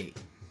Dragon Gate.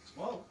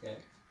 Oh, okay.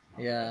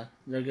 Yeah,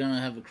 they're gonna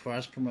have a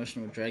cross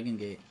promotion with Dragon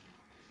Gate.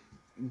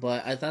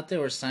 But I thought they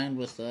were signed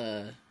with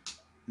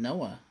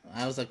Noah.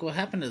 I was like, what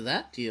happened to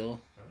that deal?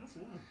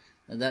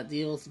 Did that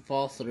deal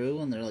fall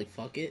through? And they're like,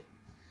 fuck it.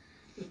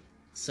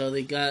 So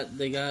they got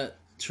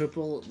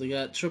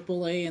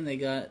AAA and they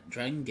got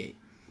Dragon Gate.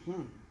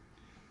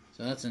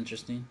 So that's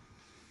interesting.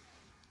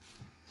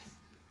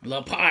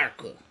 La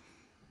Park.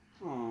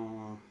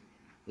 Aww.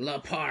 La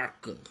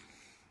Park.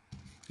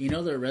 You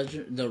know the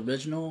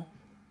original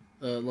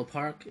La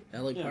Park,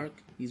 LA Park?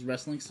 He's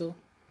wrestling still?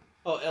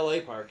 Oh,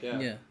 LA Park, yeah.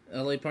 Yeah,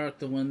 LA Park,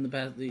 the one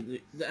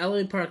the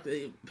LA Park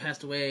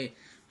passed away,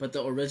 but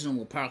the original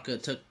La Parka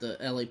took the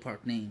LA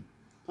Park name.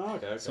 Oh,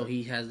 okay. So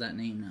he has that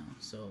name now.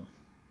 So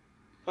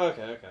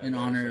okay. In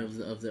honor of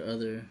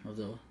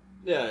the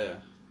yeah.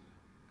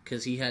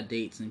 Because he had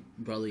dates and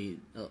probably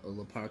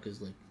La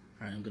Parka's like,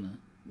 all right, I'm gonna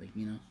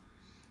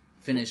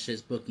finish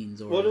his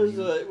bookings or what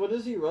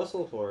does he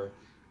wrestle for?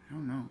 I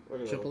don't know.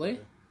 AAA.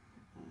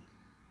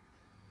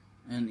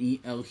 And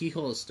El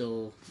Hijo is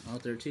still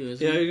out there too,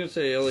 isn't he? Yeah, you're gonna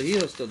say El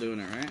Hijo's still doing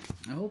it, right?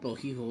 I hope El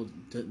Hijo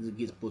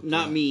gets booked.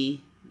 Not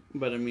me,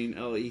 but I mean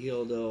El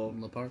Hijo del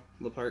La Park.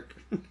 La Park.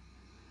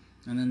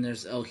 And then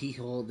there's El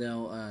Hijo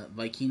del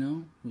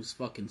Viquino, who's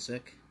fucking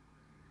sick.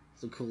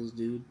 He's the coolest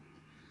dude.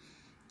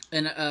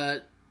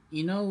 And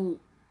you know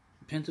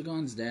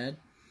Pentagon's dad?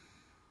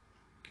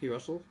 He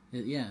wrestled?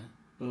 Yeah.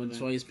 That's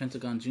why he's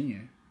Pentagon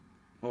Jr.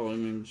 Oh, I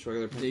mean, just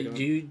regular Pentagon.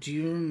 Do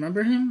you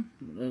remember him?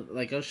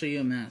 Like, I'll show you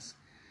a mask.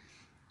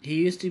 He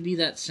used to be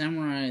that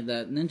samurai,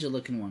 that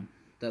ninja-looking one.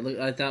 That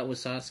I thought was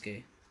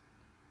Sasuke.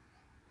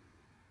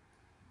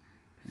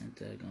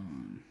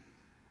 Pentagon.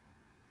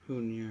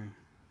 Junior.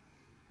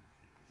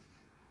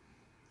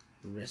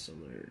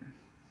 Wrestler.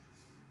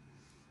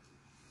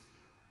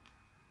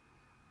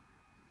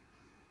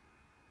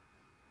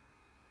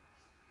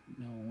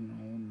 No.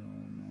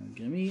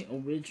 Give me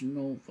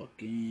original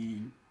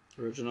fucking...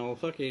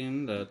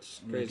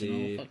 That's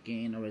crazy.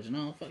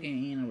 Original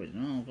fucking.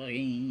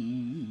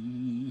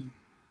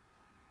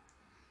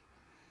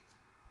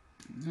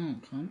 No,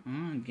 come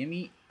on, give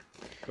me...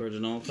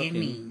 Original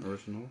fucking.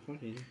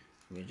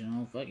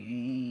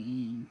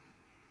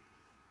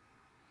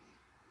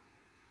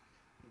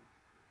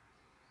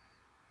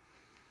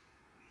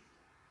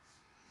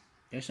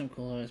 There's some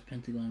cool ass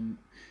Pentagon.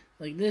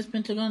 Like this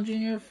Pentagon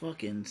Jr.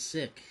 fucking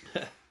sick.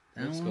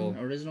 That one, cool.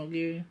 Original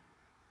gear.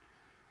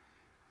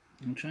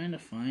 I'm trying to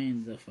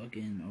find the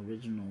fucking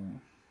original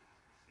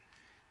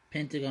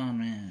Pentagon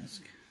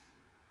mask.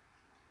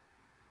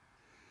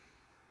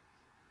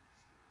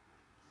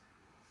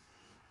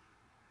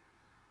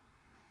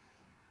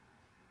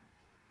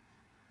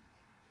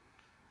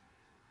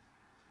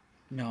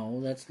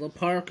 No, that's La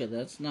Parka.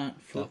 That's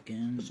not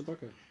fucking... What's La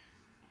Parka?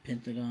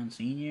 Pentagon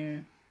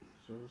Senior.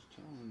 So I was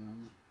telling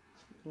them.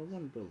 I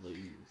wouldn't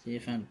believe. See, I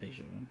found a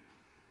picture of him.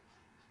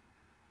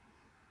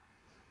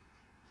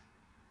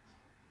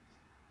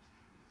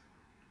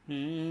 There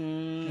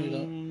you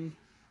go.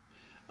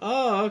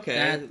 Oh,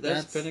 okay.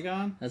 That's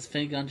Pentagon? That's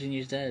Pentagon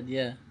Jr.'s dad,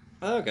 yeah.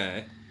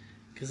 Okay.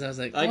 Because I was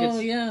like,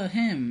 yeah,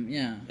 him,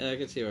 yeah. Yeah, I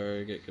could see where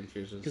I get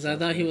confused. Because I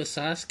thought he was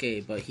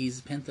Sasuke, but he's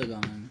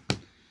Pentagon.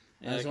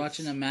 I was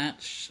watching a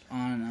match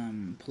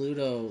on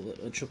Pluto,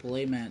 a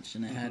AAA match,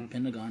 and it had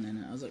Pentagon in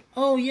it. I was like,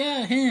 oh,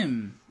 yeah,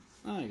 him.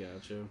 I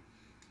got you.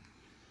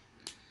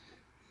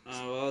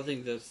 Well, I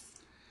think that's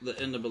the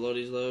end of below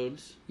these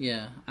loads.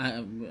 Yeah,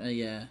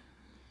 yeah.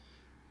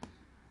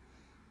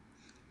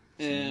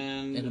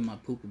 And into my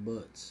poopy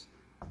butts.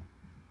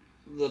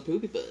 The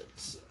poopy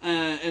butts.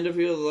 And if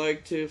you would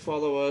like to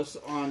follow us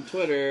on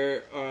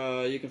Twitter,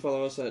 you can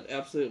follow us at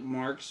Absolute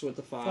Marks with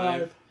the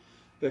 5.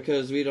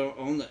 Because we don't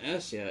own the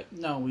S yet.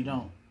 No, we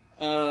don't.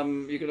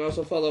 You can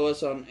also follow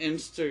us on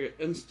Instagram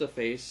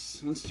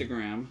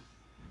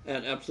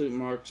at Absolute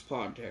Marks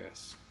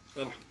Podcast.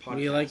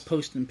 We like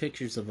posting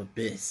pictures of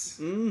Abyss.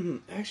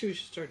 Actually, we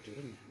should start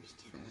doing that. Just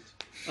different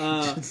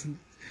ones.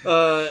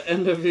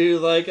 And if you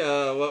like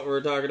what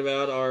we're talking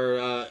about,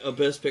 our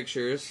Abyss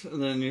pictures,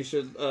 then you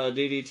should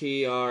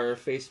DDT our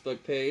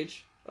Facebook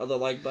page, the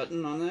like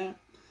button on that.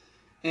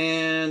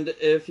 And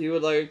if you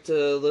would like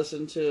to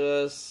listen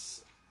to us,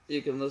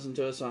 you can listen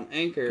to us on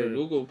Anchor,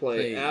 Google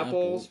Play,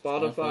 Apple,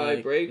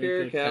 Spotify,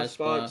 Breaker,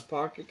 Castbox,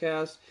 Pocket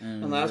Cast,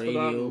 and last but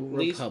not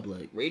least,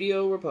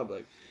 Radio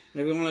Republic.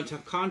 And if you want to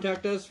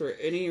contact us for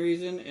any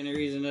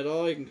reason at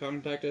all, you can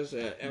contact us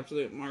at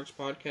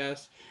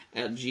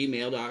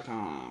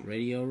absolutemarkspodcast@gmail.com.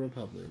 Radio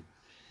Republic.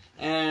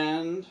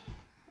 And,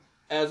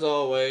 as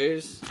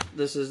always,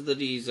 this is the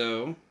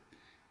Dizo.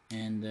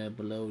 And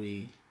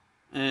Belody.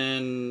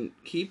 And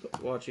keep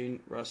watching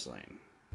wrestling.